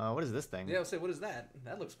 What is this thing? Yeah, I'll say, what is that?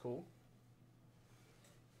 That looks cool.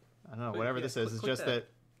 I don't know. Whatever this is, it's just that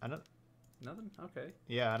I don't. Nothing. Okay.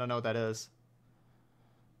 Yeah, I don't know what that is.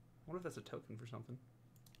 I wonder if that's a token for something.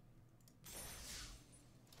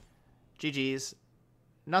 GG's.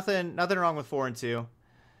 Nothing wrong with 4 and 2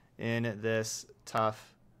 in this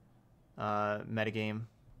tough metagame.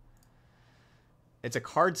 It's a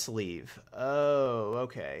card sleeve. Oh,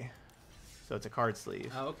 okay. So it's a card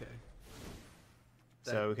sleeve. Oh, okay.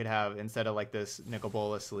 So we could have, instead of like this Nicol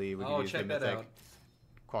Bolas sleeve, we could use the Mythic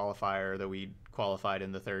qualifier that we qualified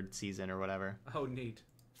in the 3rd season or whatever. Oh, neat.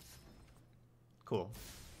 Cool.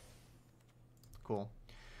 Cool.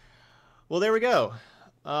 Well, there we go.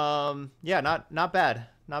 Yeah, not bad.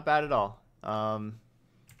 Not bad at all.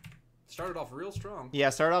 Started off real strong. Yeah,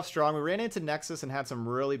 started off strong. We ran into Nexus and had some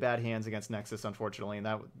really bad hands against Nexus, unfortunately, and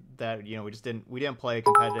that you know, we didn't play a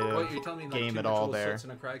competitive game at all there.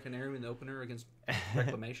 And a Cryocanarium in the opener against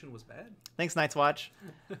Reclamation was bad. Thanks, Night's Watch.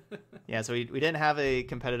 Yeah, so we didn't have a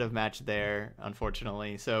competitive match there,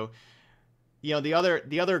 unfortunately. So, you know,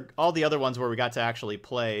 all the other ones where we got to actually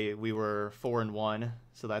play, we were 4 and 1.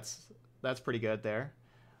 So that's pretty good there.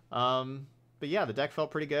 But yeah, the deck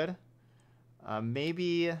felt pretty good.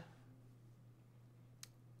 Maybe,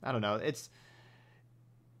 I don't know. It's,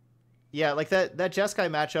 yeah, like that Jeskai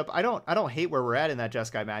matchup. I don't hate where we're at in that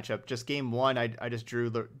Jeskai matchup. Just game 1, I just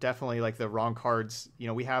drew definitely like the wrong cards. You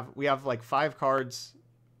know, we have like 5 cards.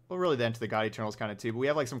 Well, really the End to the God Eternals kind of too. But we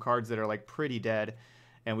have like some cards that are like pretty dead,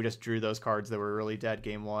 and we just drew those cards that were really dead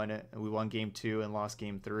game 1. And we won game 2 and lost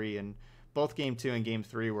game 3. And both game 2 and game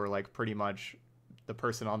 3 were like pretty much the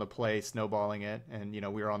person on the play snowballing it, and you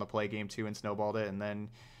know, we were on the play game 2 and snowballed it, and then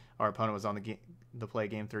our opponent was on the play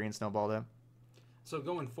game 3 and snowballed it. So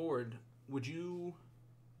going forward, would you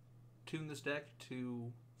tune this deck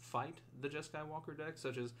to fight the Jeskai Walker deck?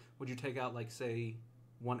 Such as, would you take out, like, say,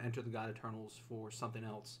 one Enter the God Eternals for something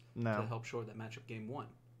else to help shore that matchup game 1?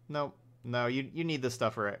 No, you need this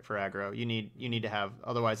stuff for aggro. You need to have,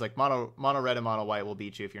 otherwise like mono red and mono white will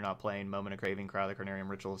beat you if you're not playing Moment of Craving, Cry of the Carnarium,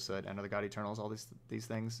 Ritual Soot, Enter the God Eternals, all these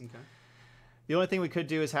things. Okay. The only thing we could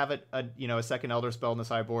do is have a second Elder Spell in the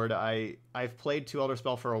sideboard. I've played 2 Elder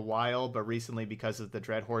Spell for a while, but recently because of the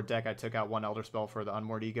Dread Horde deck, I took out 1 Elder Spell for the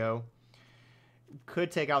Unmoored Ego.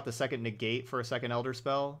 Could take out the second Negate for a second Elder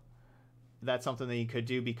Spell. That's something that you could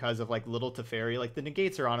do because of like Little Teferi. Like the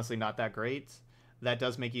Negates are honestly not that great. That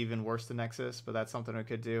does make you even worse than Nexus, but that's something we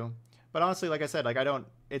could do. But honestly, like I said, like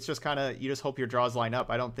it's just kind of, you just hope your draws line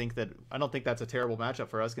up. I don't think that's a terrible matchup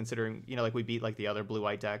for us, considering, you know, like we beat like the other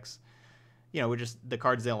blue-white decks. You know, the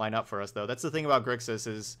cards didn't line up for us though. That's the thing about Grixis,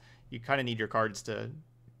 is you kind of need your cards to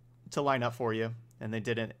line up for you. And they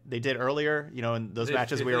didn't. They did earlier, you know, in those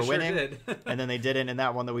matches we were winning, and then they didn't in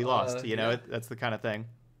that one that we lost. You know, that's the kind of thing.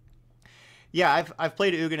 Yeah, I've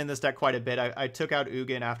played Ugin in this deck quite a bit. I took out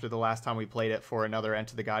Ugin after the last time we played it for another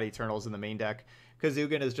Enter the God Eternals in the main deck, because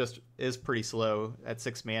Ugin is pretty slow at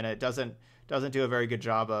 6 mana. It doesn't do a very good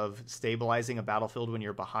job of stabilizing a battlefield when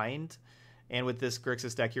you're behind. And with this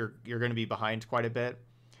Grixis deck, you're going to be behind quite a bit.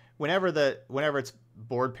 Whenever it's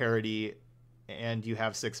board parity and you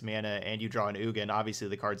have 6 mana and you draw an Ugin, obviously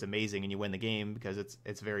the card's amazing and you win the game because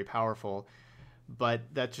it's very powerful. But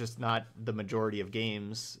that's just not the majority of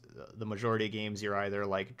games. The majority of games, you're either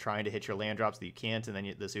like trying to hit your land drops that you can't, and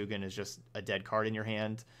then this Ugin is just a dead card in your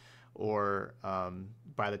hand, or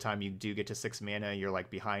by the time you do get to 6 mana, you're like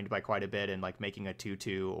behind by quite a bit, and like making a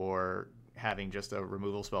 2/2 or having just a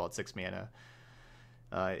removal spell at 6 mana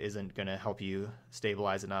isn't going to help you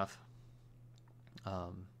stabilize enough.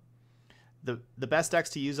 The best decks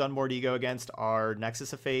to use Unmoored Ego against are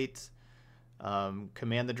Nexus of Fate,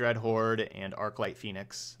 Command the Dread Horde, and Arclight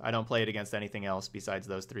Phoenix. I don't play it against anything else besides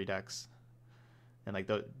those 3 decks, and like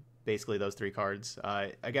basically those 3 cards.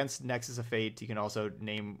 Against Nexus of Fate, you can also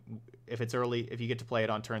name, if it's early, if you get to play it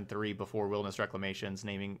on turn 3 before Wilderness Reclamations,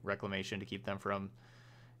 naming Reclamation to keep them from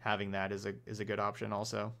having that is a good option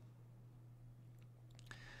also.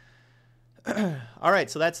 All right,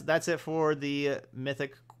 so that's it for the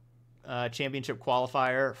Mythic Championship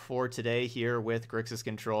qualifier for today here with Grixis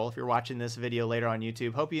Control. If you're watching this video later on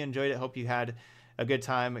YouTube, hope you enjoyed it. Hope you had a good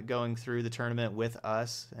time going through the tournament with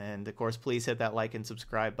us. And of course, please hit that like and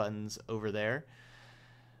subscribe buttons over there.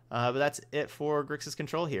 But that's it for Grixis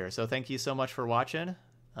Control here. So thank you so much for watching.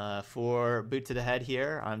 For Boottodahead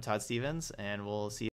here, I'm Todd Stevens, and we'll see you